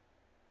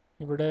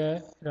 ഇവിടെ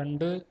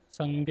രണ്ട്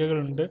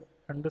സംഖ്യകളുണ്ട്.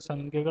 രണ്ട്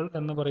സംഖ്യകൾ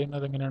എന്ന്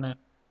പറയുന്നത് എങ്ങനെയാണ്?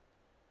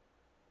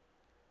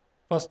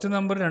 ഫസ്റ്റ്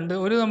നമ്പർ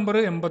ഒരു നമ്പർ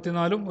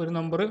 84, ഒരു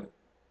നമ്പർ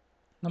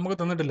നമുക്ക്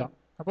തന്നിട്ടില്ല.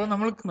 അപ്പോൾ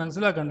നമ്മൾ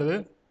മനസ്സിലാക്കേണ്ടത്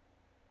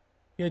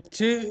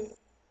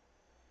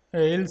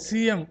L C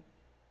M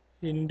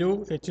into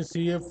H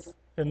C F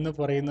എന്ന്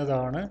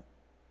പറയുന്നതാണ്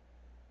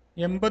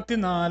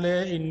 84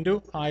 ഇൻറ്റു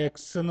ആ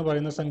എക്സ് എന്ന്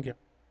പറയുന്ന സംഖ്യ.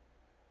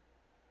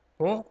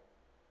 അപ്പോൾ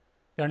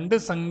രണ്ട്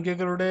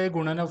സംഖ്യകളുടെ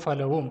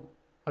ഗുണനഫലവും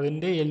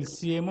അതിൻ്റെ എൽ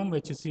സി എമ്മും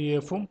എച്ച് സി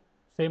എഫും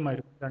സെയിം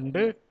ആയിരിക്കും.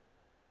 രണ്ട്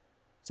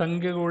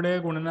സംഖ്യകളുടെ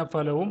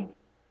ഗുണനഫലവും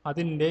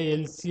അതിൻ്റെ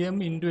L C M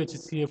into H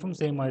C എഫും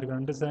സെയിം ആയിരിക്കും.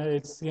 രണ്ട്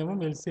എച്ച് സി എമ്മും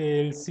എൽ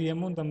സി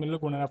എമ്മും തമ്മിലുള്ള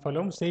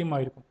ഗുണനഫലവും സെയിം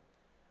ആയിരിക്കും.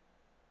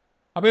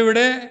 അപ്പോൾ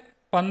ഇവിടെ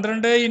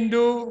 12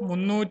 into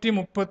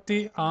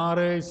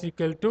 336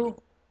 equal to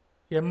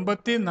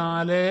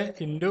 84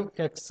 into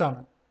X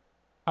ആണ്.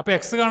 അപ്പോൾ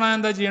എക്സ് കാണാൻ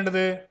എന്താ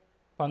ചെയ്യേണ്ടത്?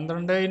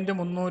 12 ഇൻറ്റു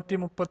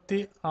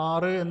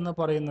 336 എന്ന്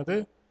പറയുന്നത്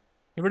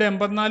ഇവിടെ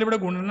 84, ഇവിടെ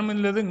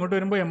ഗുണനമില്ലത് ഇങ്ങോട്ട്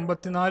വരുമ്പോൾ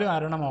 84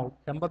 ഹരണമാവും.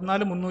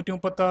 84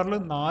 336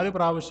 4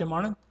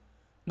 പ്രാവശ്യമാണ്.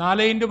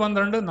 4 ഇൻറ്റു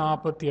 12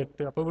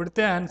 48. അപ്പോൾ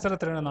ഇവിടുത്തെ ആൻസർ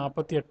എത്രയാണ്?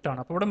 48 ആണ്.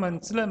 അപ്പോൾ ഇവിടെ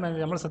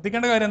നമ്മൾ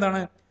ശ്രദ്ധിക്കേണ്ട കാര്യം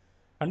എന്താണ്?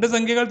 രണ്ട്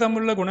സംഖ്യകൾ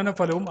തമ്മിലുള്ള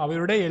ഗുണനഫലവും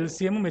അവരുടെ എൽ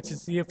സി എമ്മും എച്ച്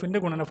സി എഫിൻ്റെ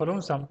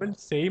ഗുണനഫലവും തമ്മിൽ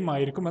സെയിം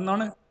ആയിരിക്കും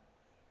എന്നാണ്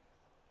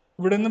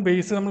ഇവിടെ നിന്ന്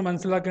ബേസ് നമ്മൾ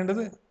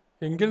മനസ്സിലാക്കേണ്ടത്.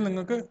 എങ്കിൽ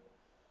നിങ്ങൾക്ക്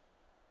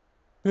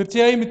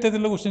തീർച്ചയായും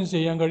ഇത്തരത്തിലുള്ള ക്വസ്റ്റ്യൻസ്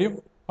ചെയ്യാൻ കഴിയും.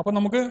 അപ്പോൾ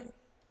നമുക്ക്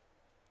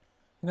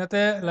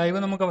ഇന്നത്തെ ലൈവ്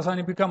നമുക്ക്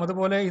അവസാനിപ്പിക്കാം.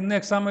 അതുപോലെ ഇന്ന്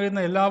എക്സാം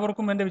എഴുതുന്ന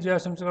എല്ലാവർക്കും എൻ്റെ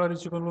വിജയാശംസകൾ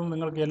അറിയിച്ചുകൊള്ളും.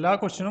 നിങ്ങൾക്ക് എല്ലാ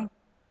ക്വസ്റ്റ്യനും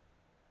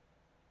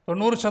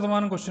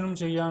 90% ക്വസ്റ്റ്യനും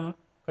ചെയ്യാൻ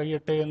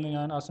കഴിയട്ടെ എന്ന്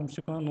ഞാൻ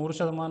ആശംസിക്കുന്നു.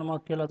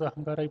 100% അത്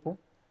അഹങ്കാരമായി പോകും.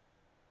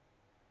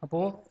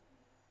 അപ്പോൾ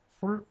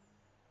ഫുൾ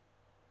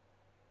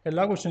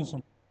എല്ലാ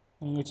ക്വസ്റ്റ്യൻസും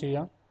നിങ്ങൾക്ക്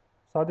ചെയ്യാൻ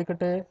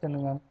സാധിക്കട്ടെ എന്ന്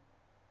ഞാൻ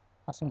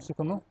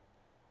ആശംസിക്കുന്നു.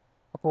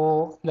 അപ്പോൾ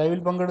ലൈവിൽ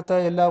പങ്കെടുത്ത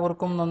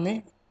എല്ലാവർക്കും നന്ദി.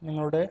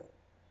 നിങ്ങളുടെ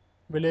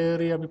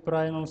വിലയേറിയ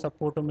അഭിപ്രായങ്ങളും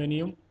സപ്പോർട്ടും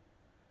ഇനിയും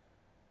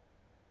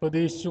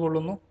പ്രതീക്ഷിച്ചു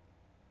കൊള്ളുന്നു.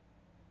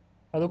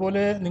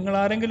 അതുപോലെ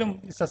നിങ്ങളാരെങ്കിലും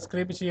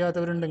സബ്സ്ക്രൈബ്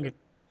ചെയ്യാത്തവരുണ്ടെങ്കിൽ,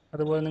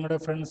 അതുപോലെ നിങ്ങളുടെ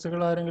ഫ്രണ്ട്സുകൾ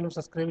ആരെങ്കിലും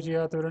സബ്സ്ക്രൈബ്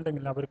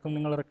ചെയ്യാത്തവരുണ്ടെങ്കിൽ അവർക്കും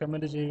നിങ്ങൾ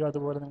റെക്കമെൻഡ് ചെയ്യുക.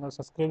 അതുപോലെ നിങ്ങൾ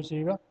സബ്സ്ക്രൈബ്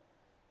ചെയ്യുക.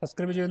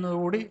 സബ്സ്ക്രൈബ്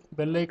ചെയ്യുന്നതോടുകൂടി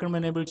ബെല്ലൈക്കൺ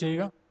എനേബിൾ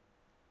ചെയ്യുക.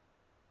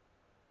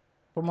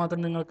 അപ്പോൾ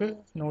മാത്രമേ നിങ്ങൾക്ക്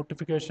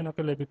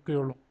നോട്ടിഫിക്കേഷനൊക്കെ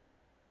ലഭിക്കുകയുള്ളൂ.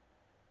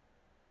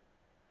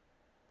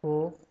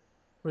 അപ്പോൾ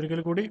ഒരിക്കൽ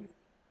കൂടി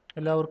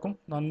എല്ലാവർക്കും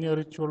നന്ദി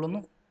അറിയിച്ചുകൊള്ളുന്നു.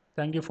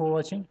 Thank you for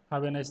watching.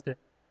 Have A nice day.